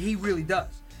he really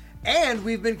does. And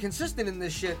we've been consistent in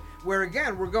this shit, where,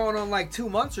 again, we're going on like 2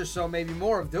 months or so, maybe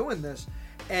more, of doing this.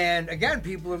 And, again,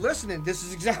 people are listening. This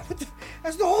is exactly,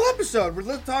 that's the whole episode.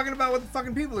 We're talking about what the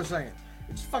fucking people are saying.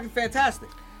 It's fucking fantastic.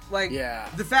 Like,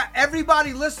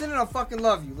 everybody listening, I fucking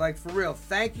love you. Like, for real.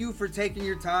 Thank you for taking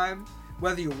your time.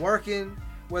 Whether you're working,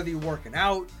 whether you're working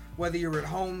out, whether you're at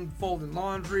home folding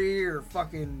laundry or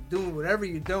fucking doing whatever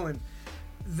you're doing,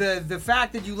 the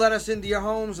fact that you let us into your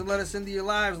homes and let us into your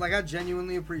lives, like, I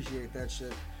genuinely appreciate that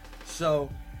shit.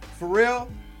 So, for real,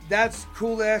 that's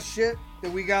cool ass shit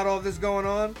that we got all this going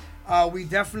on. We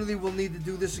definitely will need to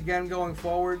do this again going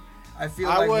forward. I feel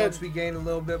like once we gain a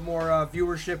little bit more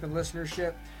viewership and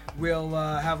listenership, we'll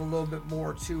have a little bit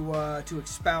more to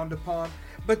expound upon.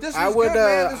 But this was good,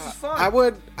 man. This is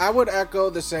fun. I would echo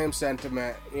the same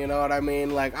sentiment. You know what I mean?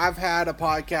 Like, I've had a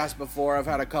podcast before. I've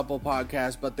had a couple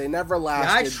podcasts, but they never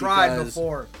lasted. Yeah, I tried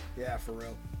before. Yeah, for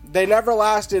real. They never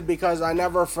lasted because I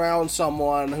never found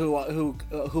someone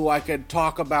who I could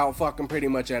talk about fucking pretty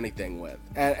much anything with.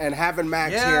 And having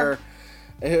Max here,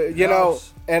 you know,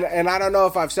 and I don't know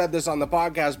if I've said this on the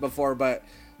podcast before, but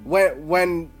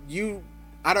when you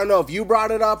I don't know if you brought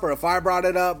it up or if I brought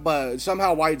it up, but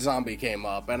somehow White Zombie came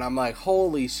up, and I'm like,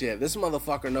 holy shit, this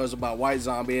motherfucker knows about White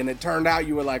Zombie, and it turned out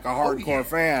you were like a hardcore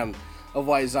fan of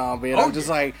White Zombie, and I'm just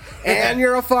like, and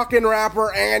you're a fucking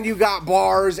rapper, and you got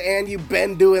bars, and you've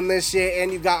been doing this shit,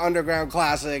 and you got underground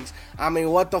classics. I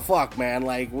mean, what the fuck, man?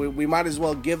 Like, we might as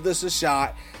well give this a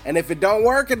shot, and if it don't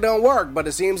work, it don't work, but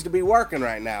it seems to be working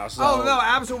right now, so. Oh, no,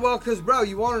 absolutely, well, because, bro,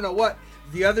 you want to know what?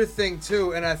 The other thing,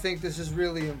 too, and I think this is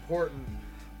really important,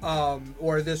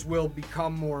 or this will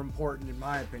become more important, in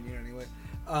my opinion, anyway,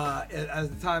 as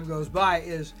the time goes by,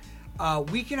 is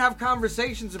we can have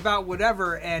conversations about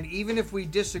whatever, and even if we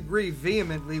disagree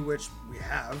vehemently, which we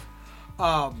have,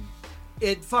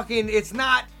 it's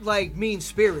not, like,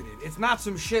 mean-spirited. It's not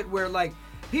some shit where, like,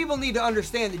 people need to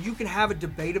understand that you can have a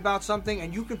debate about something,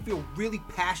 and you can feel really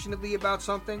passionately about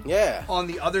something on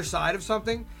the other side of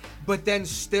something, but then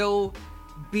still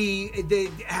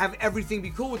have everything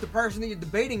be cool with the person that you're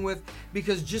debating with,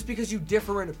 because just because you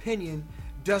differ in opinion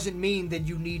doesn't mean that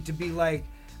you need to be like,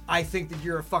 I think that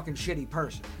you're a fucking shitty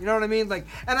person. You know what I mean? Like,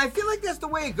 and I feel like that's the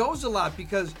way it goes a lot,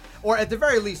 because, or at the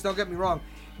very least, don't get me wrong,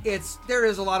 there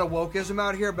is a lot of wokeism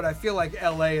out here, but I feel like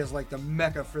LA is like the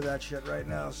mecca for that shit right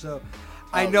now. So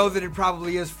I know that it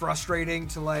probably is frustrating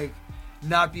to like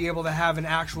not be able to have an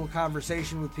actual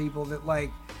conversation with people that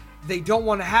like they don't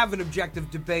want to have an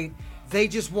objective debate. They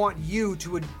just want you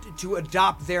to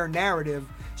adopt their narrative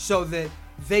so that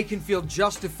they can feel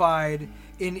justified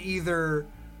in either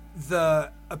the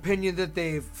opinion that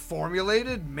they've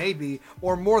formulated, maybe,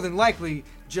 or more than likely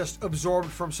just absorbed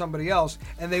from somebody else,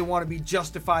 and they want to be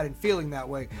justified in feeling that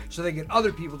way, so they get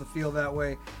other people to feel that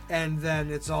way, and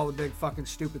then it's all a big fucking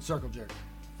stupid circle jerk.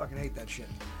 Fucking hate that shit.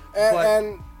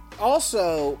 And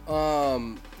also,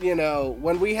 you know,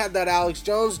 when we had that Alex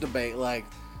Jones debate, like,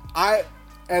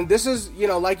 and this is, you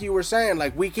know, like you were saying,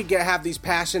 like, we could have these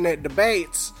passionate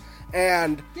debates,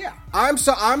 and I'm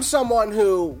someone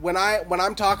who, when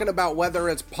I'm talking about whether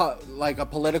it's like a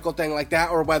political thing like that,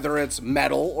 or whether it's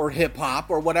metal or hip hop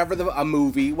or whatever, a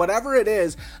movie, whatever it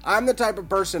is, I'm the type of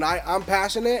person, I'm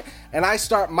passionate, and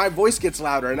my voice gets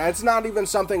louder, and it's not even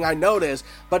something I notice,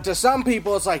 but to some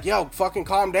people it's like, yo, fucking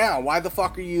calm down, why the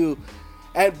fuck are you...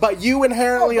 But you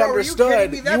inherently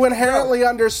understood. You inherently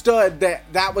understood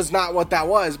that was not what that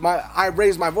was. I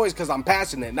raised my voice because I'm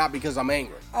passionate, not because I'm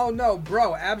angry. Oh no,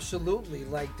 bro, absolutely.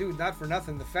 Like, dude, not for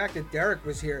nothing. The fact that Derek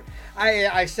was here,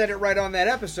 I said it right on that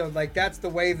episode. Like, that's the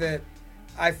way that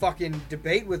I fucking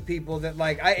debate with people. That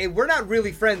like, we're not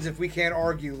really friends if we can't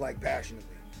argue like passionately,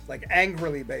 like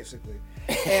angrily, basically.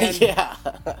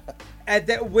 And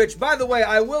which, by the way,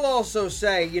 I will also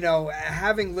say, you know,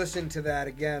 having listened to that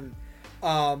again.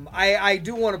 I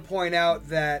do want to point out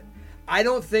that I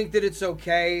don't think that it's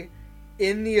okay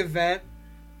in the event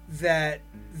that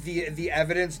the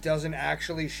evidence doesn't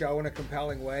actually show in a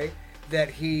compelling way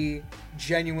that he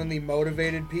genuinely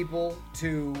motivated people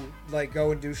to like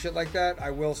go and do shit like that. I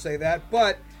will say that,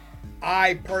 but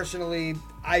I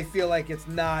feel like it's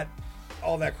not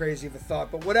all that crazy of a thought.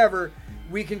 But whatever,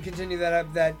 we can continue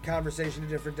that conversation a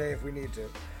different day if we need to.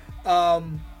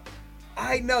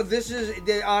 I know this is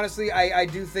honestly. I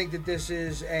do think that this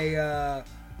is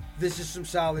some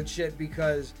solid shit,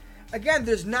 because again,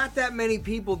 there's not that many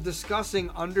people discussing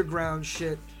underground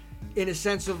shit in a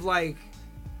sense of like,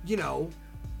 you know,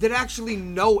 that actually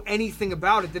know anything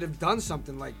about it, that have done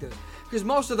something like this. Because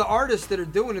most of the artists that are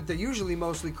doing it, they're usually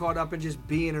mostly caught up in just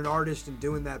being an artist and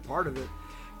doing that part of it.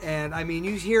 And I mean,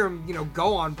 you hear them, you know,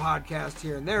 go on podcasts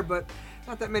here and there, but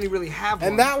not that many really have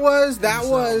one. And that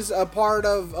was a part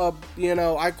of, you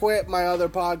know, I quit my other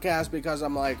podcast because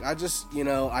I'm like, I just, you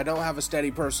know, I don't have a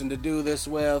steady person to do this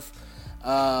with.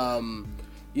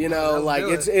 You know, like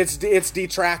it's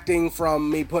detracting from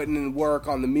me putting in work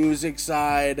on the music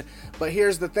side. But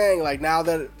here's the thing, like now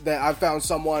that I've found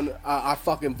someone I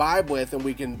fucking vibe with and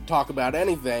we can talk about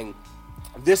anything,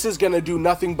 this is going to do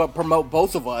nothing but promote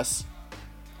both of us.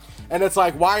 And it's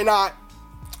like, why not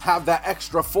have that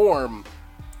extra form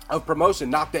of promotion?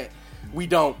 Not that we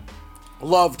don't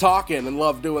love talking and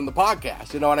love doing the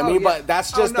podcast, you know what I mean? Yeah. But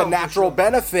that's just the natural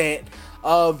benefit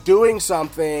of doing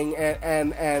something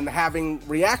and having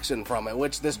reaction from it,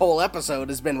 which this whole episode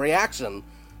has been reaction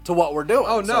to what we're doing.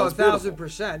 Oh no, so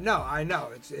 1,000%. No, I know.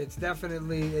 It's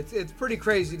definitely it's pretty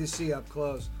crazy to see up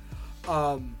close.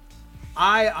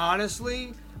 I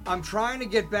honestly, I'm trying to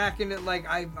get back in it. Like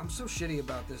I'm so shitty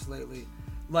about this lately.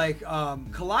 Like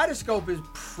Kaleidoscope is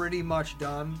pretty much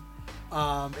done.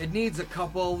 It needs a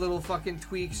couple little fucking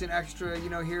tweaks and extra, you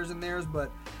know, here's and there's,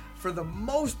 but for the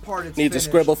most part, it's needs a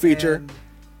scribble feature.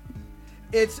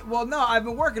 I've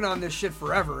been working on this shit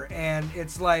forever, and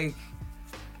it's like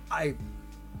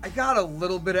I got a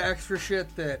little bit of extra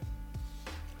shit that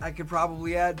I could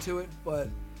probably add to it, but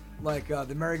like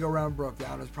the merry-go-round broke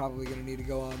down is probably going to need to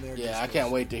go on there. Yeah, I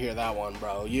can't wait to hear that one,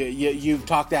 bro. You've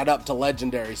talked that up to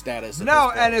legendary status.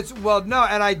 No, and and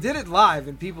I did it live,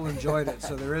 and people enjoyed it,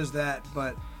 so there is that.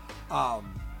 But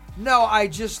no, I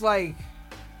just like.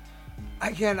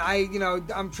 Again,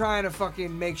 I'm trying to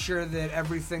fucking make sure that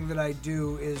everything that I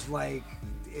do is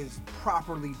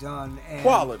properly done and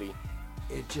quality.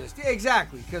 It just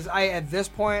exactly because at this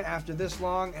point, after this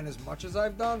long and as much as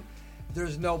I've done,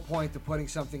 there's no point to putting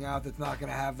something out that's not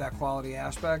going to have that quality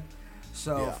aspect.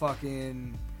 So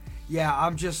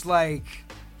I'm just like,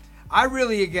 I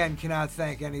really again cannot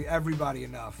thank everybody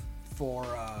enough for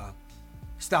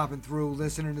stopping through,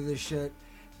 listening to this shit,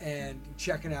 and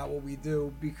checking out what we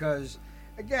do because.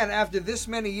 Again, after this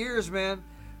many years, man,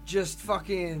 just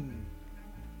fucking...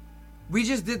 We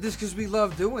just did this because we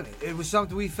love doing it. It was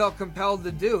something we felt compelled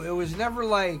to do. It was never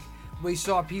like we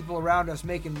saw people around us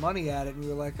making money at it and we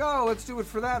were like, oh, let's do it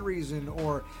for that reason.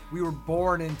 Or we were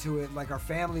born into it like our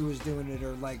family was doing it.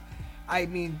 Or like, I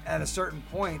mean, at a certain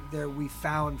point there, we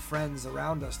found friends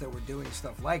around us that were doing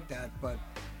stuff like that. But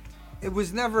it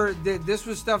was never... This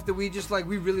was stuff that we just like,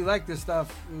 we really like this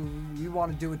stuff. We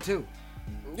want to do it too.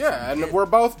 Yeah, and we're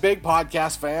both big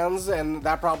podcast fans, and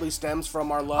that probably stems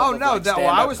from our love of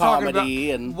stand-up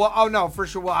comedy. For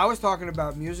sure. Well, I was talking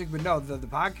about music, but no, the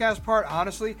podcast part,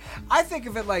 honestly, I think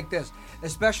of it like this,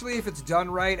 especially if it's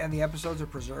done right and the episodes are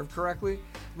preserved correctly.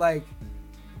 Like,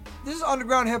 this is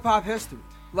underground hip-hop history.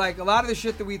 Like, a lot of the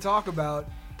shit that we talk about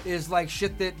is, like,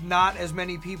 shit that not as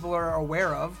many people are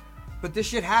aware of, but this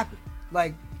shit happened.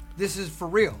 Like, this is for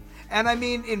real. And, I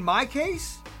mean, in my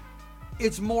case...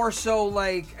 It's more so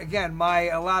like, again,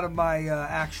 a lot of my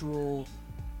actual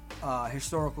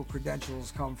historical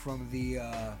credentials come from the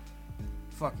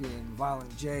fucking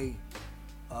Violent J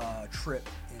trip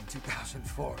in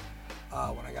 2004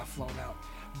 when I got flown out.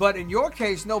 But in your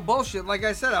case, no bullshit. Like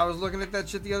I said, I was looking at that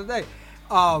shit the other day.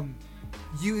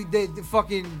 The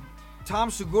fucking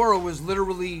Tom Segura was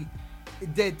literally...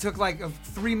 They took like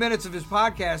 3 minutes of his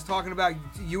podcast talking about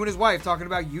you and his wife, talking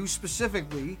about you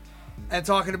specifically... And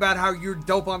talking about how you're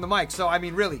dope on the mic. So, I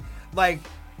mean, really, like,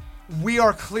 we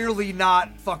are clearly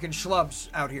not fucking schlubs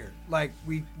out here. Like,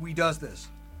 we does this.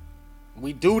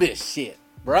 We do this shit,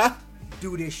 bruh.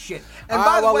 Do this shit. And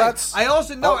by the way, I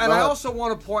also know, and I also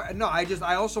want to point,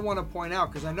 I also want to point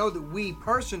out, because I know that we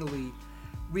personally,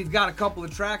 we've got a couple of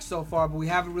tracks so far, but we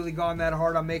haven't really gone that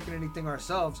hard on making anything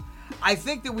ourselves. I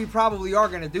think that we probably are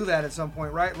going to do that at some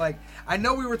point, right? Like, I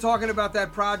know we were talking about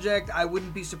that project. I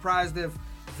wouldn't be surprised if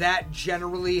that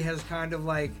generally has kind of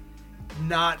like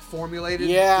not formulated.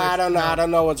 Yeah, I don't know. I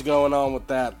don't know what's going on with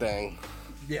that thing.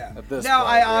 Yeah. At this now,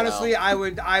 point, I honestly, I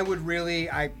think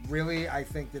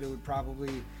that it would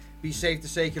probably be safe to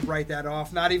say could write that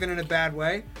off. Not even in a bad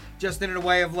way, just in a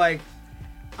way of like,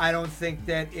 I don't think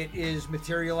that it is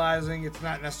materializing. It's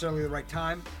not necessarily the right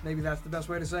time. Maybe that's the best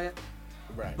way to say it.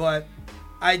 Right. But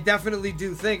I definitely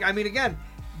do think. I mean, again.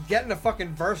 Getting a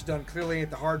fucking verse done clearly ain't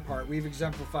the hard part. We've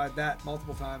exemplified that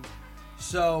multiple times.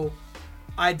 So,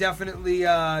 I definitely,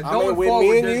 going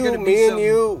forward, there's going to be some...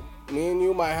 Me and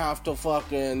you might have to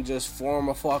fucking just form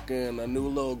a new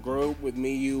little group with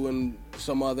me, you, and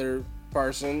some other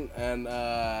person, and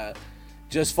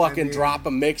just fucking drop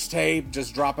a mixtape.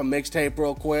 Just drop a mixtape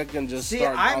real quick and just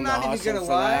start on the hustle for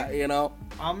that, you know?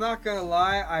 I'm not going to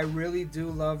lie. I really do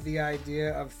love the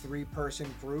idea of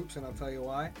 3-person groups, and I'll tell you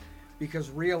why.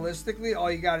 Because realistically,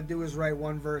 all you got to do is write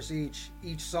one verse each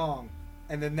song,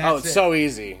 and then that's it's so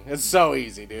easy. It's so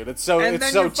easy, dude. It's so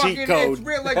cheat code. It's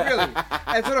really,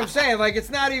 that's what I'm saying. Like,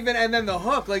 it's not even. And then the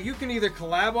hook, like, you can either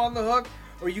collab on the hook,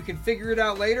 or you can figure it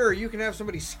out later, or you can have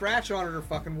somebody scratch on it, or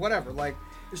fucking whatever. Like,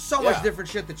 there's so much different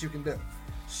shit that you can do.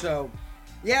 So,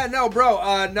 yeah, no, bro.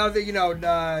 Now that you know,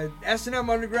 S&M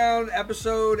Underground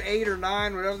episode 8 or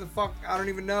 9, whatever the fuck, I don't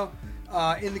even know.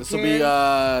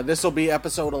 This will be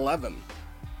episode 11.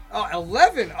 Oh,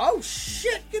 11? Oh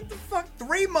shit! Get the fuck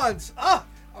 3 months.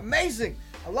 Amazing!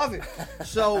 I love it.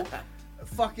 So,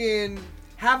 fucking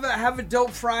have a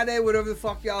dope Friday, whatever the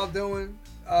fuck y'all doing.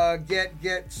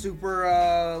 Get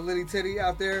super litty titty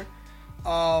out there,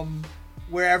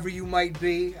 wherever you might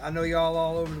be. I know y'all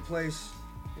all over the place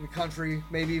in the country,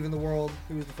 maybe even the world.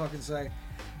 Who's to fucking say?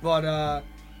 But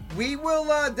we will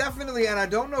definitely, and I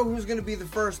don't know who's going to be the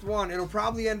first one. It'll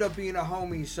probably end up being a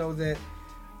homie, so that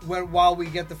while we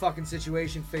get the fucking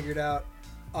situation figured out,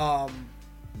 we're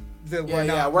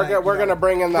gonna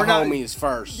bring in the homies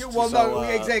first. Well, no,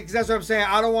 exactly. That's what I'm saying.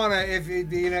 I don't want to. If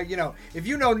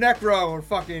you know Necro or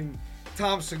fucking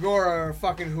Tom Segura or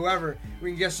fucking whoever,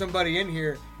 we can get somebody in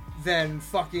here. Then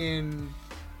fucking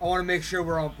I want to make sure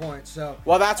we're on point. So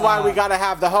well, that's why we got to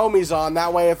have the homies on.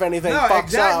 That way, if anything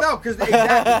fucks up. No, because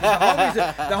exactly.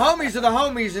 The homies are the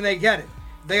homies, and they get it.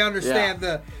 They understand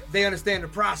the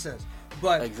process.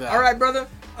 But exactly. All right, brother.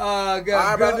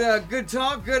 Good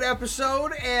talk, good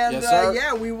episode, and yes,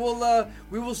 sir. we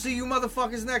will see you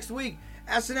motherfuckers next week.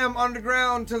 S&M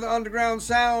Underground to the underground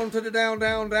sound to the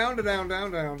down.